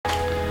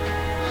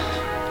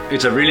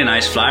It's a really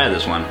nice flyer,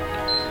 this one,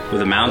 with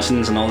the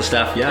mountains and all the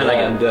stuff. Yeah, I like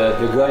and it.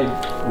 the guy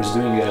who's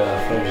doing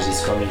flyers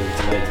is coming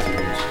tonight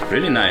to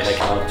Really nice. like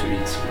out to eat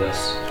with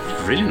us.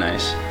 Really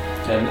nice.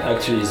 And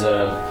actually,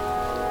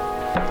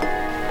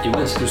 he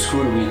went to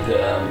school with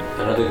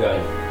another guy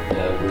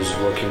who's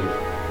working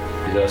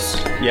with us.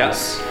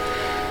 Yes.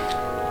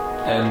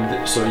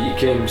 And so he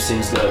came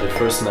since the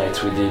first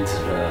night we did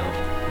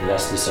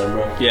last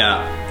December.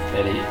 Yeah.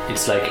 And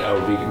it's like our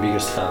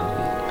biggest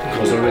fan. He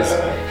was always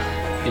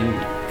in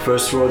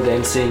first row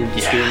dancing,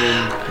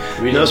 screaming.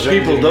 Really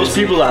Those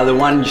people are the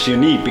ones you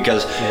need,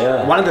 because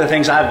Yeah. one of the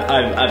things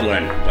I've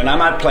learned when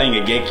I'm out playing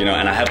a gig, and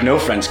I have no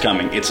friends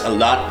coming, it's a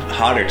lot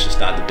harder to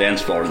start the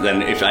dance floor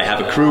than if I have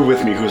a crew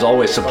with me who's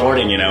always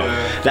supporting.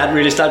 That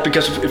really starts,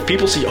 because if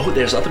people see, oh,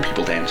 there's other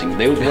people dancing,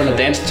 they would want to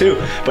dance too.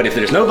 But if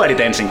there's nobody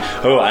dancing,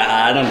 oh,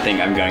 I don't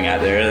think I'm going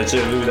out there.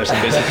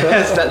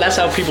 That's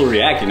how people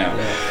react.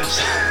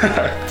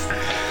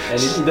 And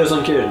he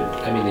doesn't care.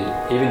 I mean,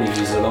 even if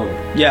he's alone.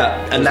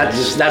 Yeah, and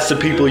that's the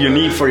people you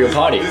need for your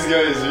party. This guy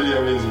is really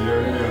amazing. I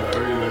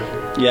really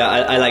like him. Yeah,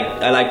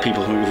 I like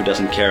people who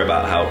doesn't care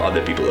about how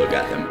other people look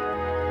at them.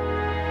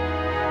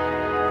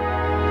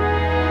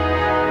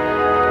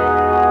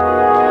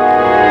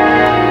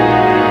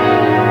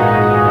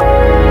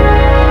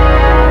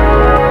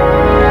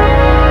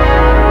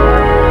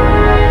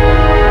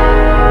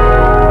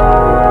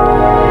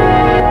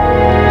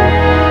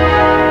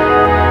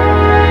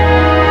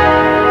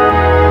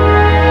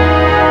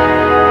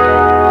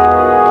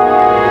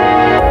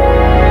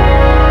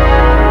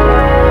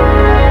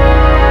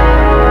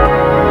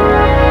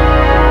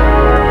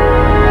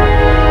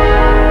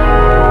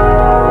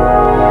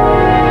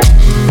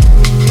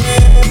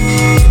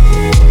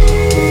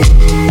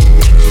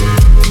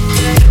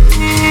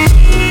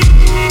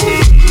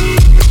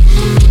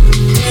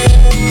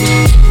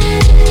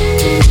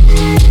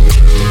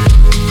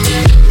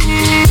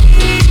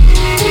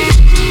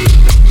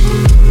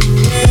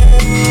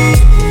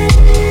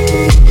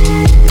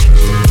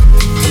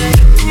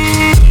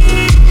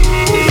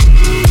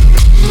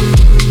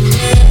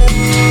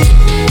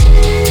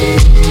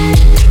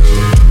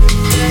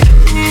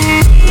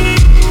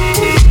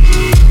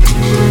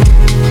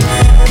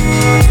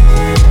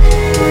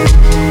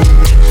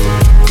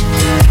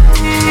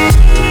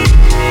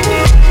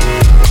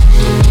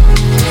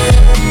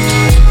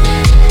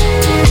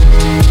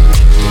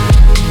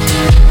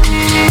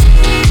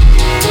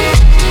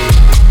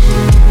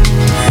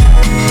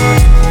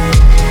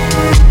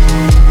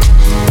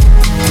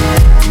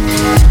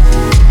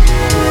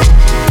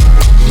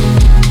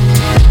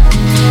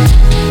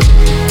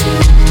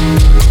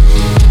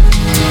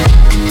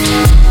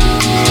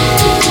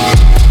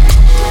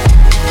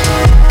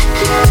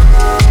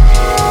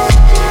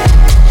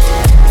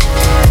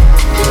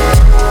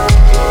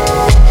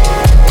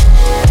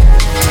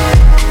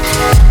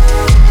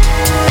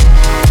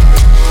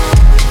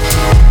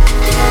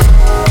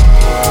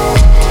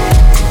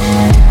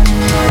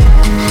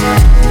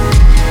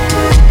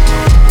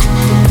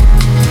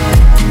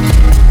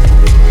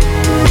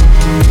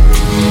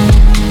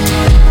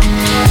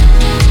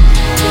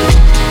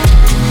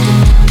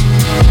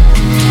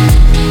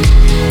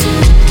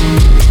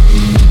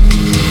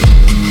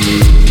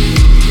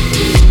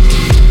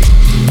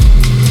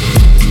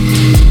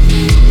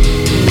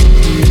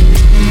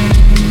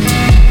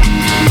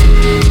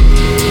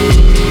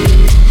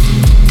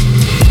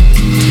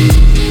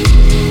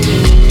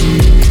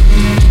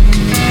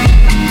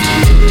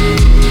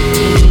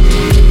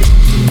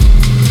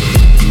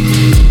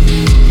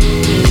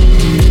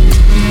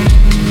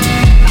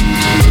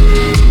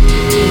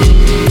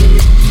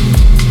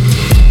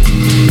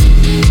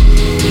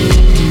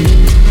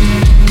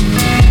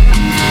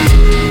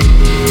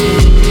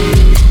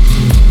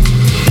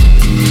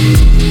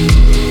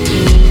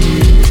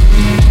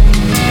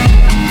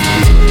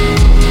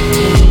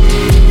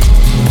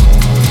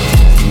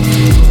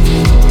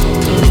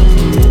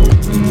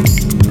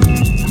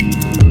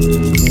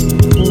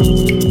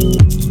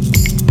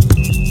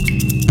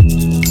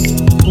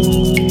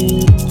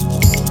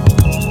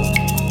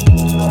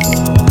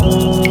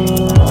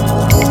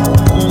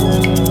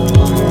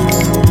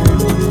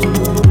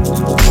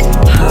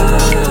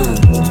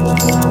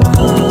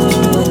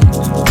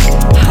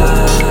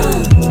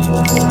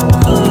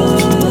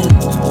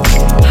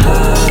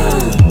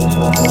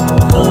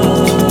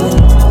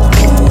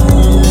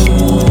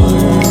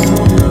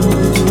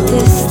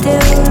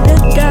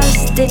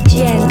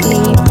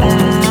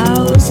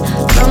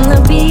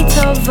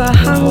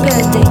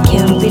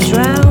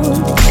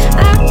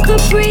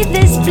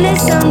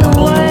 bliss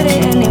underwater,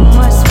 and it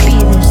must be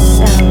the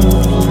sound.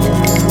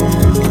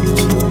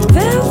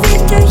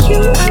 Velvet, the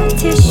hue of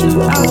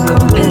tissue, I'll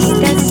compass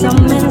that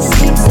some men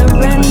sleep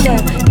surrender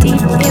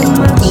deep in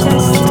my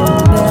chest.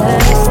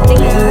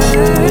 Bursting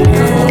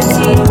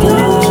antidote.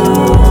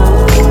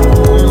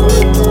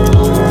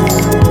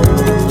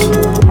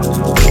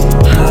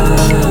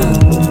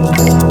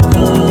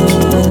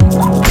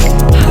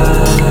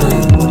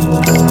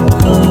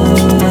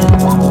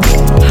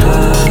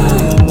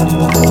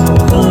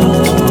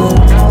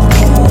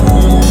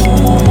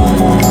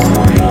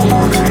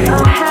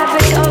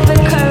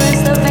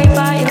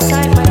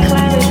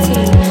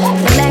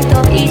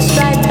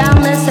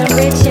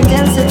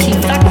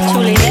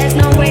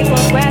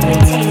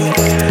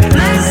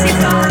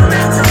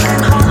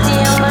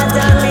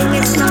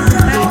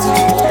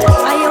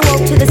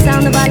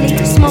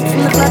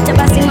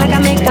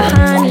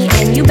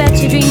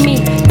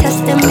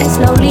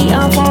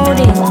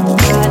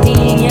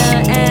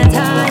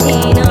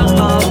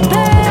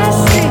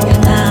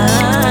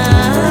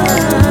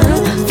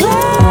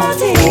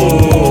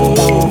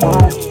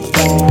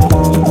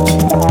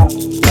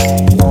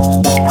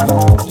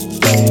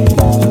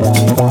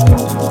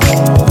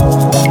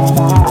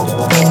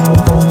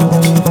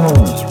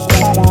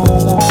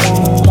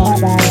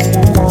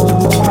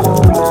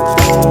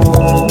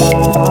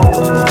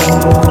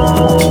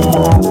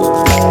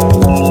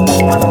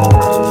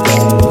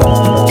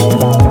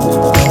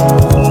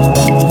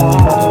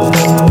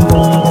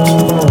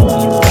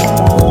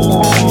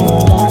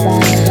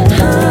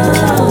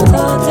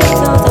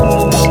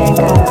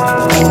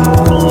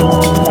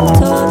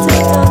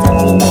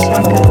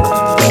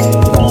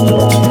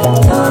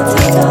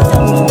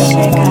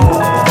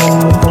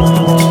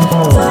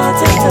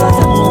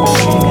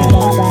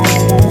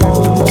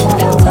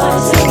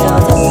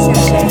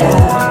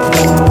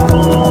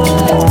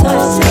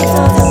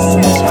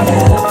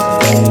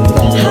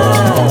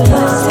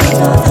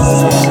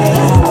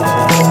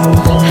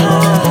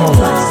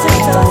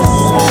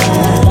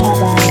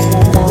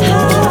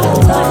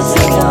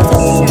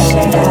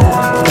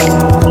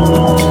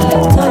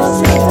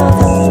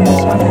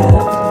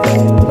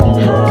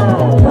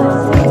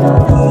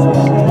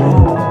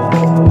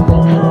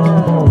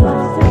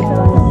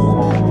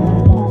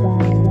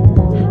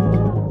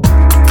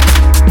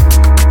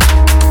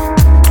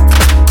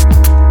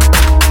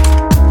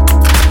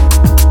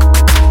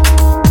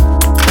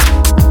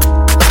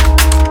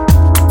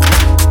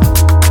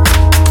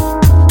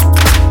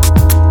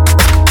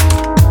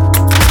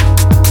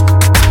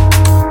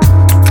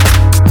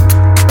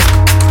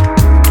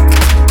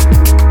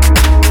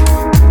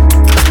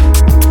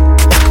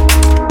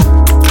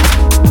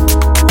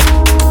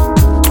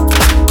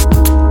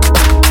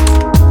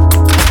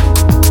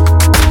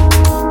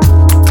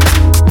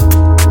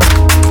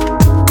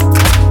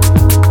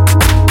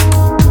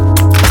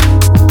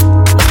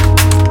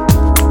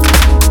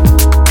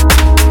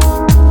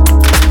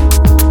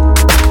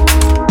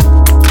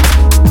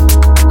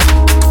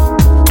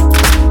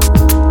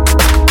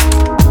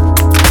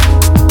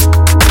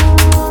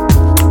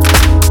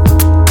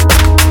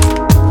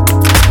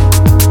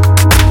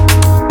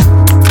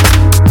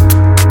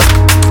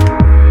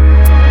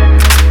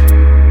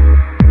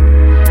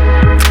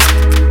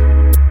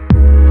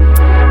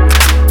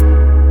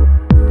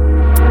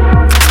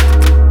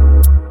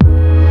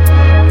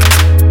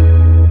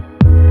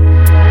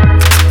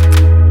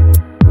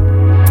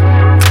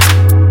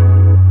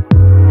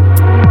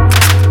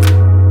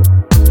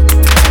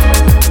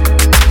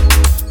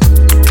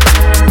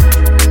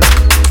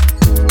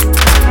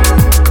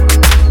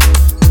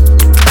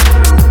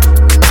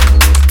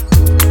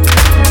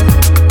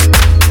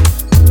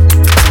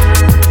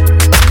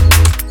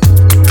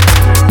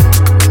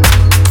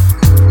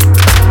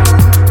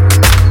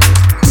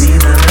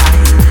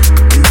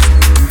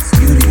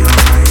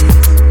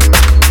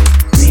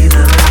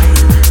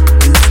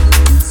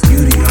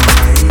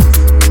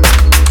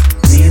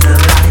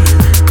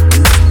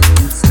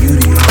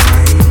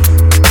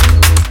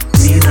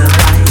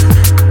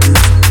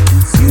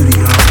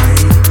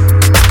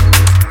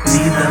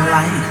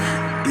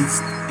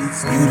 it's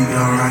beauty,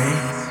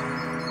 alright.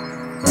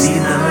 See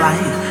the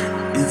light,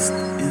 it's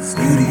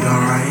beauty,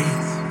 alright.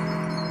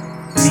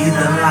 See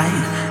the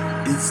light,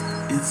 it's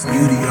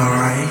beauty,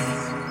 alright.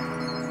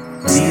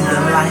 See the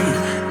light,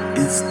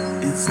 it's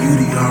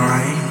beauty,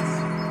 alright.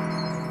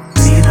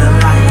 See the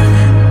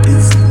light,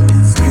 it's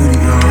beauty,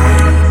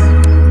 alright.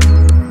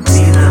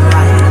 See the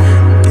light,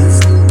 it's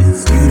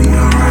beauty,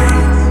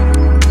 alright.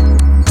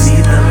 See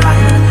the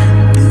light,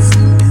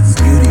 it's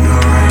beauty,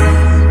 alright.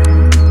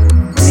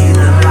 See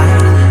the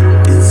light,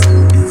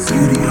 it's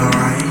beauty,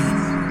 alright.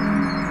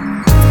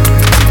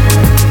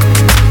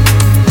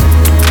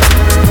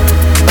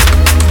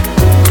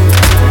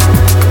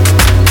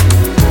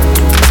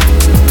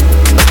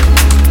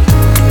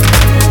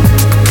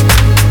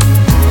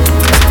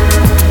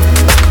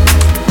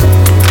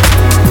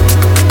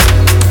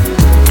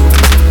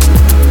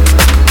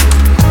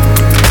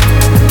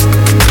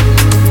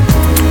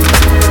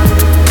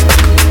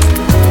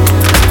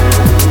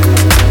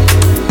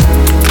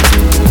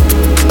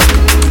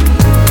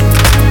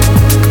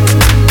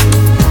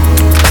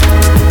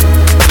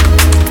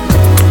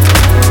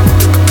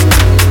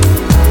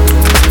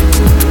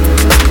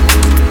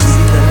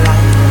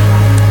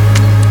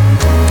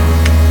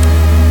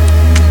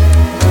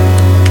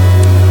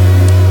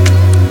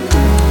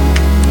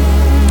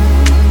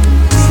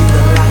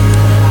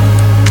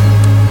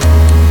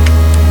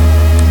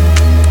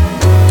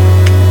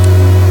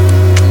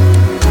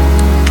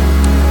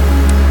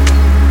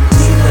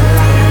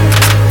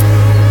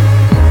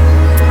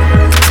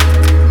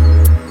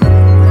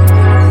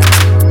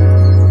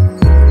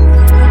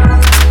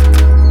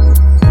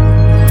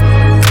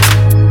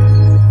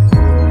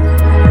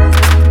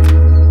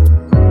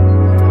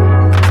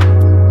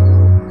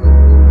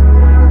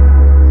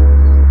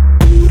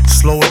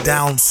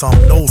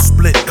 Some no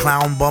split,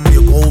 clown bum,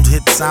 your gold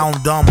hit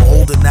sound dumb.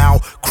 Hold it now,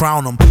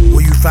 crown them.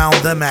 Where you found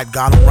them at?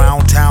 Got them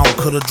round town.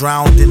 Could've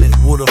drowned in it,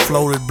 would've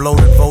floated,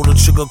 bloated, voted,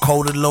 sugar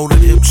coated, loaded,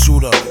 hip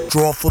shooter.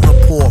 Draw for the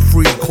poor,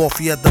 free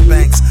coffee at the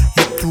banks.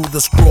 Hit through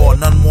the scrawl,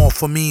 none more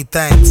for me,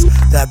 thanks.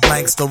 That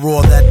blanks the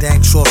roar, that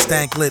dank sure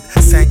stank lit.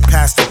 Sank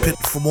past the pit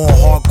for more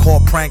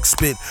hardcore prank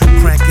spit.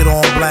 Crank it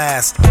on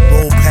blast,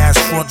 roll past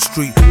Front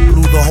Street.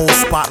 Blew the whole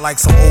spot like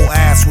some old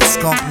ass with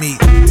skunk meat.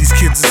 These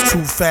kids is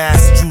too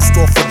fast, juiced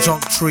off a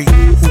junk tree.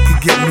 Who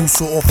could get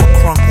looser off a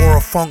crunk or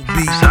a funk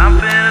beat?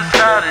 Something is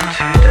starting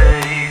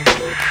today.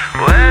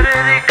 Where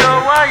did it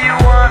go? Why you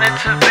want it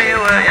to be?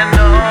 Where you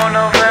know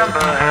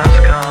November has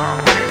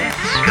come. When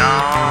it's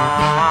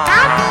gone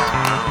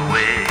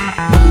away.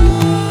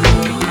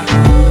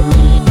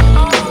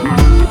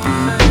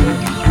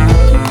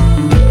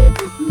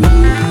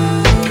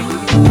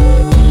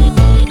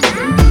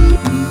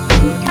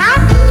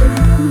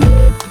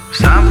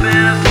 Something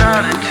is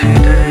starting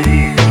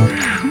today.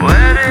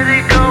 Where did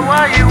it go?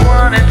 Why you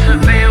want it to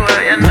be?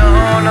 Where you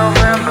know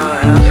November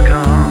has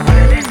come.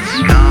 When it's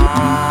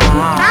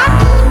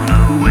gone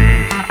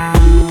away.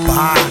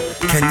 Bah,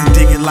 can you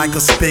dig it like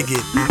a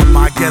spigot?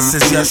 My guess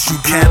is yes you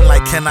can,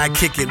 like can I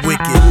kick it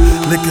wicked?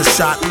 Lick a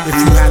shot if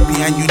you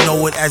happy and you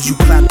know it. As you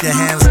clap your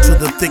hands to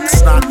the thick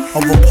snot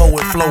of a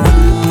poet flowing.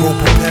 Rope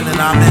a pen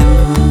and I'm in.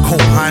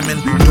 Cope hymen,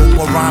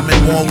 dope a rhyming.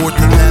 More worth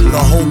than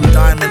the hope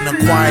diamond.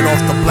 Acquired off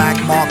the black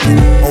market.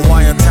 A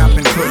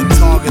wiretapping couldn't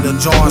target a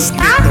jar spit.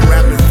 The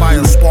rapid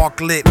fire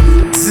spark lit.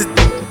 Zit.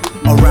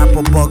 A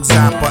rapper bug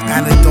zapper,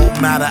 and it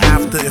don't matter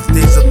after if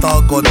there's a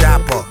thug or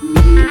dapper.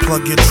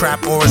 Plug your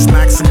trap or it's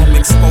maximum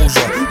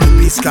exposure. The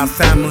beast got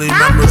family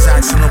members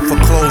asking them for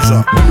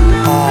closure.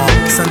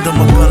 Send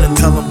them a gun and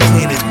tell them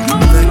clean it.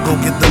 Then go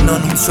get the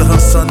nun who said her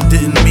son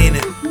didn't mean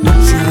it.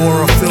 She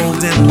wore a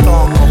filled-in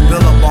thong of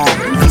Billabong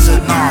and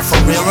said, nah,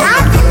 for real,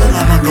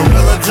 I'm a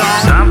gorilla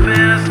John.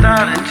 Something is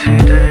starting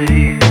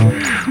today.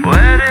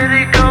 Where did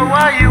it go?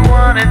 Why you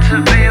want it to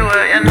be?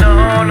 Where you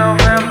know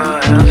November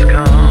has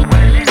come.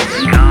 When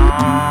it's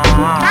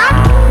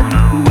gone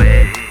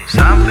away.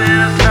 Something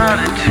is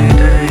starting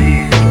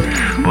today.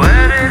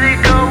 Where did it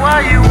go?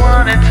 Why you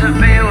want it to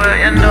be? Where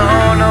you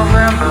know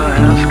November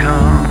has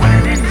come.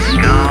 When it's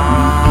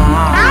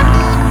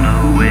gone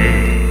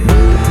away.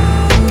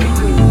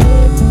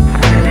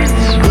 When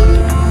it's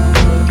gone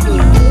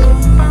away.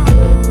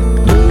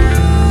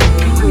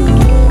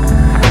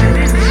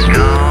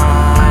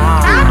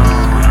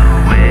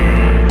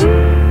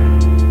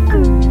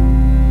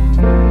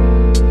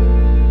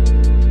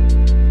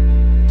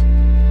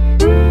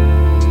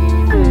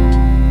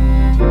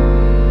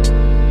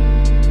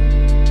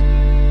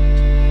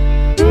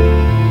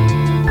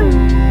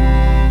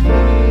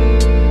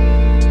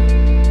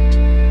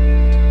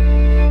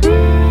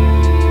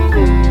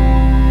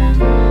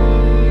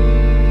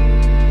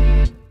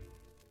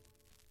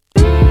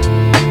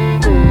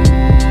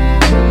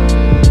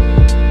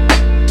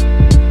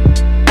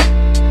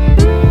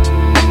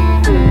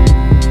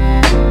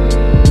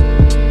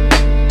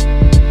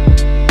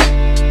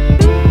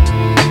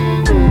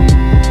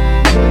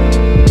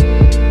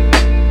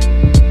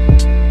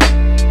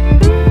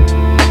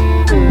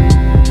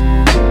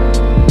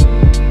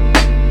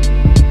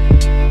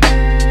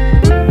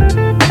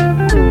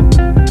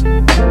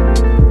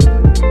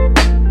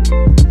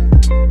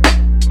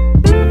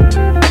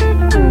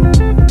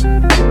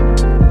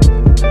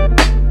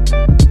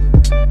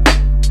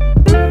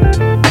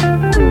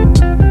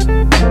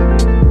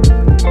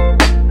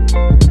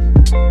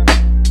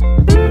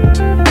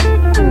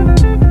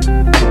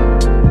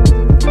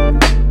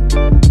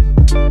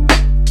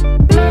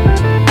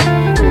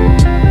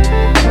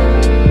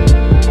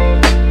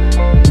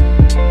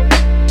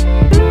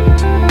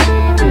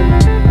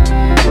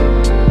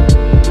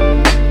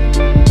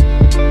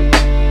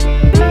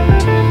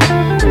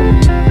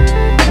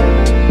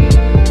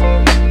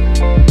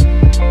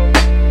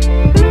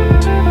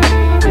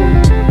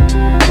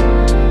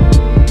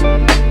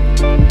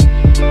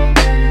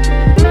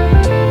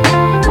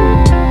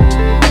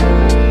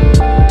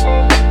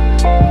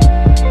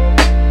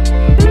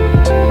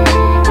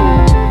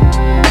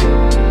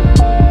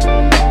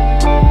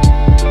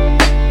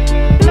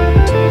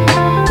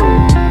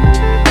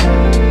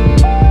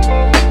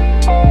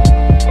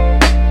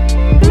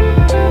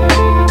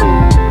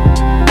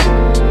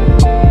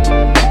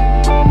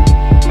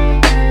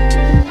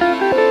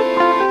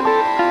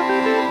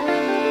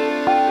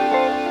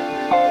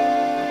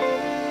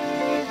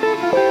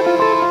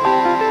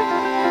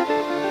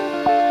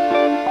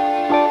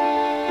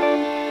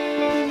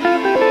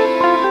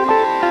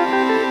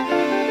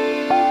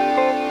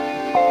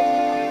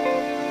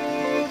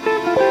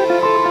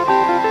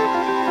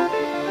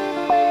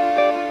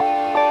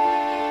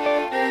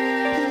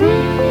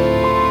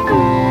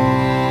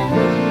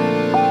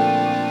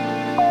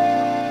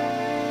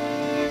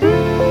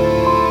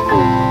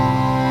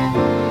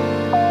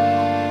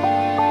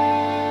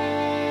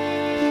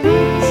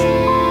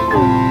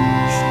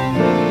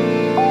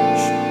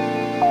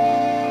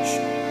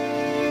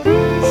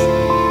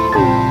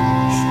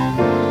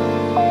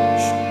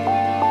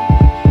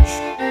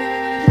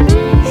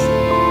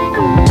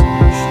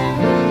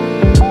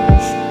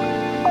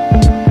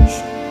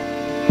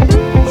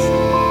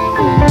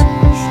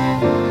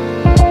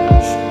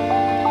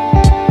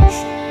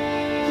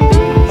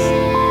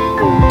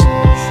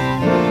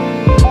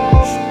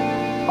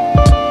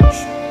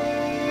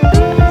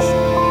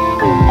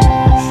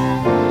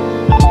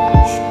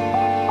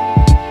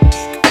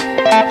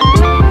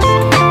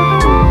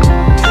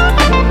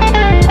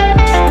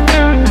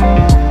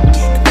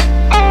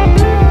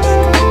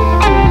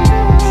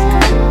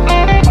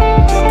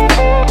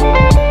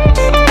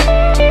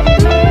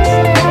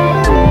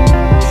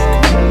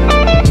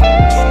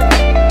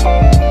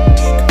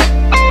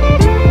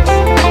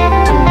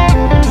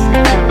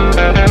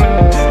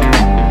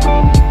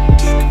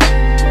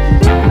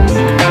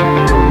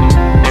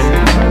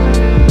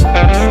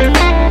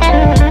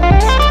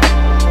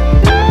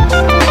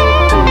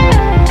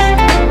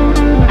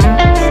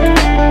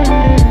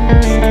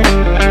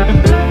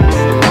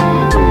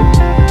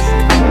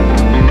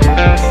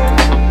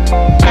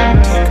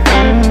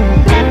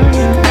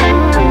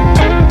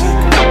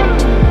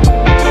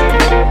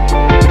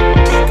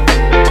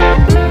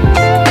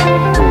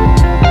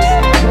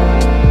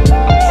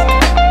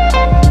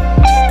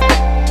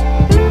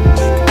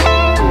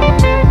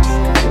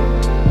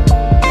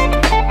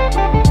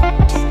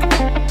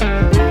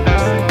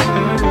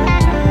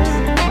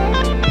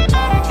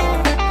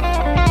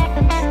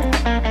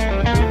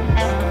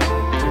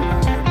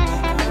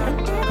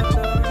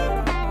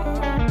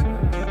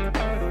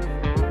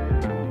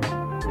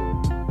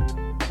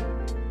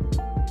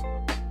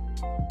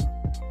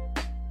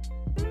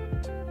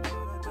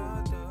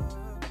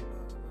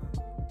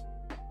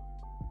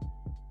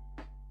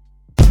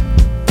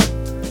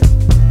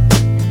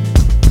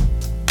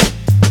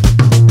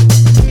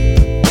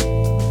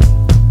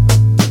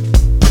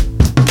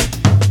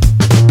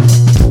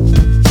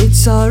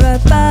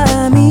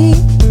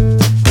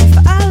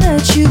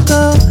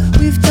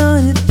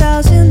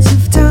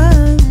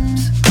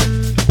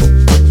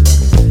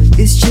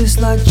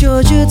 like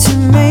Georgia to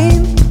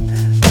Maine.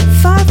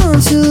 5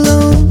 months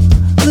alone,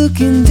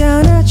 looking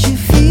down at your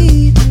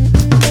feet.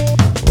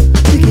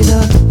 Pick it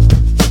up,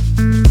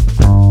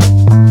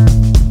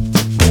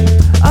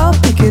 I'll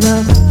pick it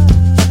up.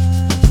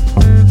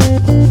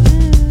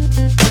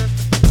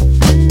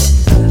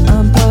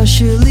 I'm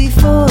partially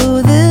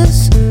for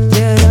this,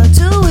 yet I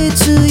do it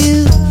to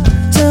you.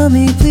 Tell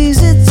me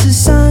please it's a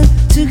sign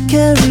to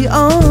carry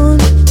on.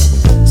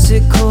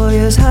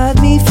 Sequoias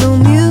hide me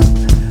from you,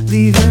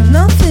 leaving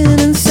nothing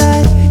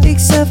inside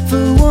except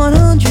for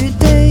 100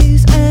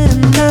 days and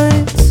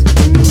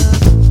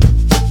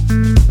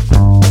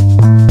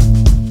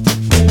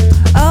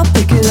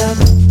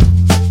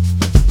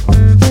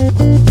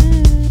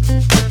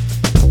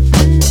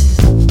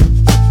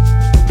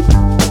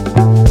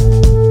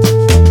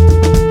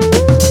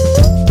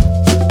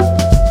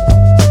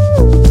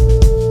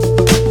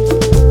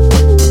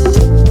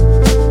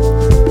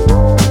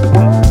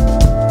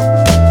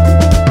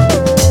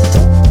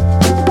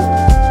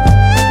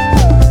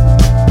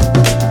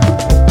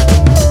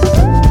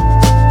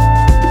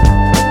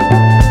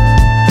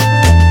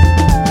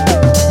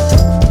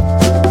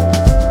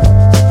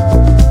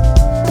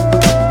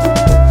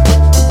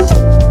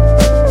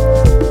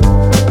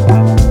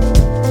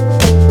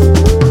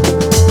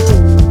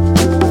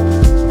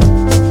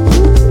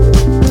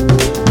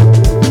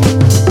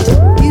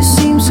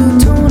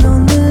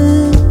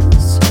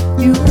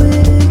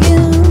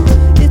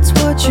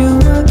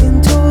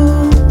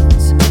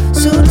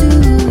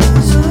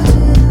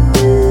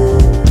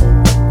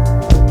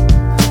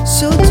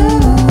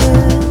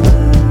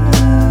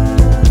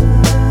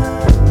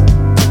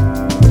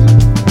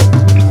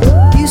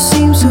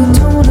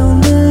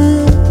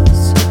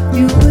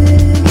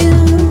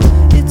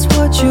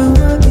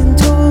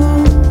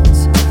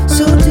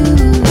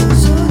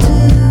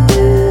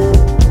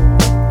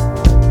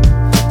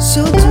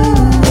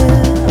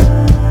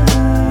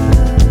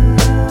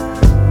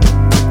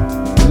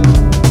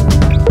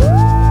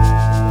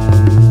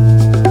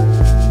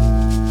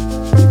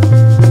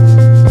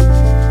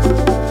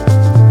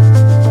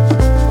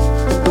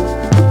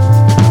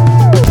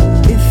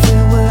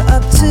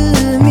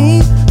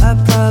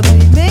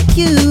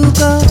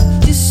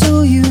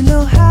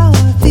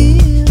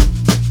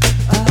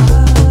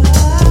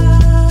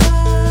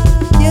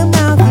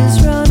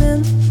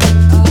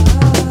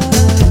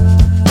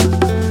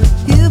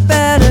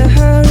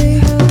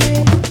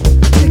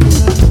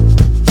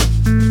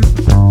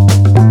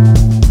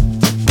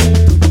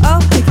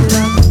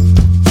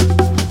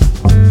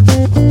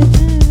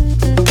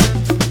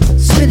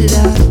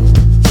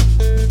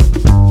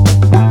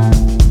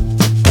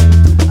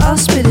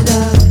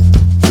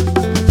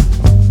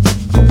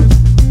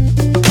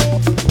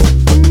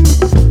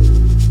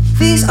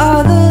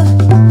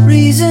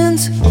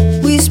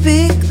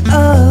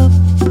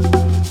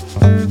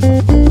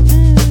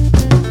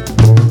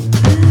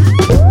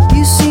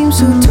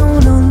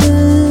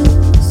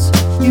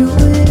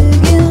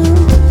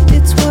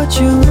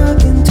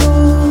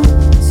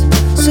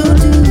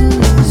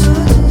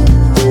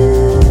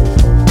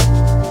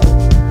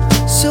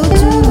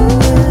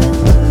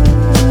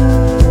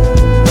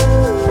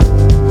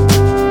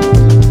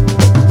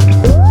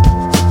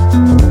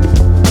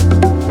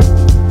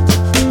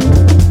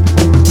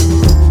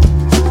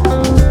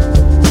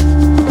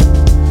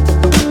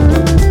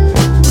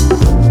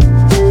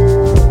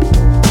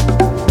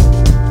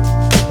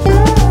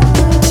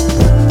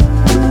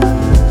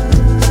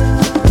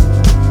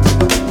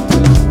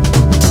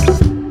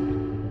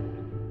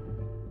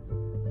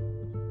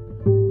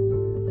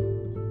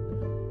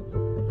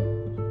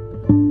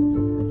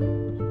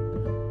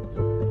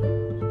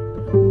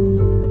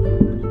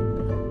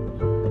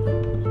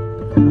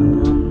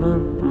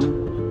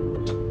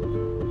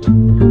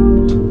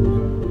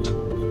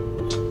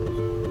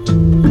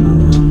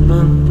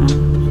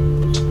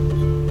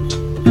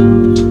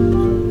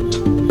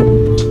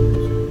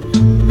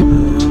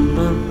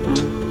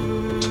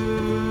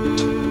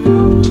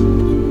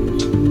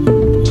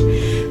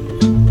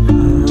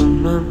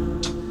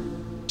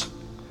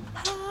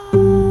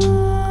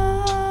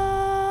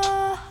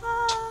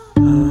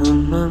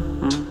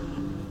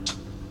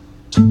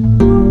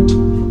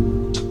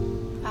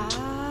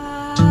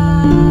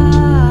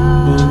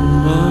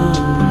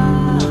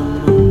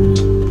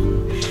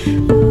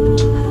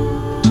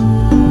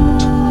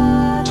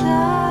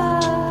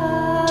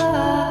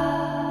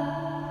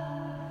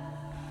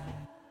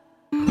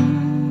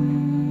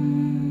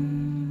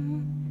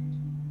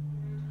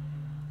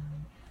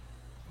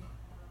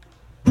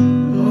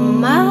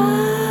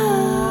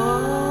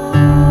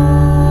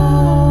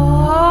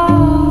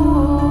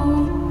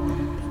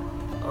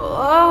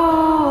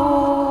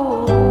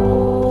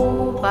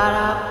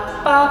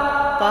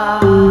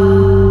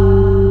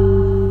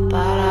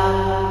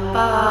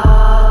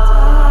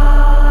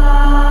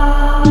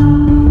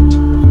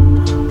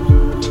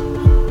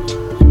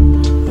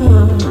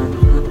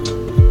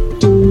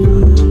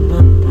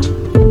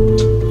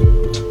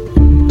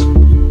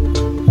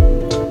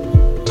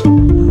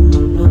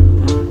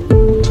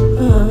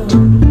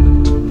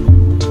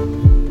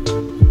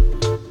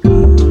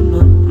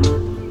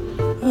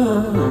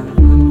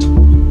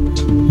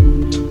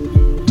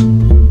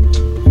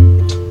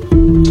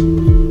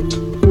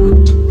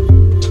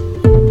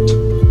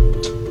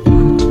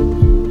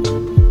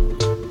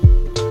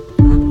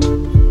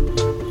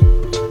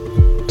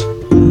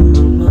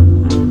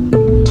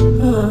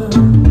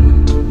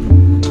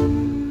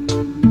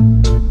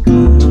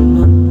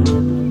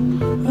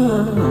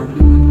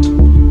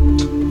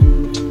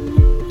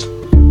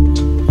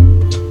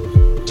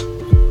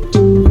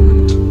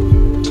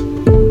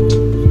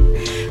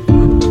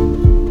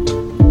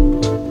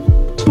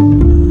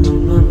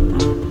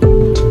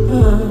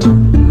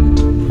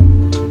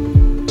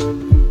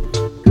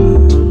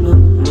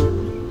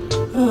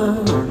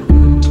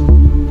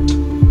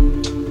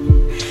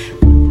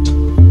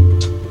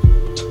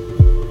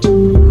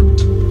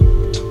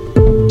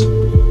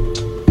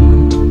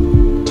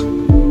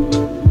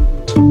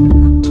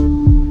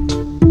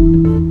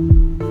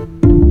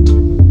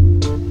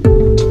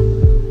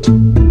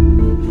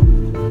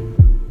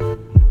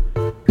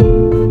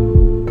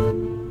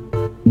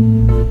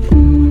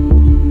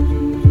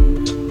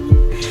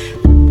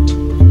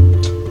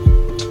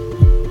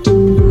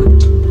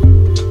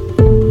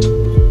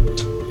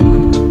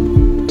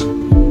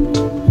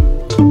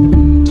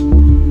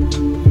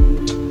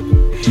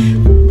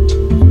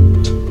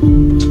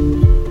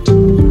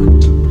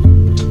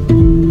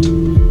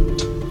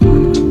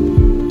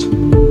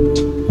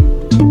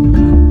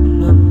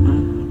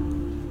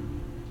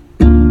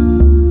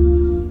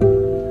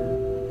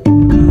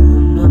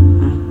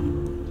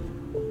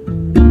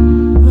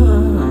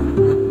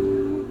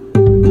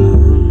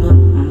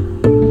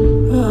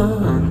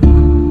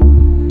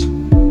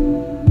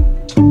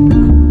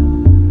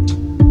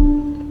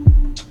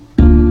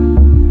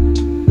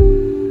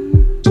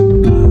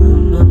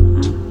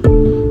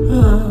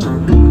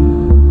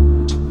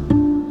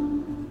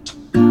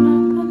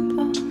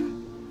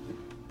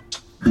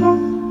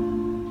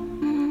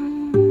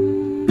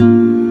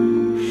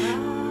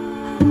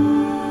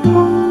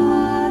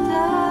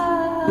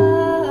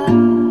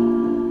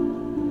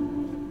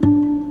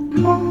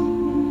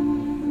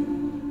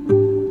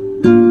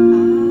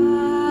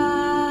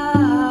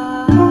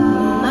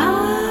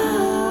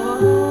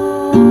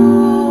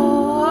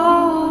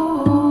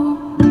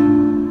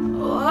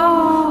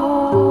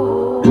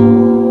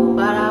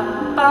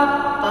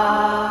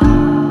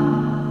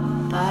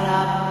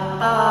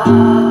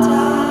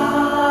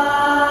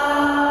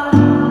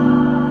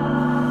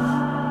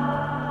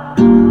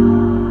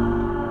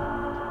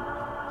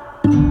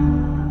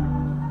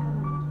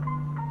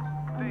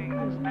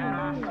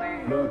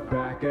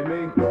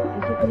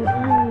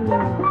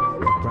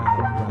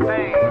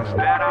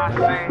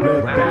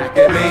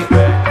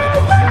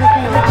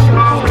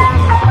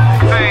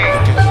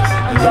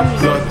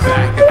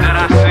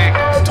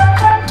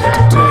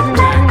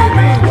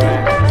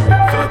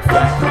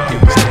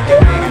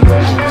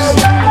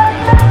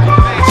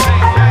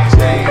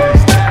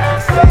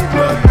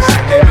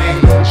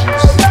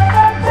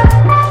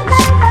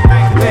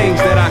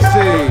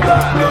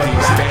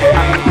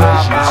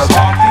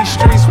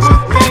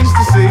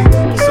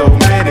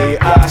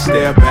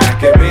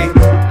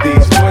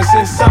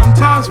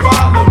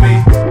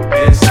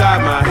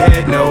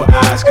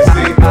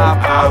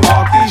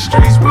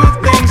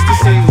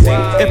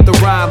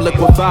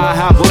liquefied,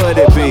 how would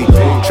it be?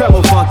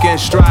 Treble funk and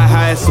stride,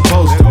 how it's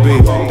supposed to be.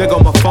 There go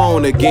my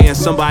phone again,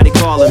 somebody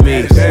calling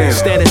me.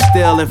 Standing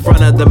still in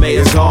front of the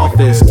mayor's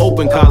office.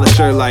 Open collar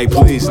shirt like,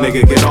 please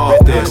nigga, get off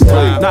this.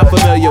 Not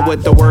familiar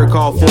with the word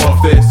called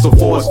forfeit, so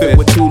force fit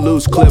with 2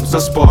 loose clips, I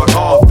spark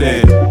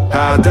often.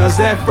 How does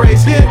that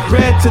phrase get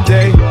read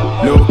today?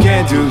 No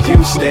can do,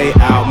 you stay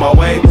out my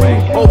way.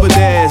 Over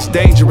there it's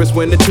dangerous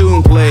when the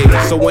tune plays,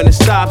 so when it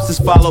stops it's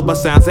followed by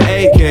sounds of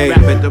AK.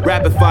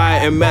 Rapid fire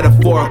and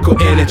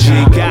metaphorical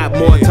energy. Got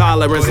more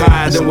tolerance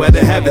higher than where the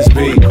heavens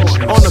be.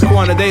 On the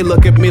corner they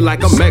look at me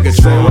like I'm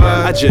Megatron.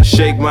 I just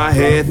shake my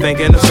head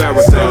thinking of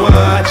Farrakhan.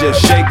 I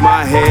just shake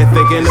my head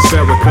thinking of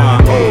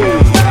Farrakhan.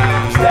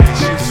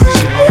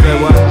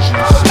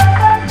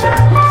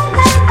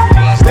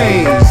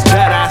 Things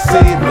that I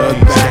see, look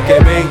back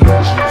at me.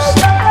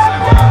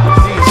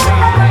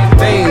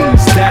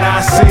 Things that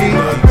I see,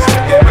 look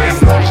back at me.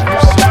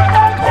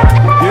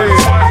 Yeah,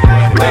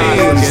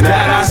 things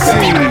that I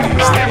see.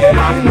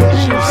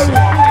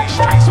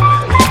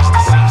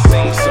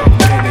 So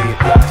many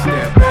eyes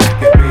stare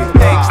back at me.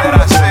 Things that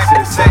I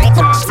see,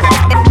 sometimes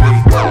follow me.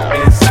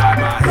 Inside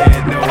my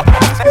head, no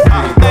eyes can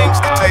see. Things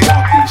to take.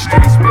 Walk these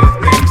streets with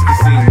things to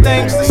see.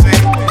 Things to see.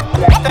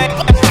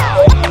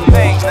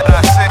 Things that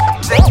I see.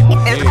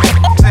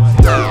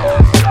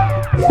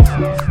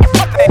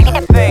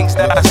 Things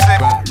that I see.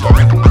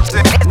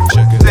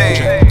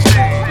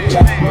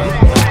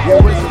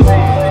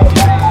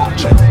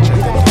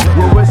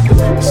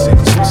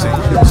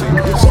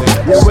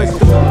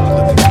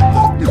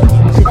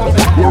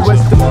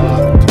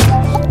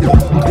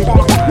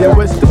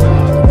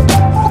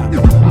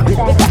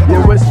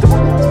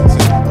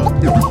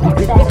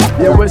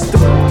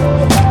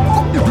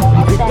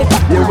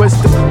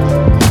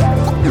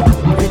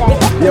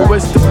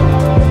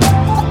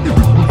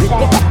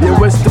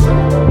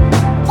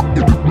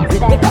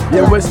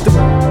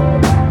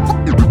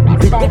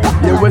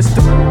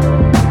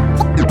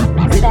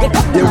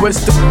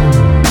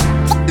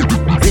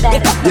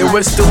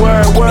 What's the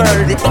word?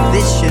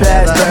 This shit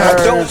pass the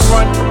herbs. Don't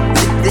front.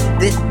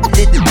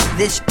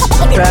 This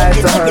pass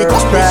the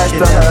herbs. Pass the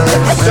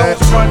herbs. Don't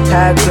front.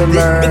 Had to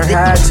learn.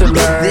 Had to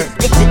learn.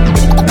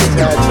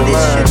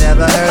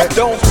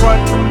 Don't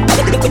front.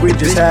 We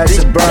just had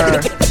to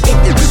burn.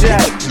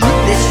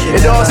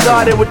 It all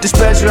started with the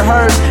special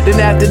herbs. Then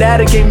after that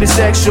it came the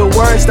sexual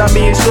words. Now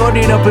me and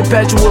Shorty in a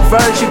perpetual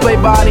verse. She play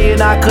body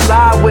and I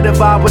collide with a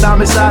vibe when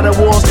I'm inside the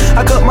walls.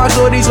 I cut my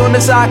shorties on the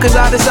side cause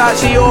I decide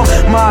she all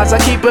mine. I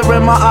keep her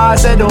in my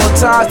eyes at all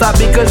times. Not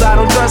because I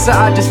don't trust her,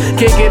 I just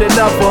can't get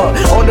enough of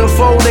her. On the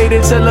phone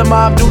later tell her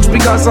I'm dukes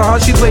because of her.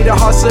 She play the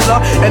hustler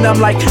and I'm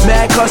like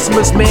mad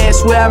customers, man.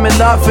 Swear I'm in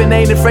love and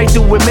ain't afraid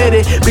to admit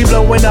it. Be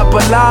blowing up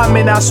a line,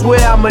 man, I swear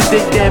I'm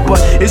addicted.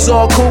 But it's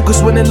all cool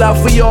cause when in love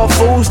for y'all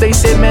fools, they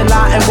say men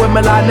lie and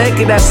women lie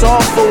naked, that's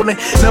all fooling.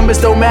 Numbers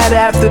don't matter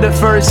after the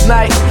first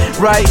night,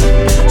 right?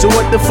 So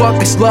what the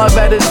fuck is love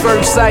at its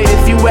first sight?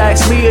 If you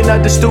ask me,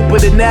 another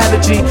stupid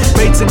analogy.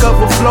 Made to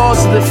cover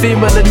flaws of the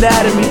female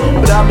anatomy.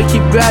 But I'ma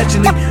keep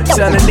gradually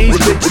telling these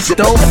bitches,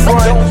 don't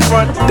front,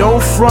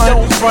 don't front,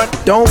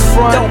 don't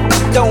front,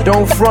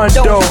 don't front,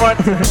 don't front.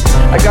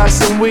 I got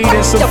some weed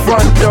and some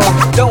front door.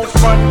 Don't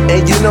front.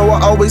 And you know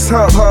I always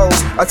hump hoes.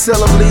 I tell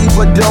them leave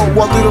but don't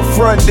walk through the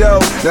front door.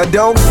 Now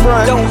don't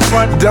front, don't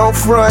front, don't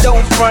front,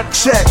 don't front.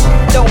 Check.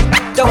 Don't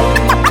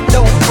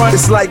front.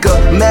 It's like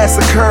a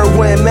massacre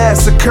when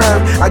massacre.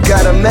 I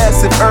got a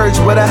massive urge,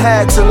 but I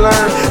had to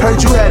learn.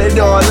 Heard you had it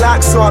all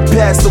locked, so I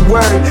passed the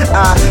word.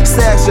 I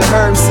stash your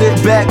herb,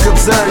 sit back,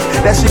 observe.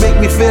 That she make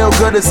me feel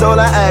good, it's all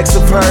I ask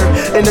of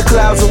her. In the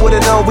clouds, I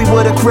would've known we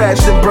would've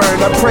crashed and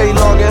burned. I prayed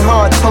long and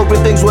hard,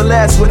 hoping things would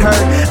last with her.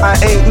 I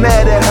ain't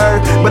mad at her,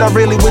 but I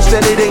really wish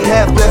that it ain't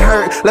have to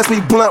hurt. Let's be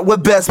blunt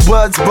with best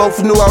buds,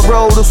 both knew I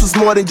rolled. This was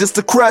more than just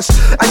a crush.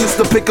 I used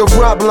to pick her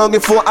up,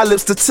 longing for our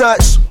lips to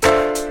touch.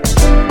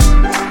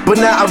 But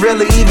now I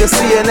rarely even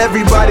see her in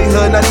everybody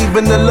hood. Not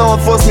even the law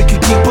enforcement can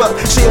keep up.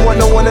 She didn't want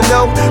no one to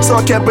know, so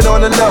I kept it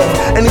on the low.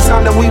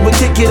 Anytime that we would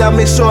kick it, I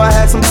made sure I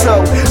had some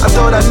toe. I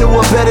thought I knew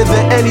her better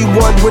than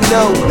anyone would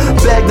know.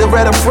 Bagged her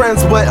at her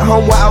friends, but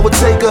home where I would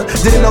take her.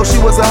 Didn't know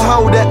she was a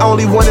hoe that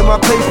only wanted my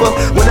paper.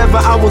 Whenever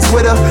I was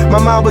with her,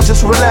 my mind would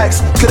just relax.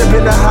 Could've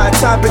been a hot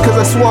topic, cause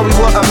I swore we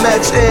were a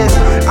match. And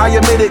I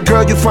admit it,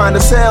 girl, you fine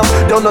as hell.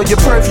 Don't know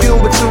your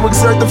perfume, but you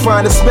exert the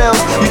finest smell.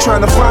 You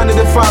trying to find it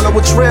and follow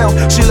a trail.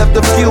 She left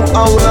a few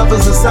old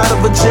lovers inside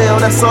of a jail.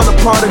 That's all a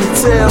part of the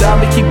tale.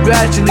 I'ma keep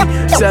gradually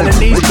telling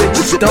these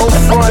bitches, don't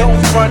front,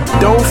 don't front,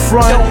 don't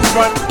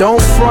front, don't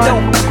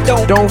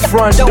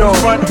front, don't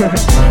front.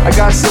 I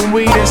got some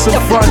weed and some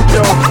front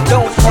door.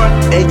 Don't front.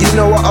 And you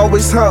know I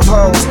always hump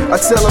hoes. I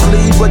tell them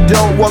leave but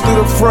don't walk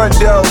through the front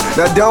door.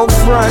 Now don't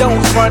front,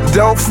 don't front,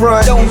 don't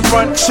front, don't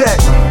front. Check.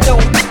 Don't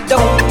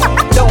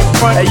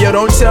Hey yo,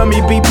 don't tell me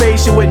be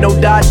patient with no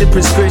doctor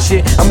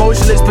prescription.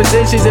 Emotionless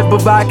positions and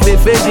provocative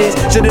visions.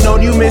 Should've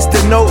known you missed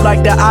the note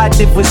like the I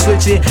did for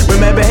switching.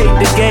 Remember, hate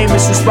the game,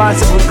 it's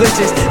responsible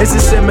glitches. It's a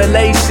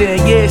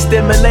simulation, yeah,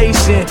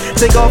 stimulation.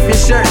 Take off your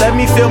shirt, let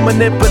me feel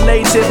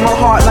manipulated. My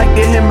heart like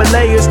the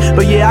Himalayas,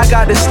 but yeah, I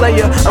got a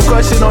slayer. I'm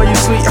crushing on you,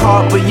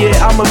 sweetheart, but yeah,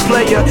 I'm a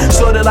player,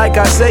 sorta like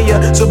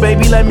Isaiah. So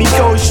baby, let me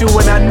coach you,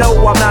 and I know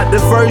I'm not the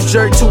first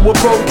jerk to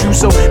approach you.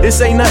 So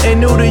this ain't nothing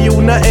new to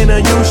you, nothing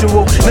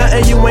unusual,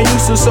 nothing you ain't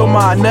used to, so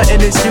my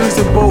nothing is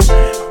usable.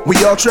 We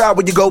all try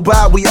when you go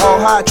by, we all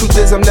high. Truth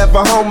is I'm never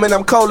home and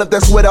I'm cold if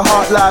that's where the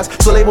heart lies.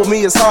 So label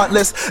me as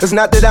heartless, it's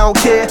not that I don't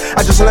care,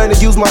 I just learned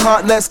to use my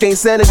heart less. Gained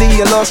sanity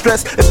and lost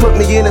stress, it put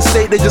me in a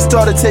state that just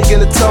started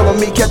taking a toll on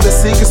me. Kept the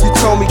secrets you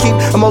told me, keep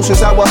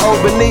emotions I would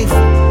hold beneath.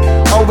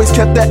 Always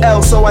kept the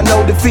L, so I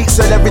know defeat.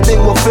 Said everything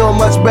will feel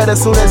much better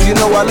soon as you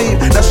know I leave.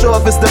 Not sure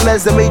if it's the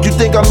meds that made you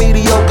think I'm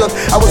mediocre.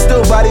 I was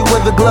still body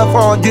with a glove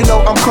on. You know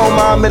I'm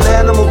coma, I'm in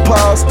animal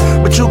paws,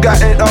 but you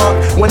got it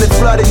on. When it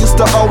flooded, used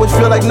to always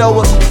feel like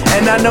Noah.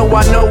 And I know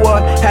her.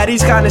 Had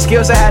these kind of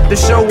skills, I had to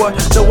show her.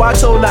 So I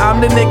told her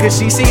I'm the nigga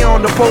she see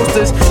on the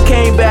posters.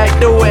 Came back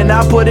through and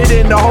I put it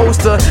in the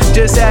holster.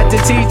 Just had to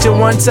teach her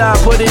one time,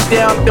 put it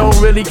down. Don't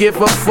really give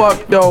a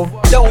fuck though.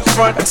 Don't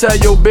front. I tell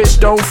your bitch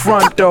don't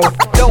front though.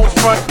 Don't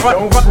front,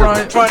 don't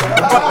front, front,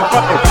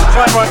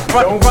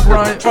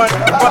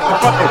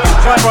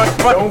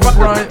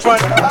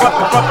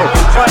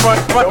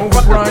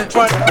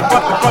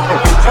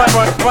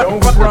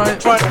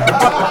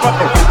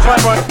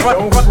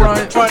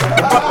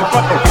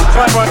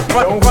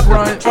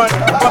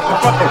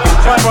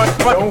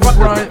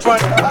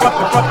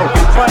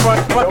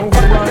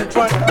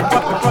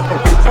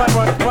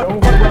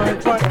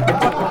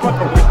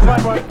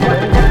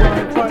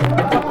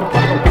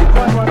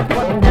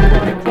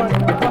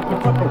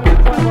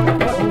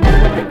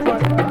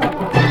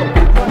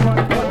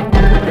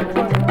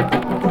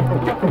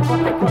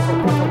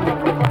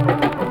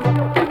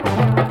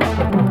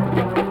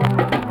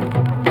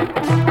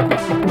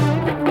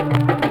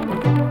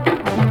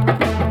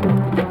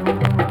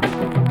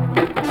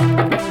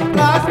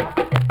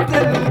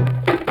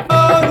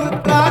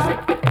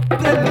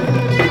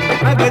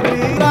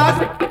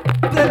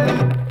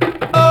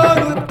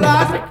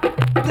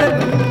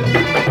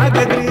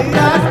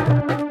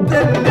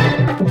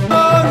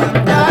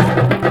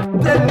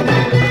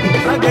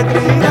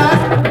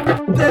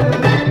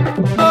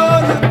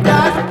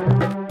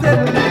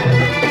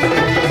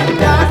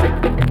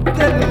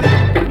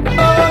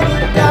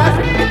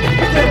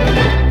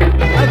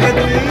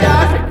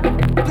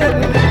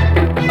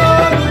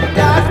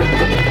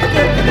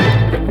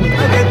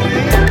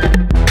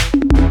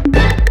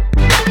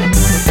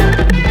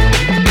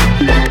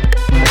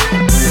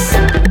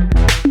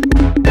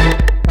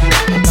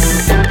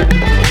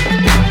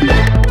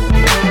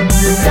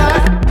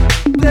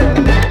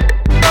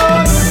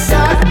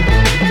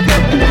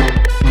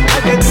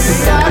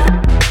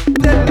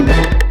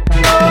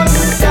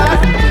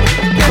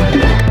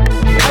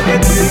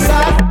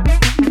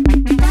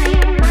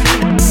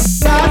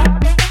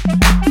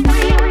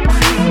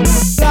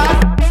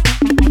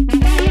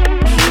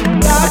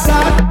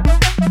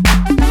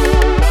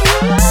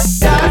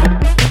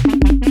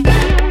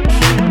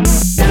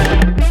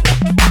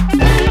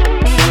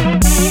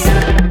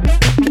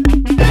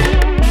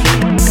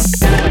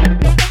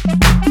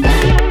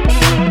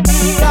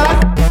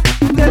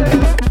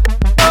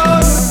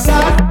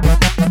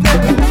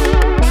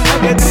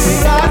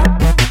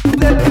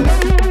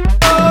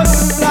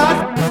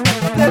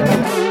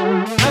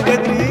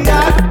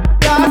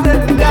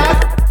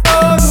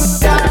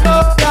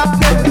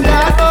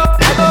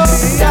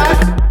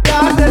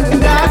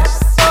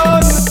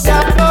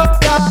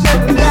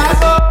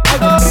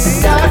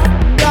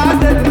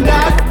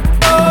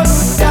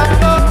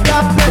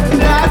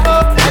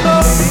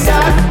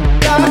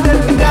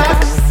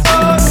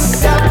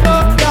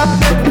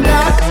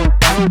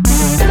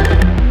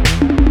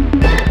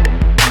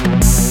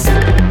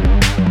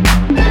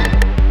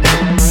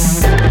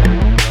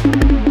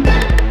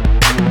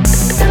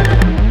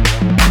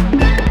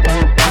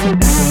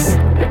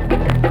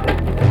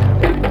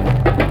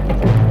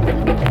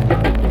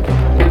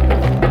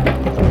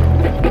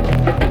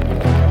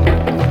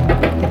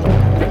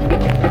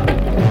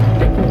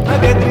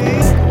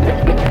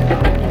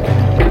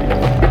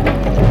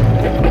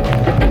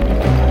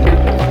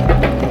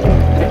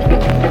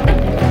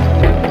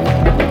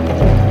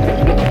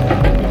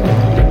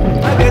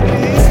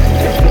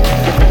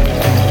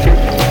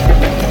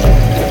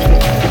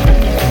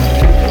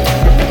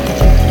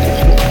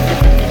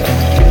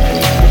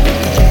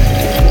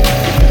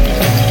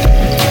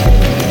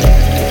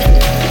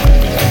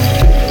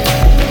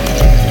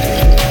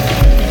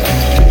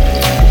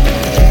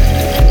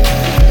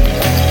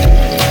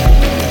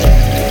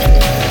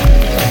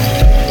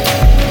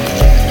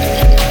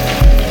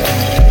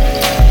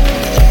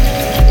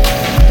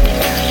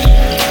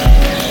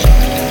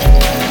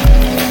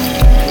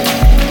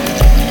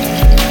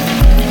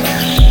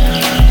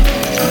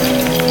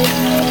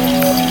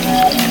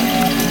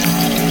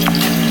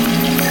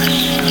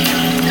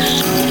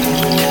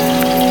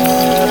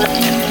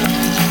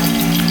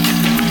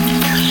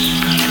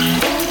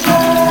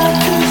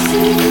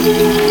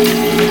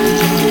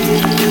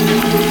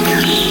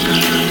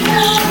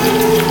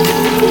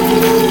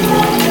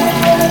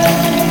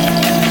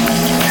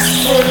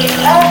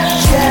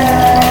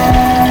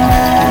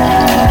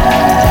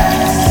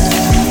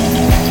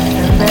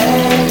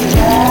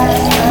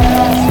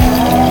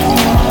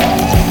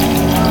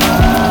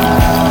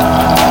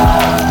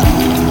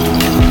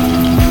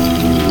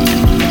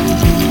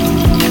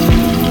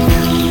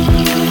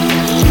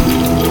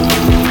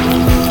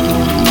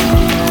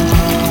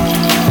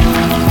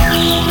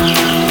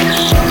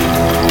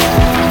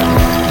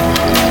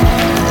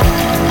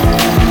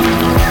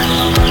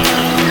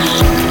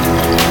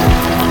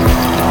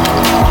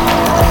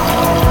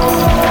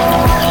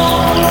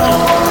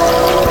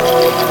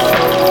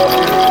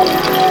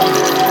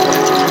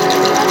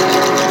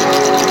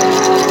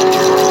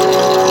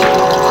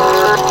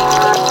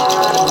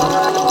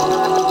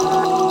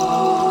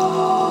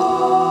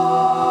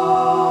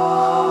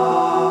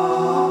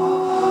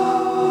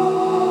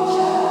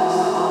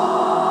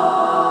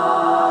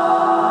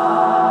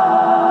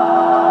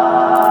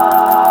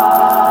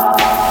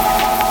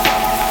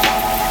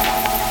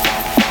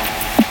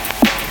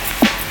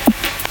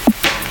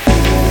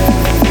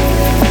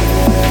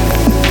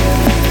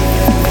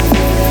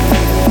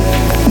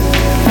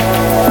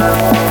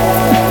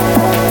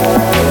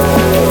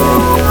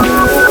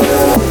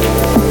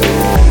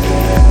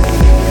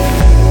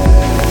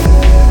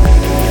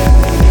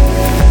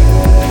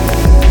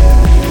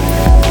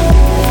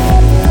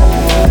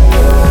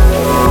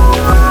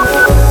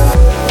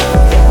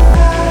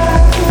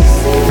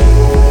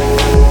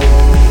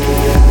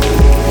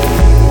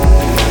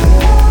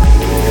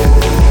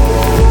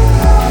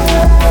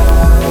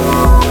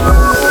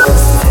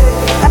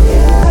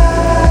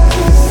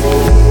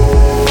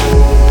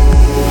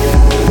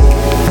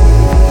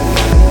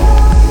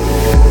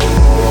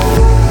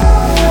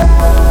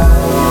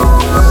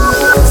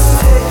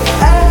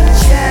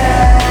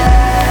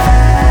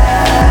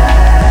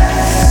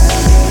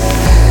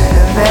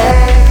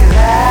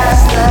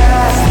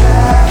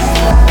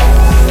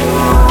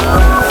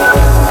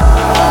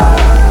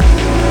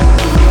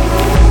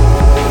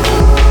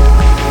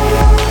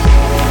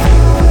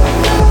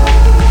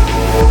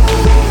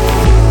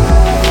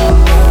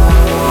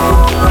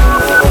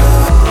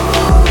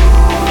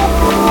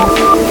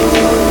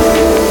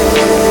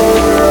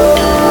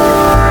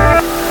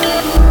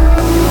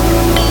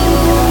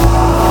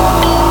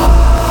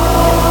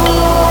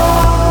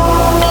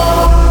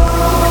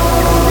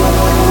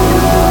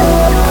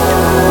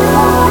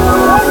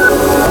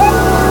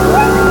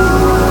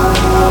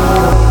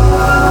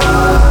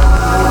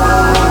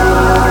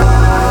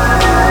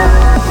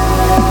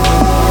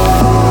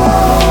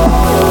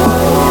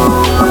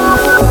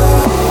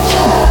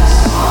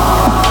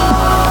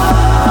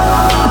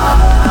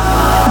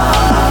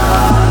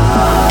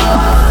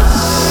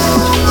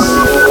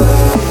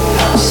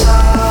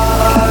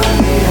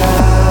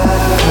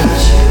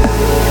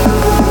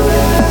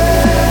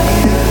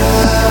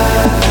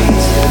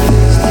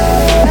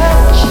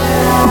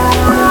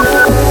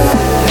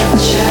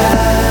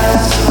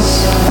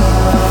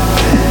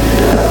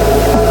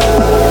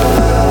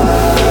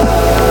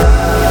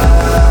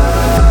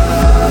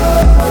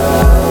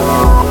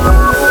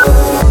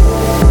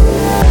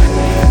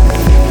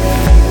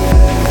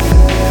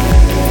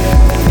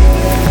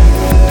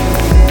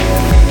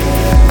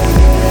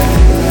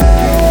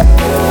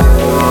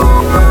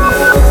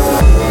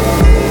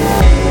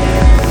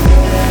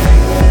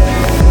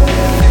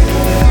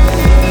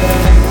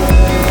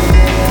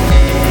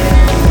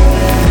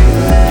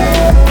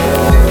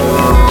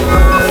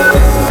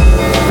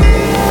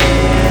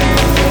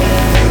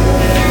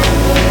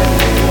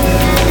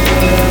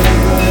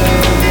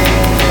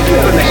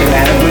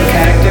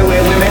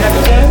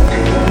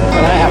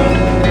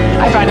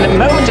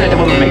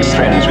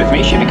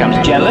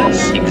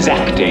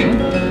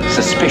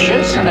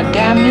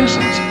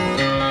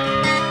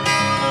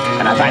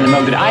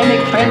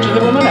 friends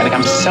with a woman, I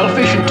become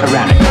selfish and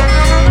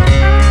tyrannical.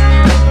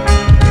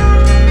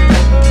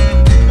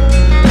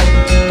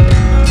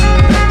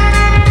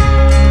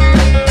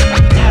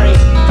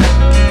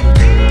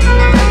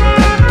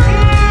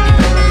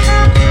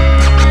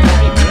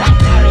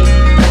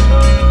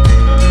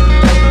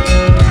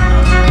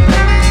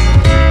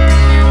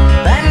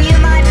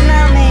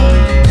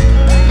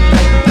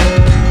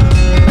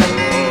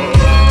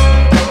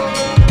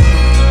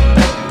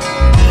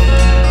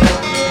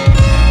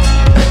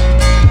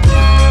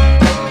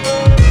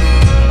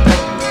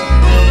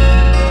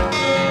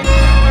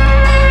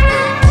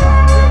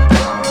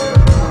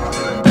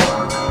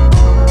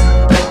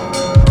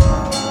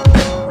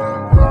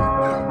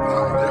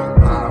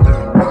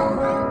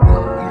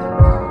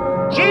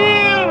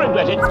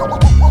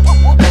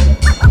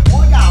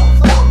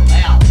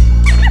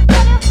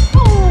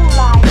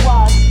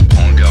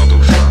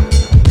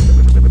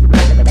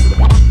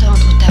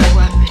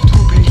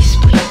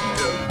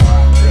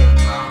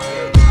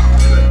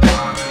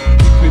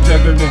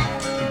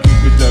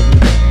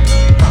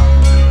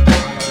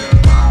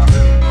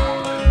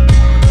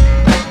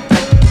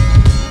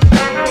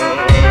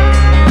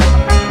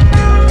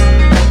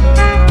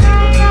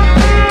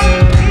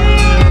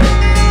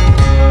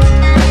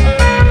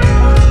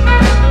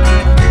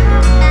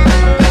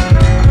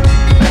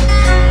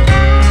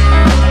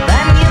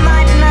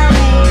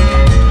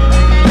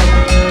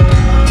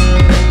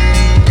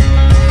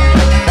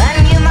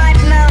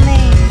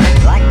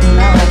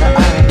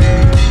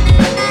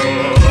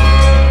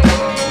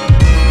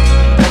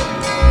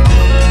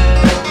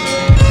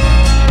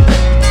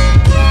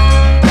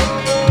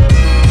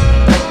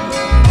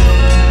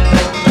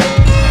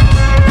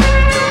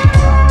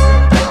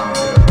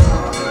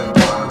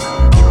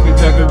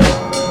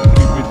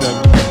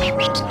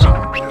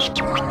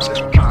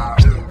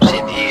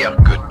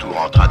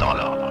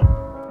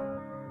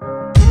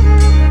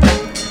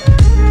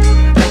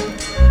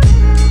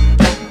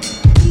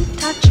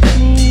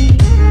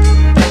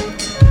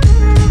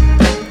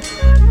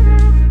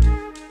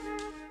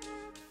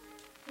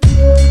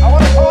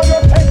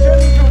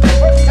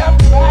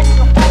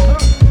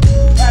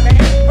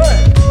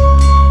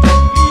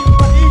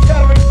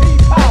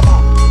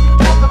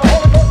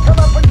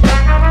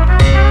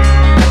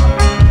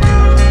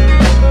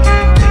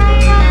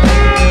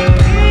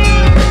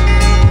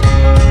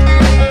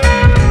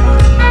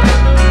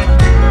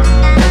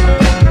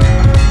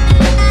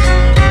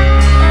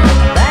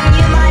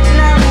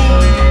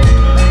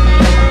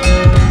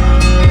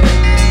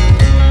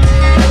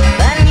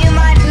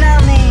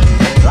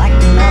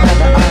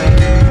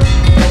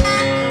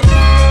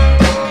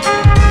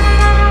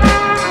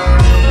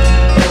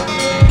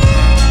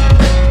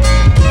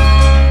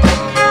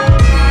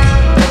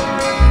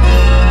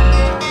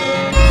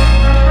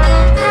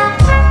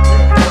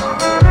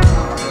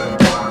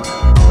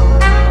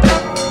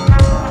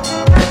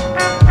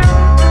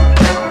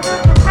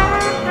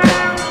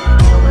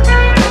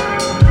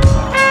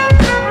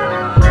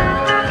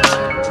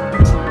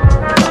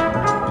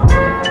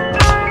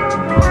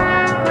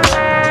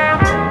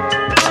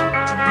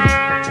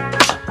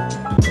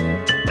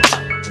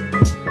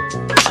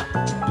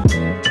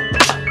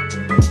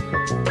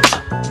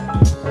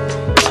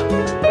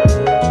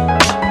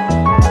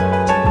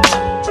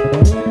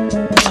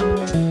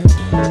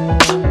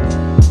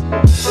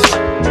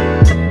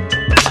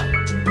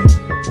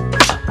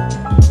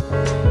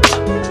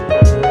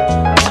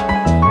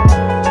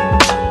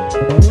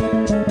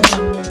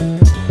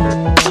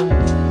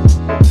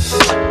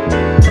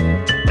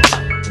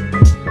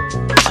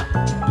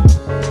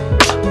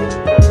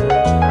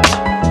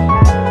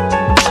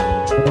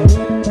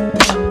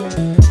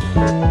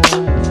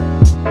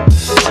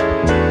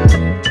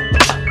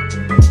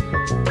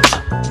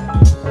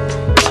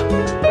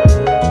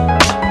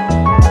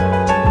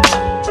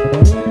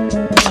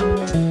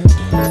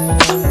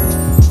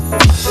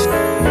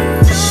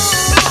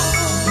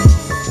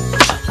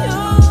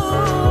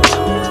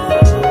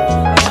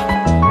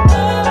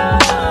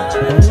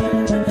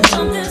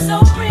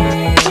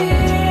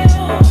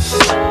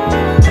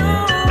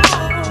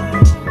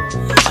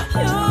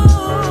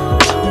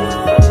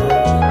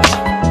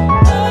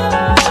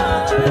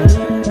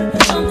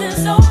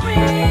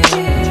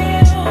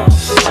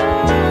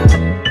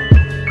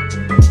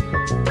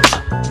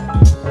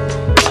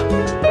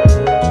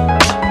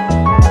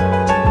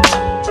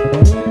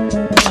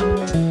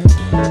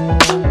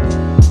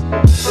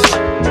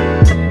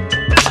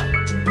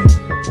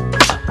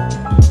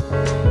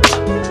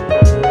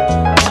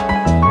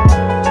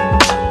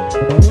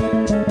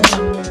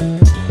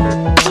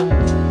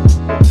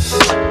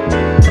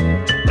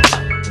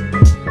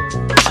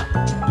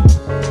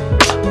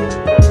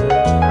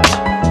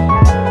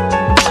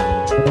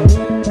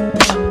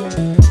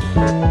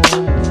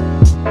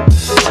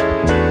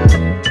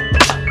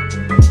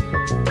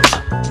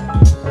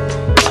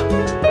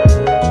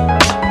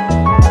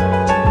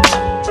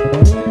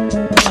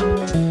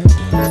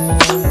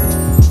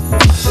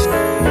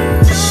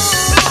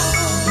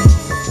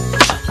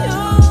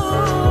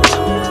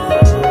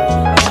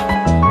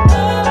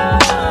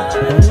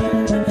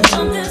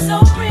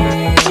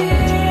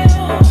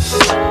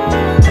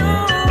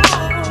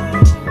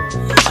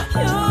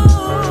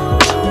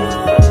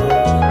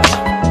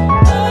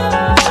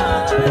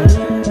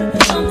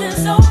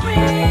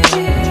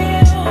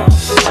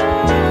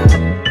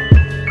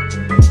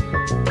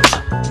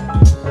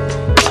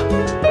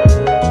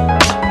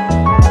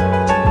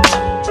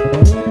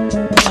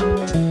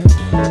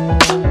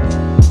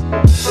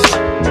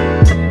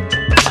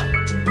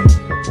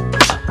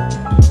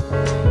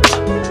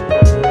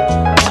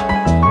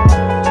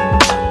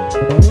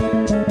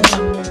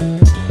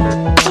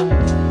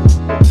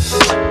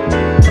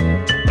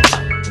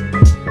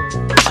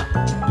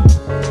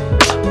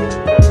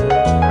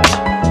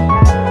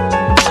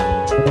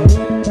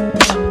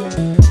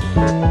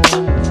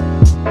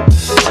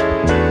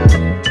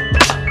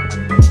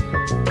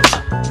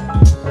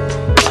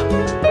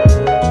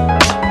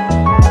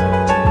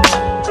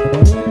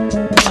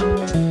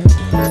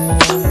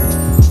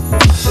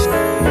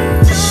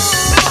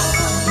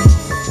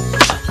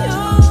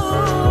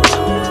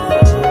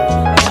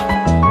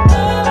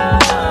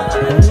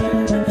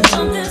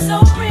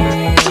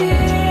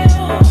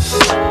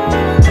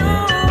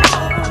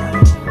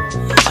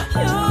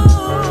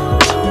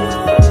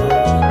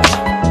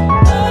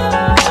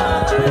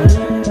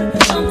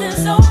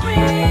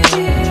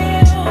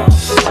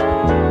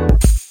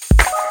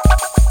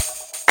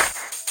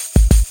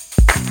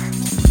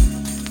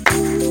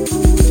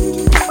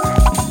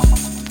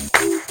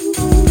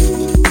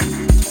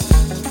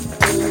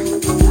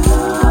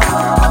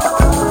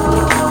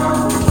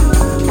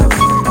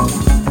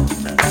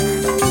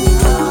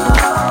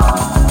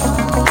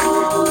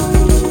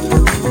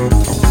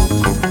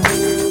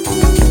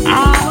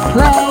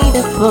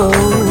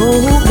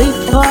 fool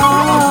before.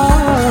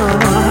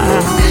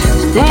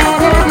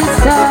 Stared at the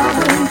sun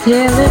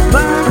till it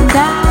burned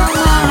down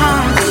my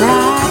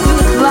eyesight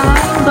is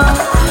blind, but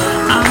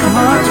I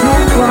must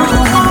move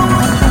on.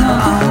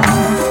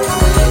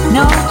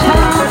 No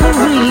time for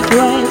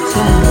regrets,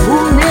 and who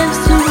lives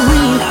to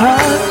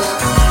rehearse?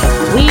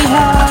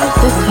 Rehearse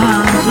the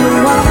times you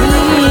were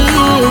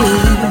here.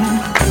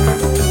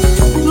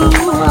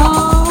 Through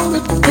all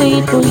the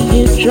people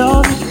you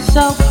drove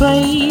so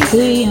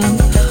crazy, and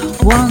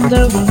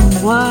wondering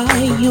why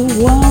you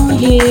weren't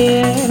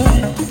here.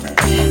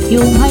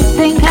 You might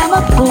think I'm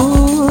a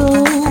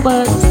fool,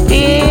 but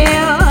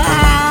still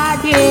I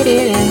did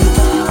it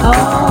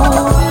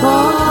all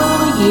for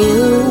you.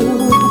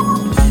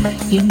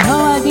 You know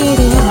I did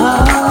it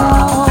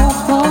all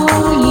for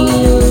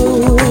you.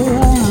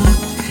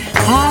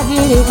 I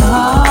did it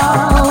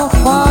all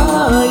for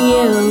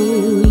you.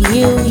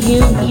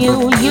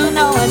 You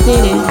know I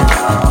did it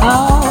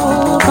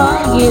all for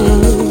you.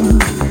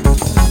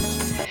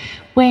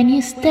 When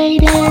you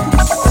stayed in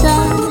the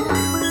sun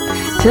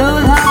too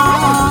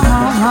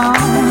long,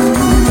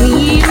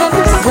 even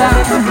the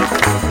sun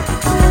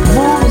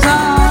moves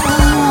on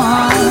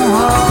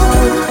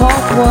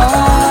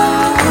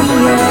forward.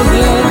 Yeah.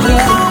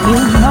 You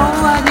know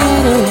I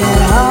did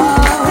it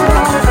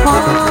all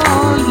for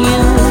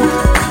you.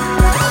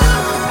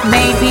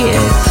 Maybe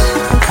it's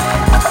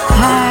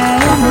I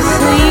am a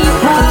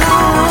sleeper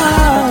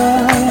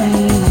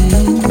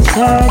in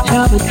search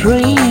of a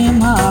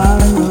dreamer.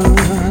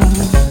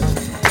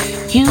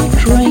 You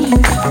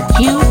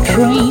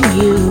dream,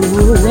 you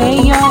lay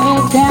your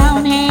head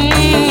down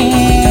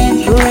and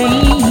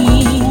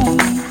dream.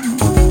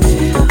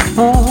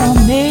 Or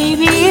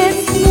maybe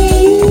it's me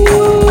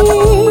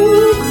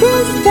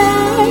this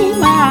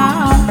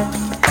time,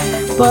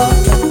 but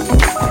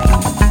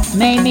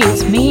maybe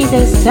it's me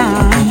this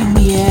time,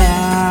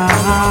 yeah.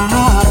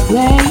 I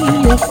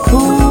played a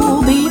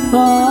fool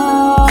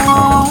before.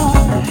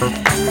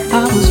 I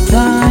was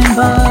blind,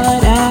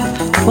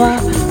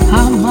 but I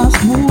must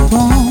move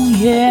on,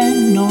 yeah.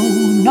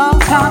 No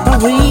time for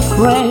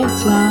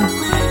regrets.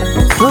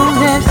 Who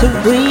lives to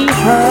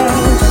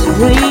rehearse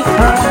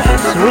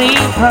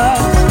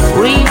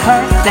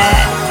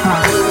that?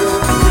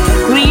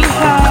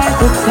 Rehearse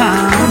the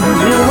time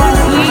you were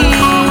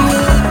here.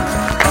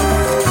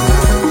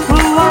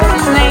 Through all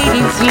the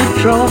ladies you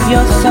drove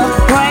yourself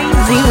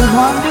crazy,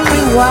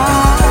 wondering why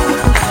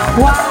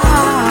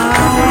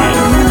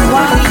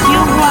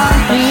you are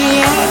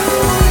here.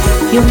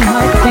 You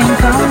might think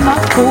I'm a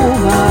fool,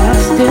 but I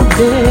still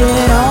did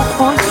it all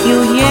for you,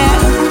 yeah.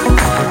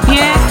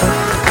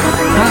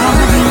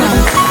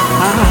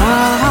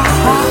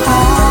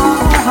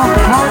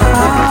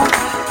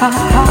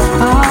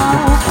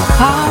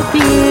 I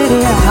did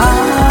it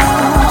all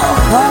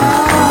for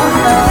you,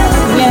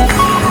 yeah.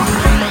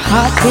 I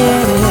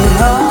did it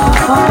all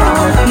for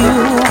you,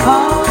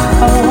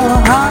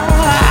 I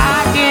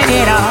did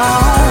it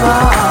all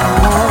for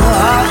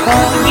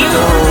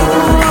you.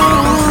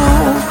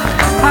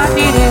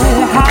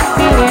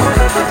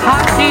 I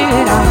did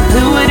it,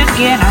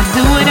 I'll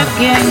do it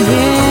again,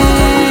 yeah.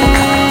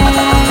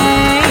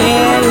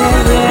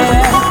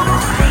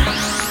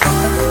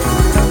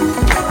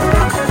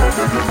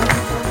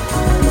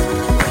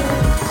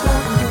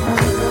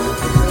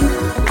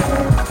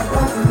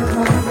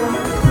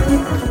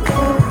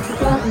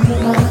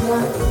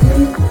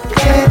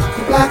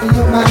 Blocking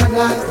your mind,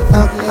 lies the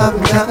funky up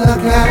and down the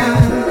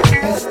ground.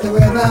 It's the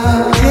rhythm,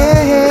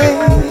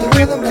 the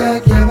rhythm that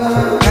give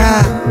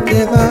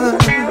up.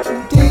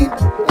 Deep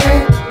in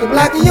the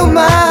black of your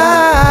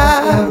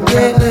mind,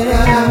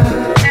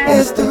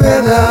 it's the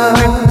rhythm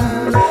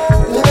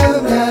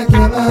that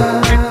give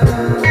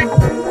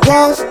up.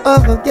 Walls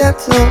of a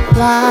ghetto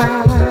fly,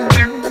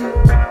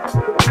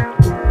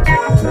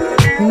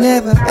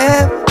 never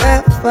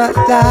ever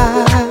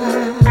die.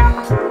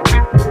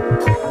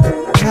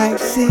 Like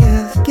see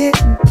us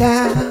getting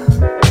down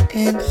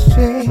in the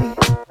street,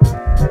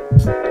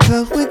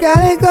 'cause we got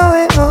it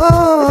going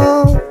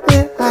on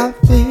with our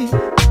feet.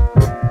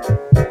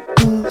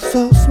 Move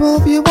so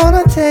smooth you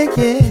wanna take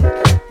it.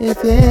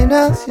 If you ain't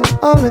us, you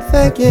only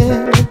fake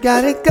it. We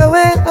got it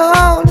going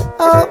on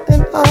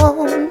and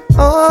on.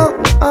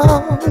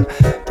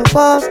 The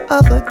walls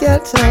of a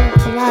ghetto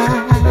fly,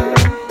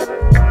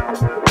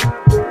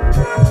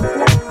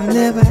 we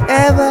never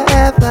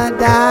ever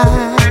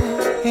die.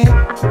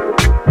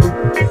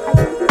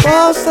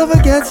 Walls of a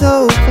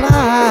ghetto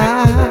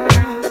fly,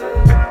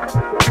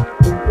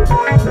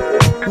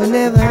 will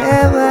never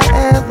ever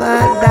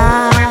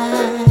die.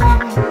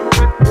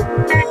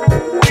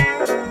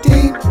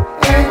 Deep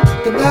in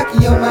the back of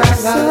your mind,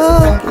 so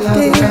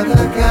deep.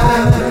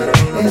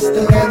 It's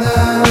the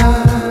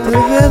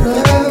rhythm,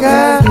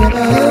 God.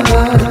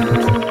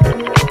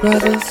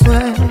 Brothers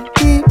swing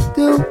deep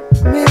through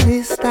many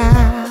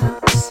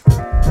styles.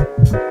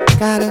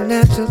 Got a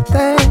natural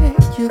thing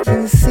you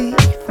can see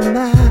from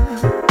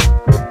miles.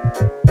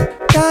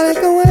 Got it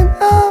going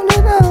on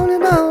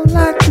and on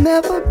like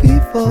never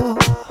before.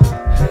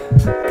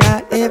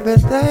 Got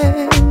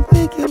everything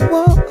we could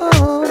want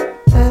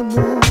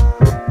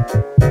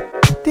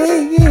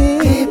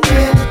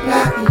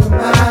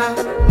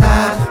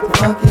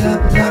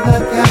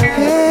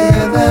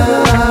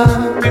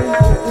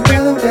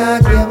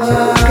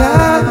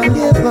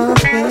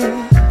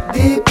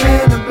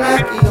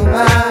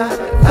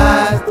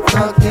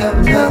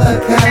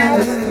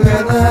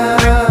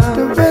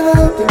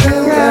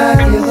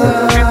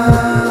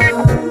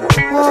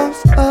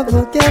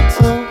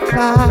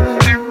die.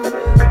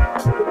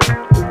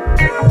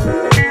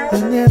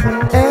 They never,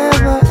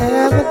 ever,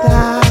 ever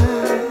die.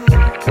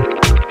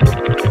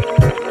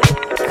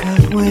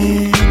 'Cause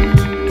when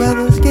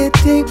brothers get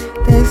deep,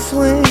 they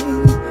swing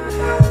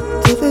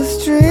to the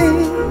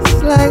streets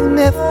like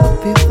never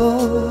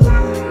before.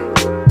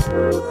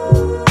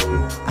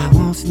 I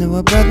once knew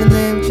a brother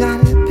named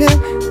Johnny Pimp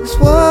who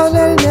swore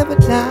that he'd never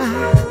die.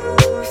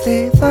 He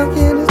stayed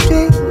funky in the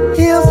street,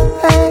 heels and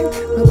hang,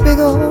 a big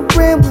old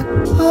brim with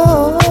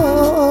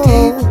holes.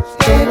 Deep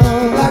in the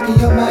lock of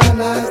your mind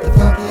lies the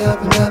funky of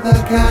another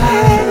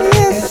kind.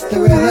 It's the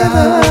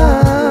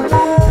rhythm,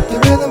 the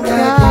rhythm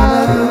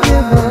gotta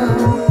give up.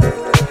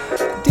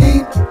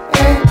 Deep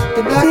in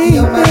the lock of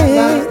your mind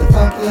lies the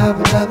funky of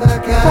another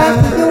kind.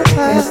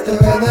 It's the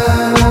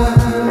rhythm,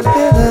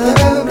 the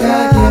rhythm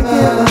gotta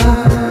give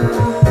up.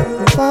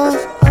 Boss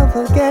of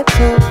the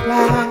ghetto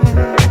fly.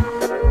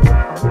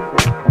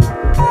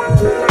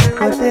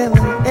 But they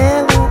will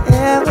ever,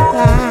 ever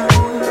die.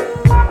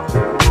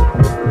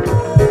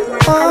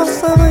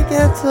 Boss of the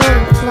ghetto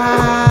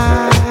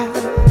fly.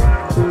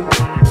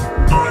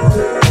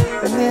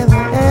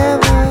 Never,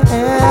 ever,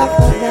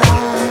 ever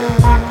die.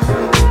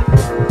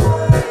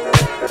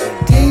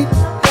 Deep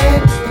in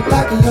the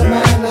block of your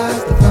mind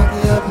lies the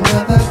funky of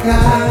another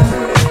kind.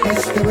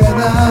 It's the rhythm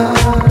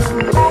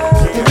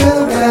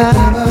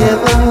gotta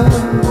give up.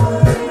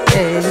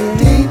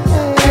 Deep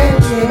in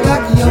the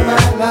block of your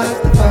mind lies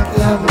the funky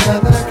of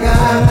another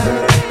kind.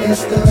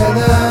 It's the rhythm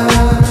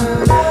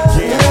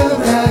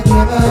gotta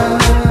give up.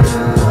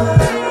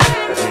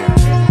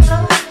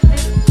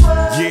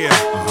 Yeah.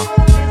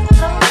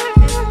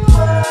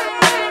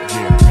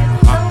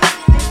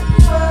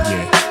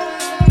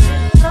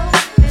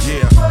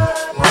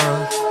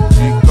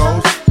 It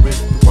goes with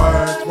the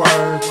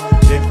words.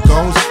 It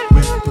goes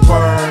with the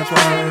words.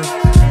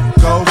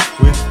 Goes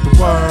with the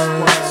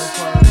words.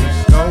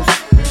 Goes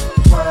with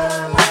the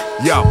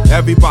words. Yo,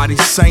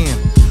 everybody's saying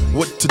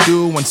what to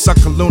do when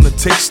sucker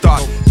lunatics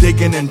start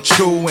digging and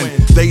chewing.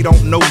 They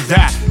don't know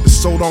that,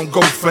 so don't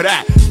go for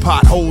that.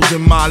 Potholes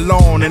in my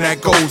lawn, and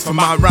that goes for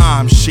my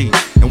rhyme sheet,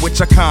 in which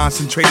I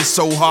concentrated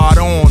so hard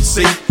on.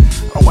 See, I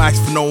don't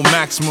ask for no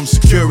maximum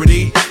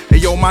security. Hey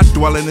yo, my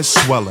dwelling is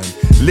swelling.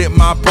 Lit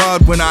my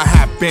bud when I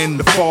happen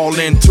to fall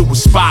into a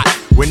spot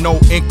where no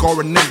ink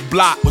or a ink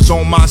blot was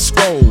on my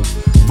scroll.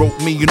 Wrote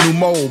me a new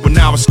mold, but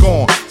now it's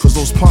gone. Cause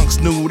those punks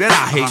knew that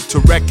I hate to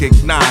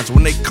recognize.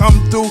 When they come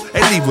through,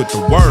 they leave with the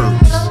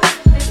words.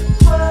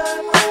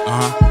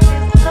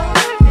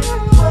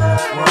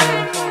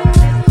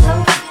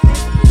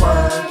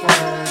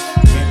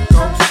 It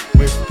goes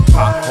with the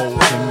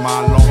potholes in my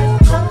lawn.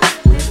 Goes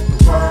with the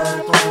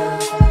words.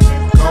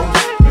 Goes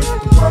with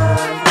the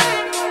words.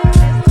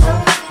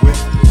 Goes with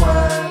the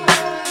words.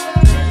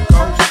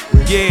 Goes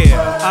with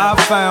Yeah, I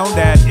found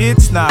that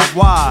it's not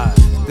wise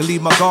to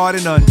leave my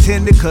garden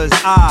untended, cause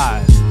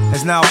eyes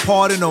has now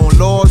pardoned on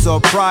laws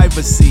of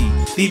privacy.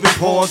 Even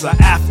paws are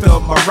after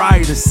my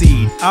rider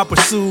seed. I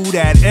pursue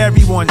that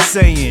everyone's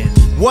saying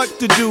what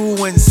to do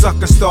when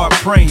suckers start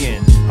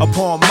preying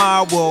upon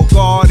my world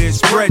guarded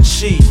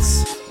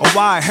spreadsheets. Or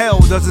why hell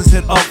doesn't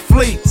send up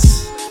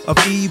fleets of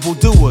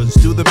evildoers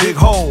through the big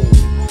hole.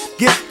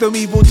 Get them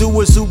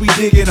evildoers who be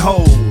digging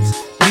holes,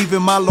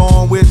 leaving my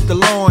lawn with the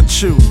lawn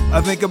chew.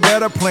 I think a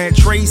better plant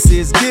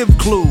traces, give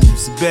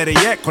clues. Better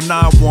yet, call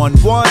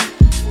 911.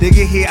 They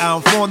get here, I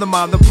inform them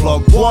I'm the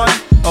plug one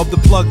of the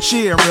plug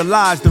cheer and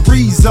realize the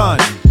reason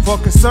for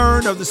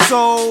concern of the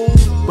soul.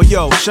 But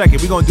yo, check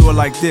it, we gonna do it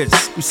like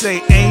this. We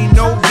say ain't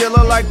no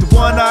dealer like the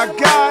one I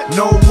got.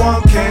 No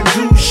one can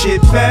do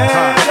shit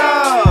better.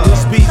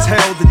 This beat's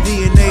held the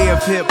DNA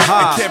of hip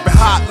hop. It kept it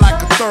hot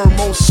like a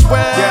thermal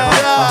sweater.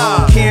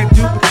 Yeah, can't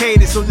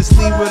duplicate it, so just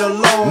leave it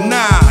alone.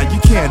 Nah,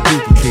 you can't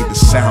duplicate the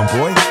sound,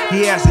 boy.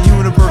 He has a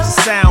universal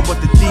sound, but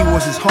the D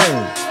was his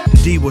home. The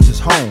D was his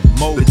home.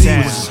 The D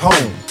was his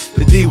home.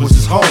 The D was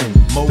his home.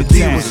 The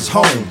D was his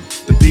home.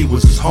 The D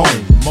was his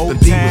home. The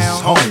D was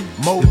his home.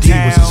 The D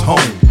was his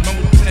home.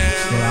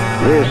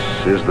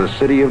 This is the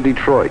city of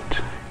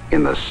Detroit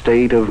in the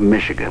state of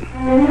Michigan.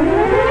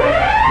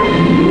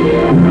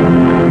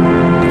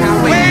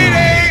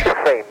 This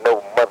ain't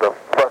no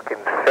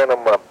motherfucking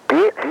cinema,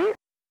 bitch.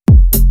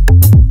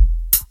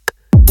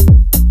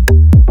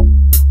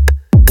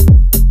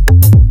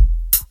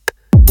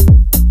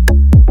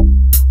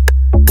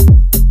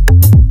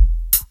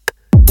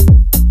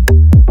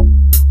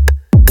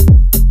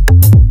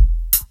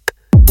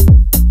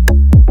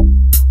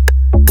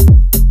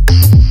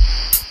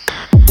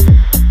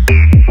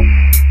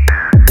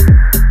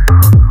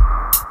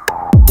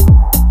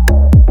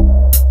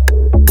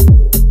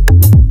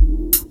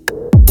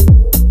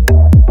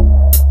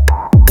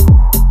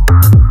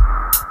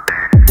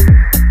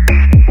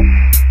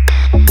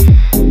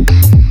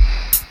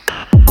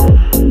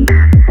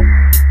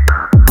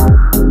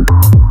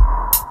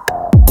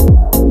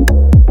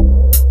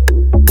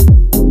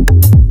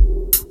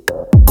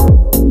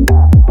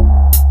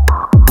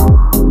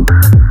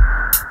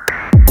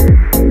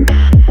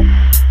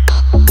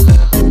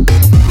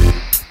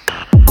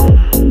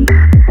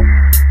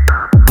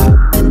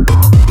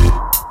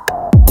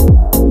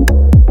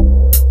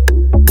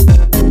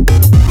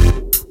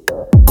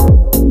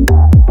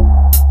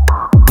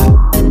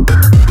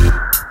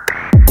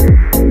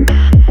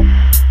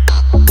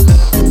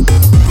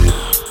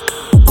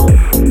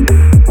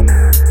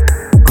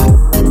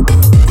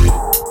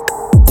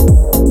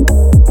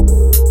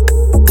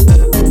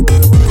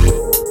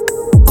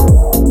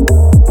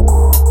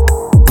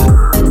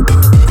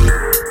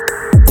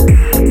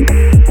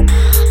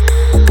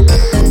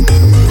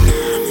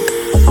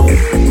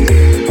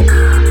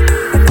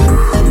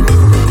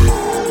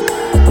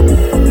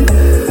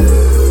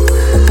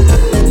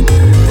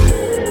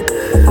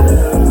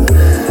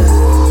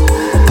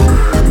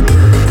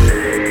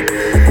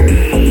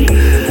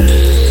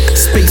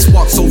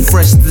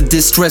 in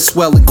distress,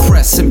 swell and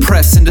crest,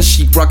 impress in the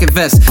sheep rocket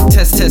vest.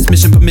 Test,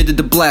 mission permitted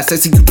to blast.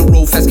 Execute the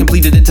roll fast,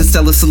 completed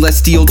interstellar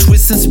celestial.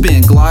 Twist and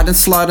spin, glide and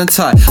slide and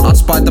tie. I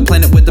spy the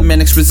planet where the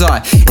manics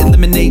reside.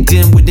 Eliminate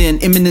dim within,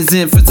 imminent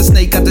in. First the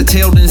snake got the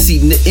tail, then it's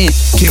eating the end.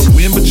 Can't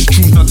win, but you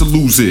choose not to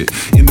lose it.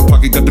 In the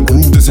pocket, got the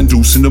groove that's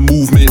inducing the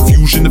movement.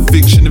 Fusion of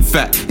fiction and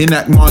fact.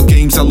 Enact mind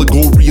games,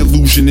 allegory,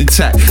 illusion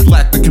intact.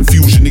 Lack the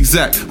confusion,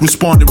 exact.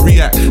 Respond and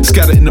react.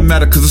 Scatter in the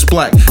matter cause it's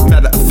black.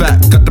 Matter of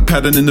fact, got the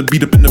pattern in the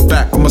beat up in the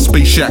back of my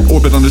space shack.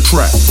 Orbit on the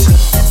track.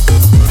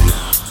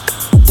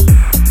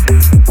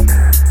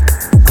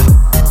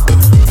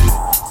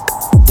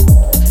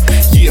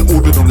 Yeah,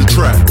 orbit on the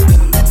track.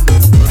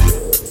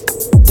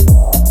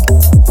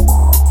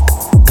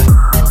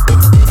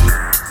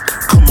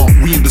 Come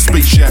on, we in the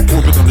space shack.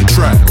 Orbit on the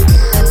track.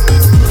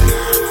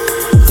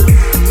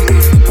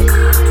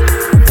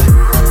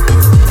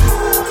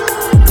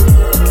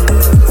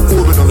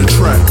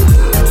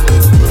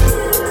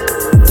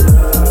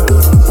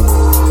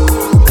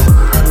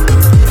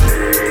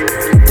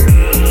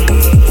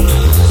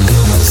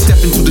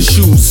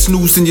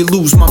 Snooze and you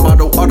lose. My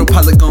motto,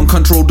 autopilot gon'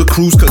 control the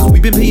cruise. Cause we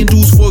been paying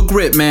dues for a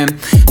grip, man.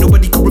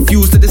 Nobody could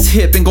refuse that it's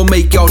hip and gon'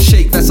 make y'all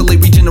shake. Vacillate,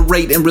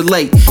 regenerate and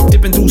relate.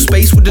 Dipping through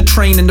space with the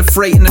train and the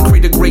freight and the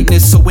crate of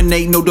greatness. So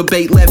innate, no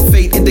debate. Let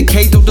fate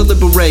indicate, don't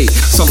deliberate.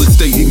 Solid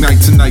state,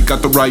 ignite tonight,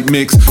 got the right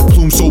mix.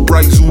 Plume so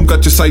bright, zoom,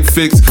 got your sight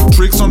fixed.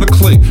 Tricks on the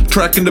click,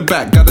 track in the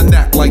back. Got a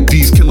knack like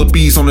these killer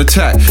bees on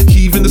attack.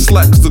 Heaving the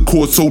slack cause the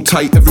cord so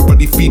tight.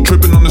 Everybody feet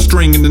tripping on the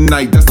string in the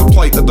night. That's the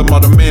plight of the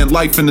modern man.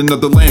 Life in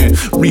another land.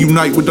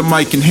 Reunite with the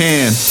mic in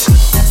hand.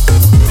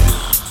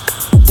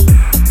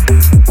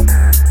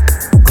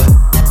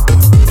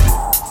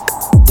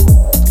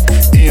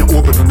 And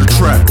orbit on the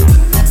track.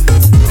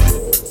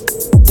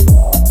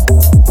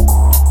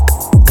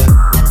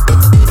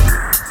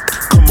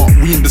 Come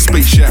on, we in the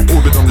space shack.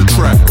 Orbit on the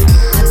track.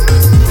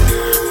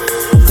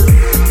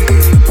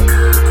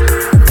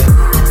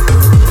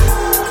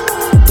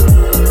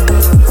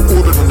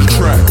 Orbit on the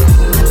track.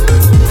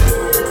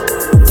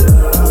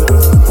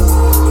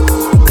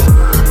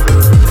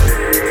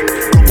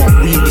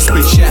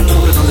 Space shack.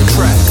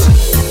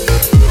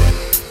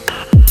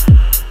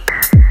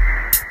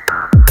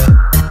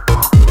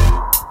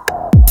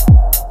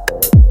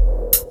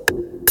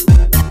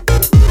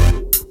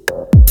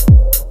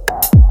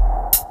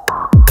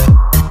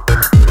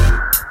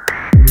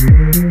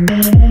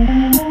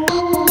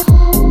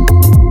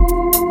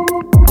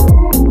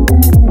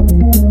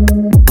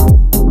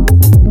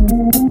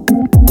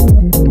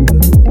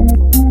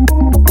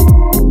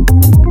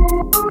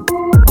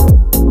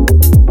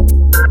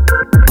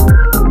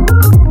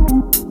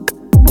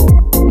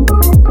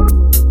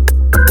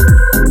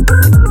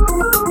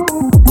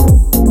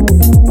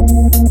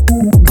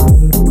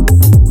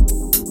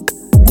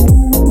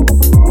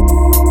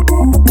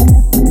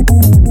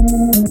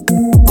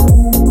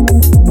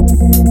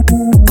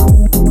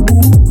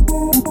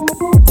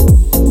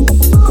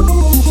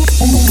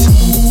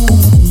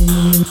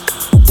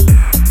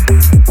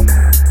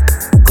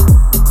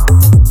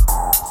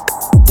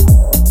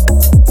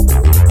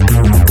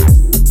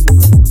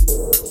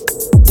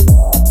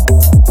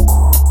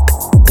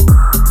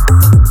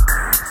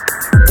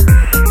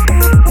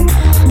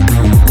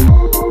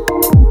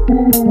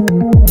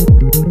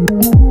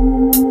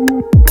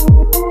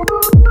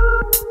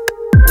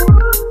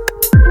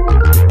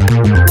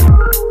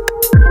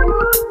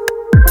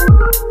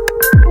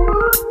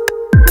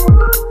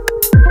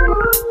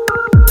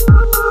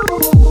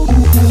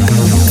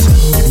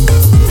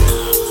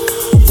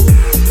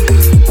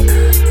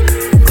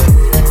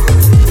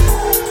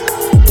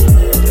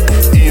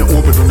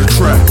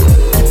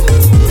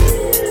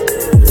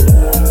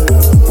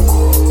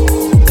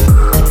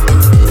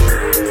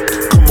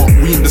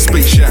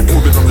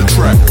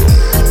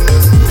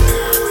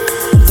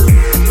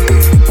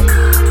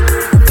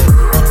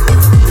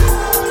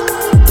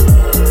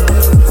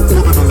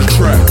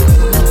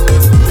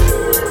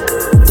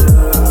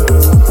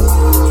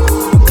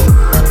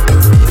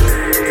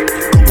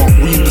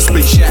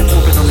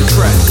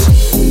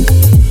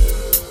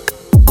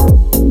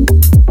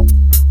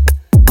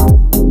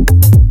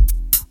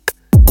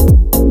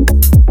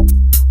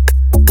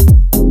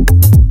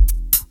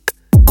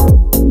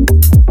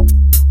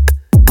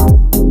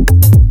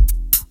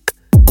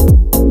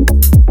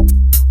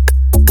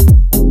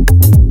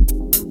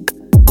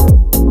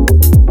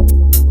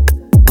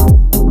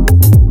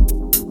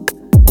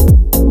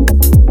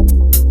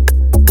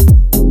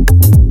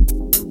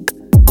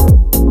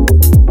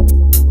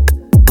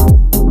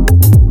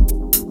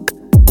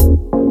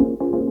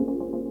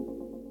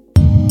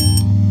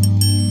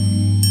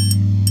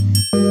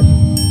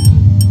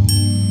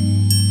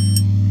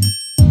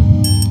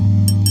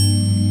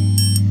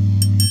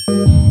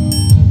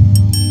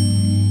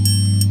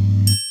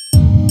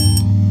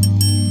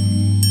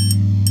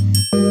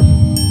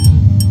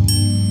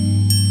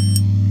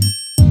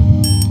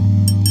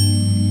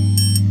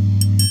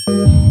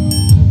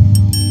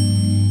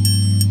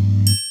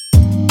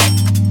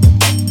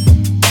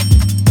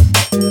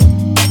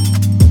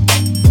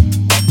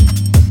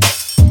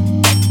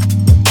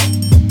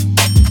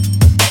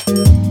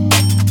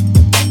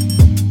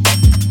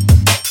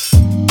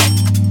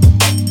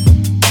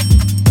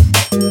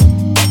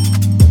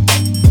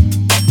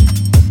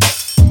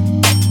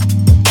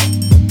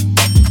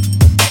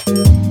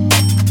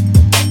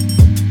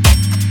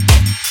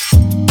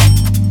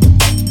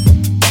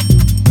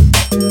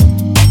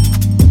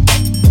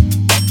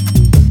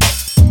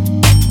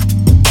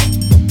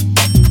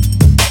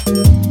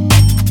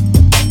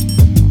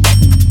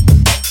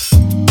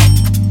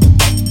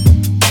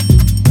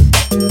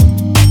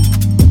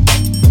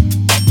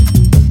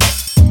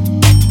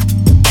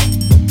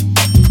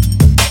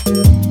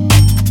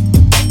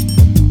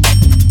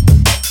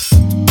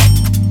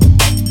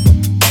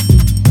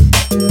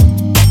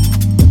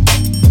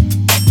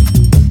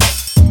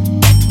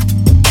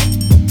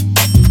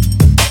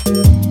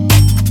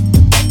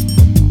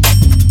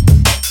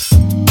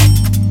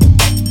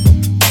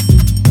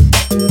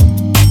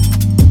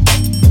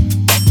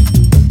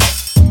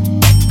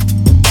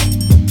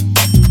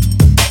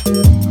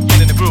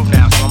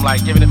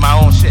 like giving it my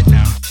own shit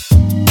now.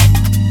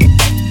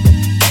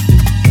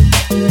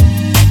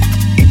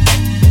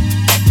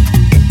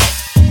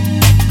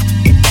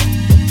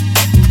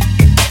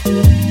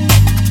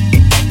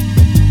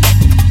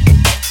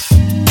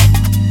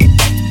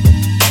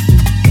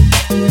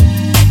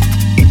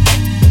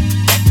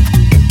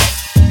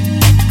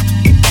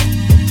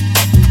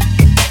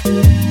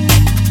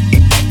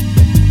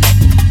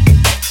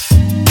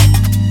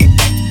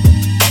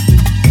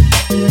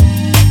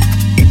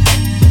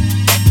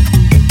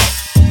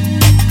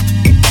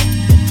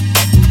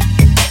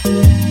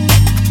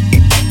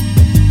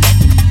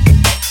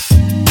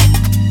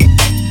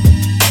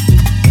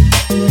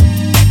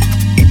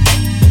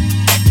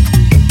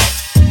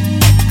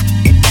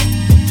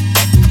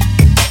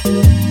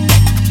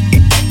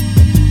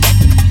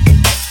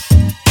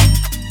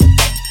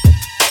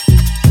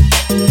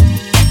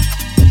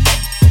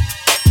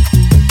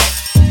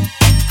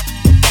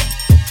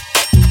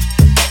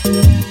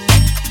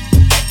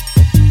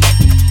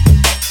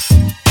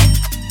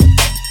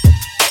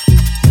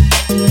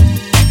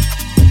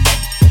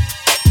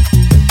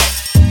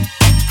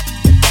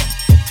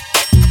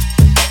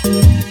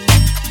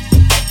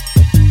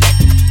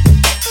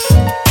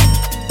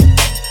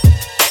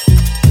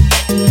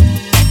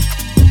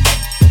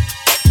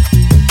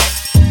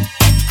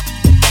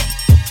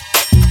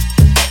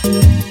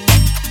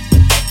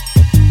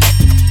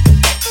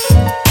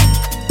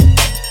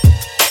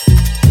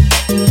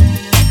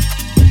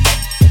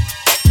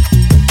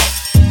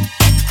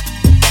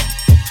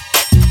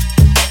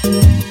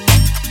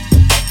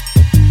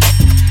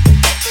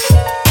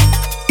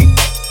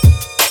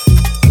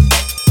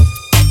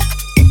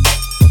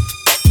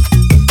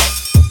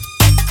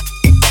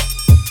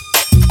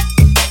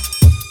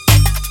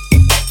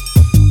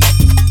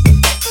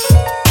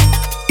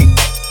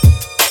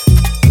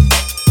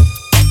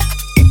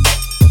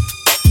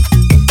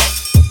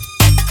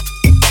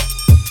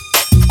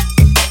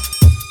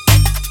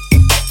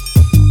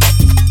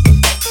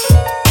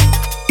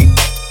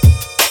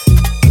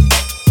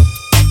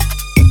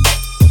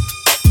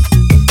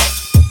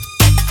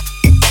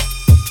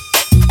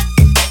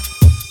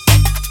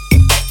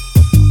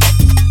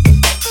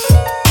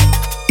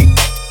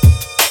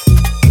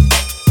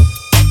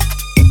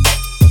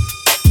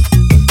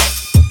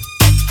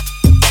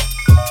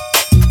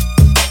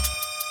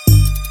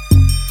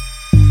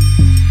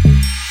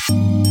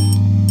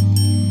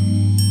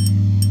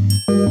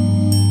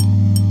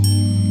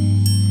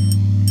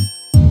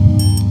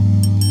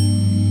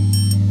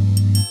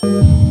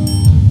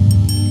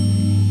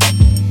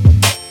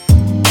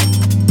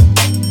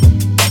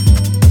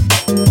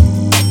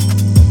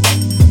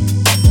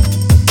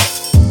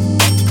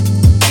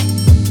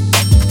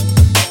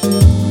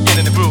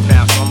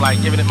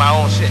 Like giving it my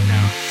own shit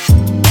now.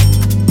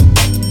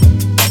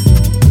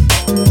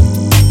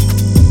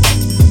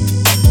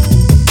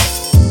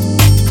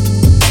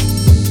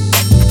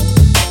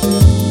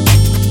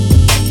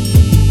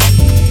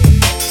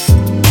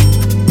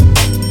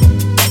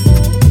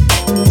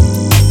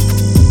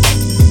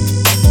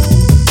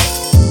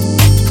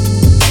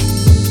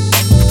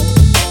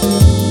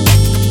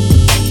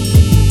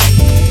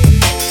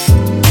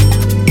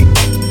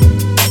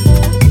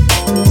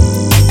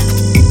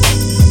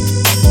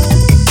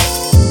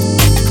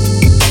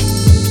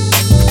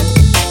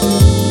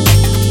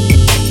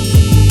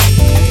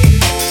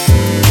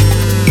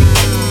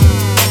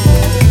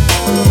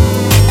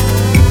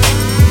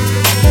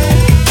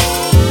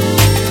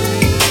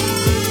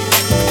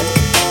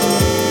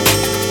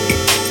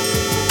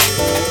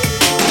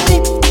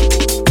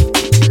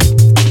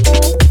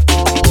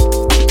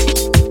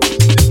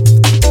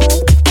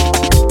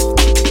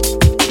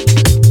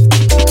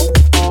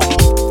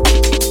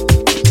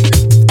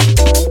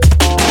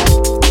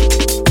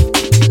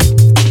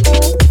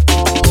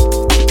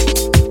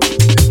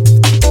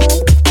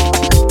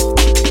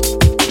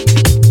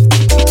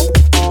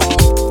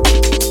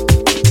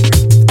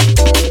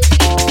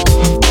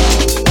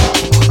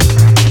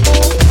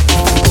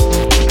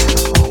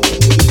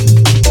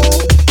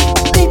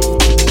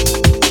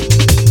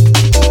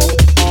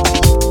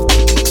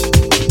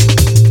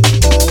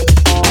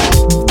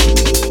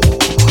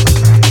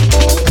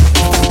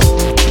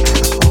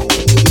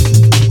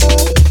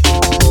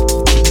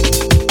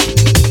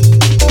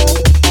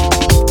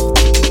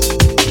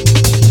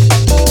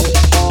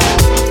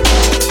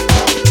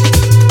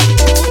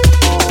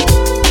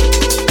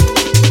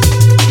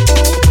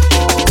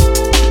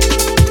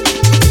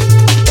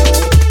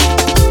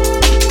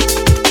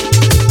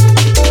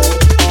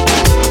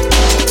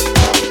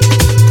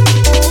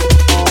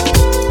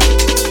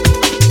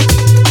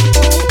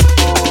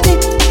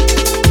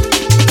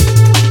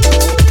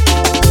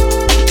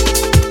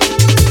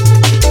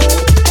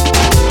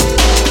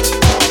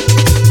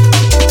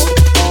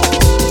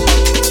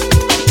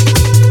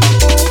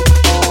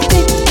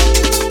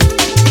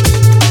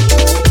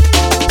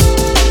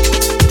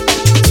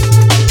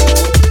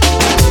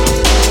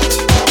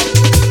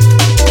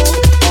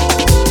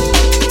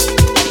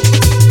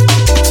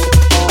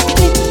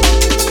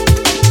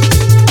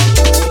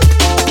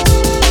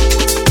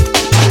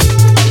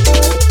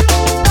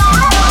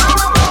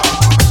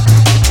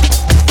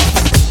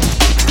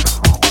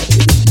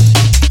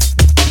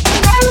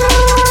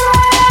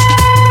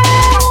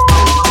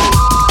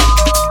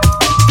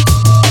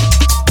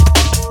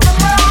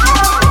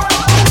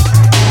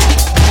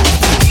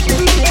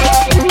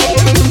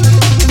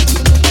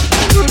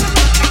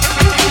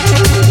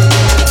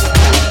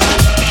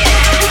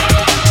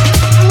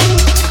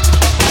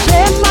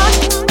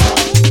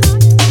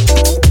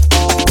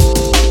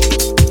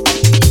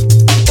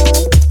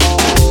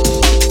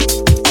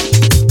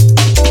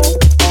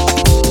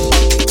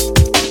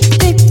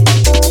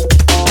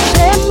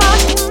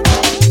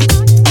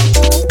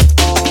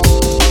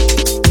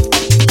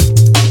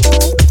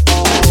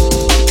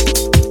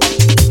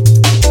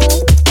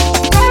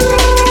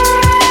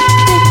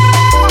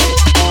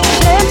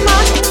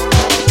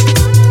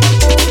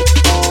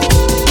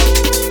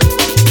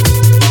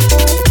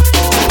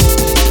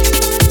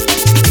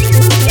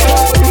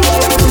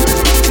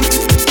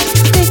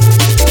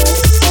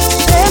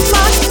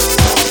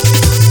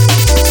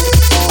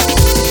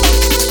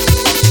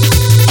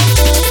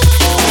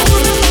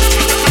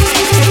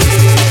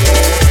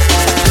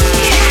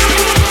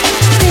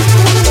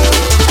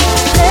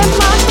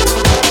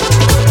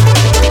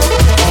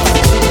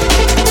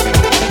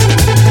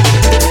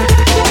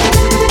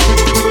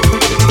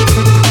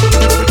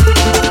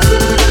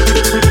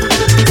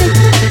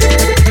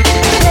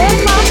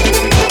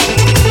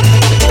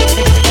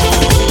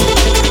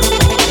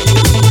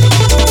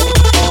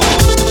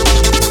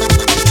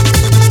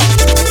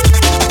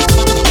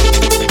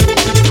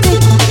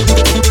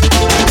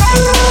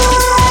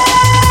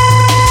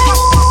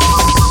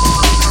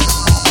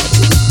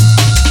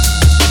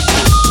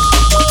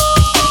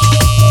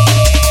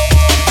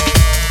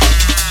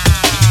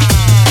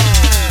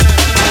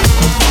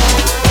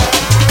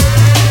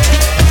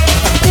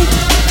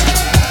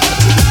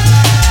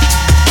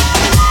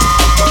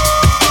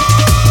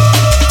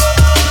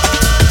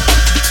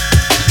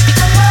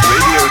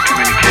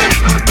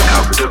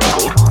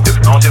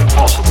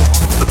 impossible,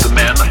 but the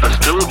men are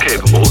still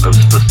capable of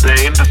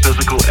sustained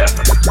physical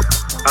effort.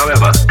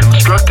 However,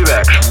 constructive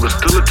action was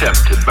still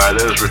attempted by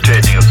those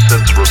retaining a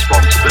sense of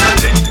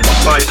responsibility in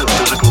spite of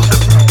physical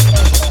symptoms.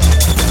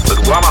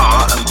 But 1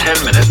 hour and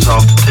 10 minutes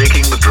after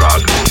taking the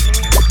drug,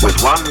 with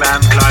one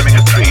man climbing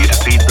a tree to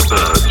feed the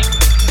birds,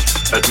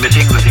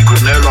 admitting that he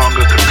could no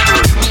longer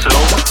control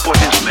himself or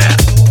his men,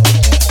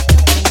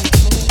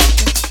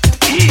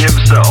 he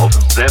himself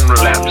then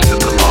relapsed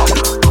into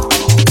laughter.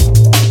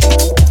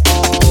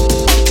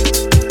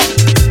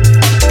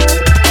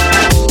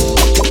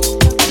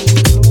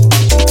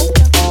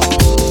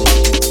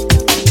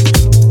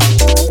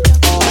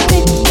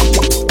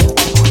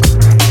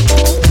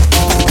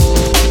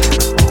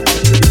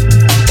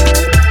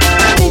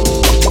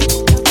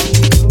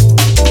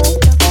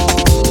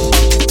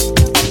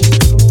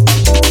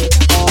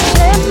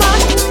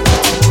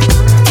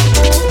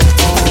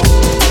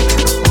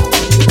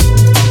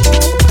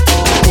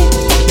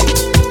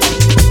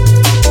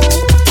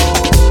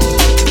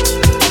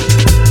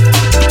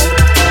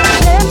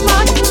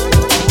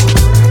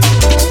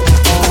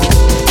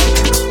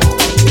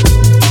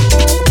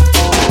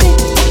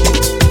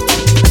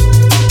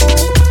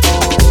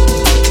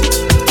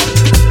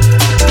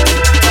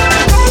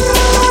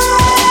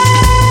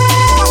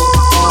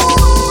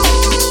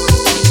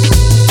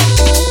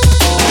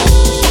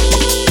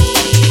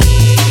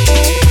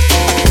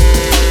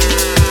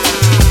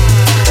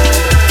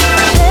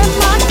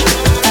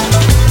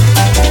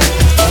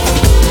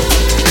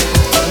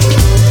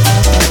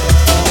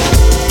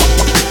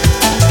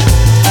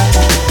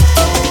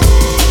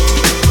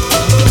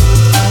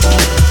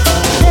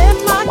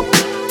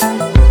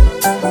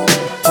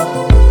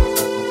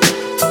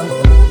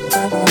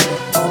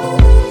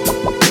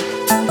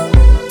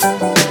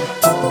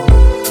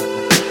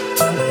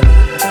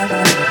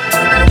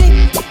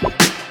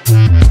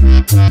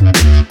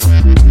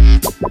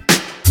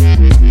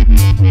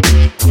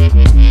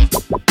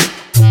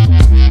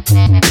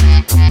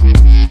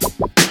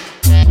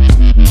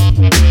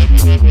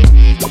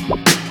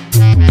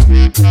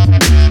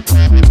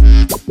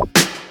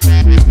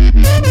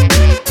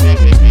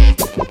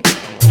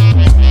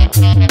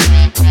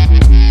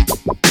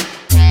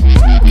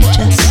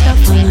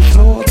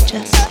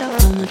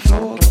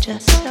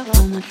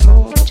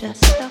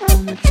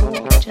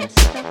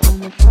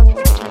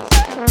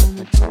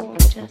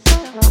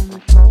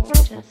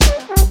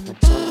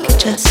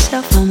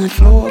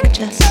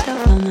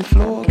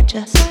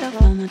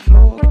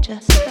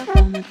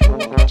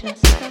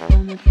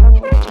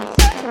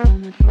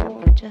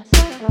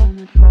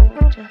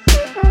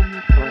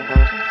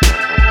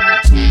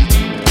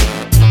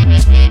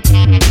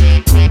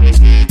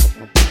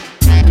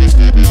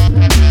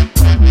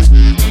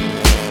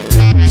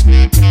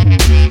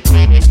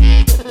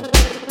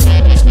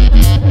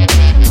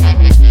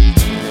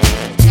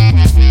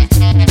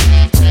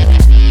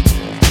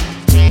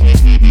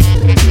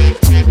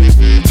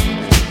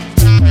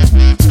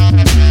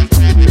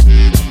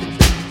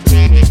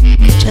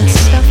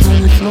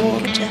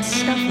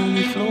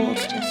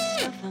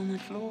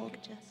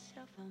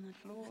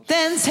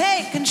 Then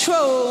take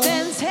control,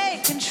 then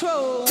take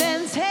control,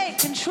 then take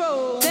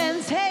control,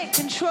 then take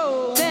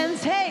control, then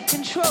take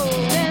control,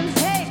 then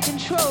take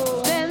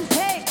control, then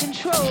take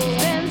control,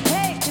 then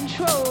take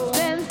control,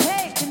 then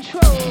take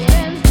control,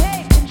 then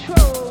take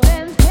control,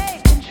 then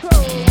take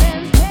control,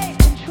 then take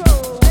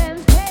control,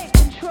 then take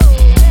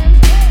control, then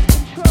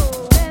take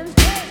control, then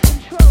take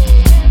control,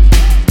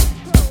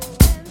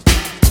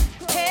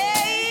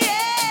 hey,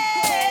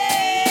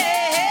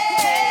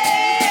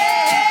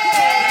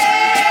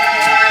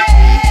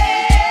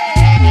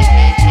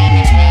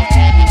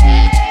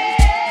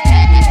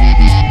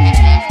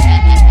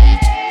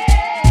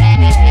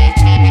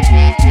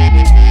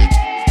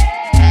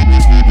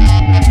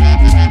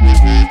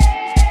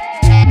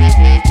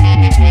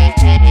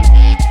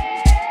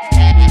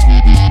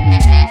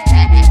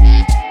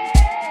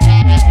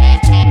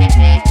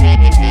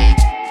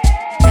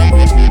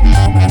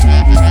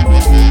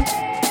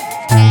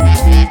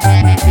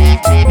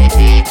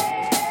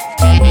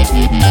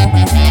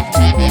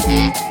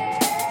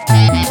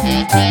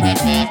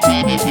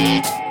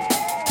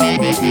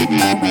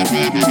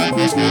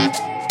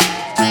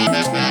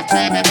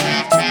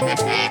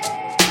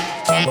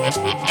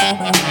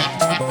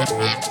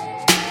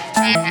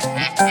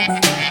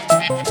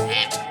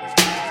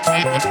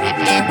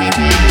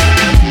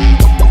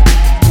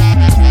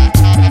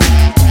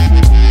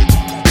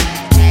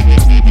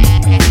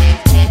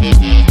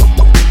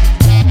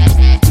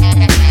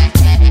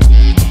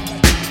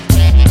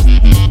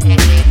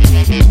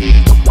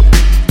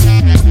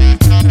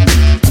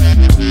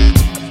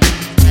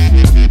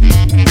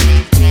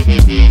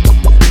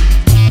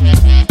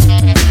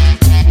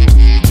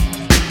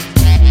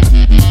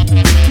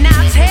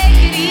 now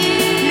take it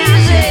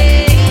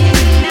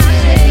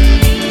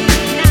easy.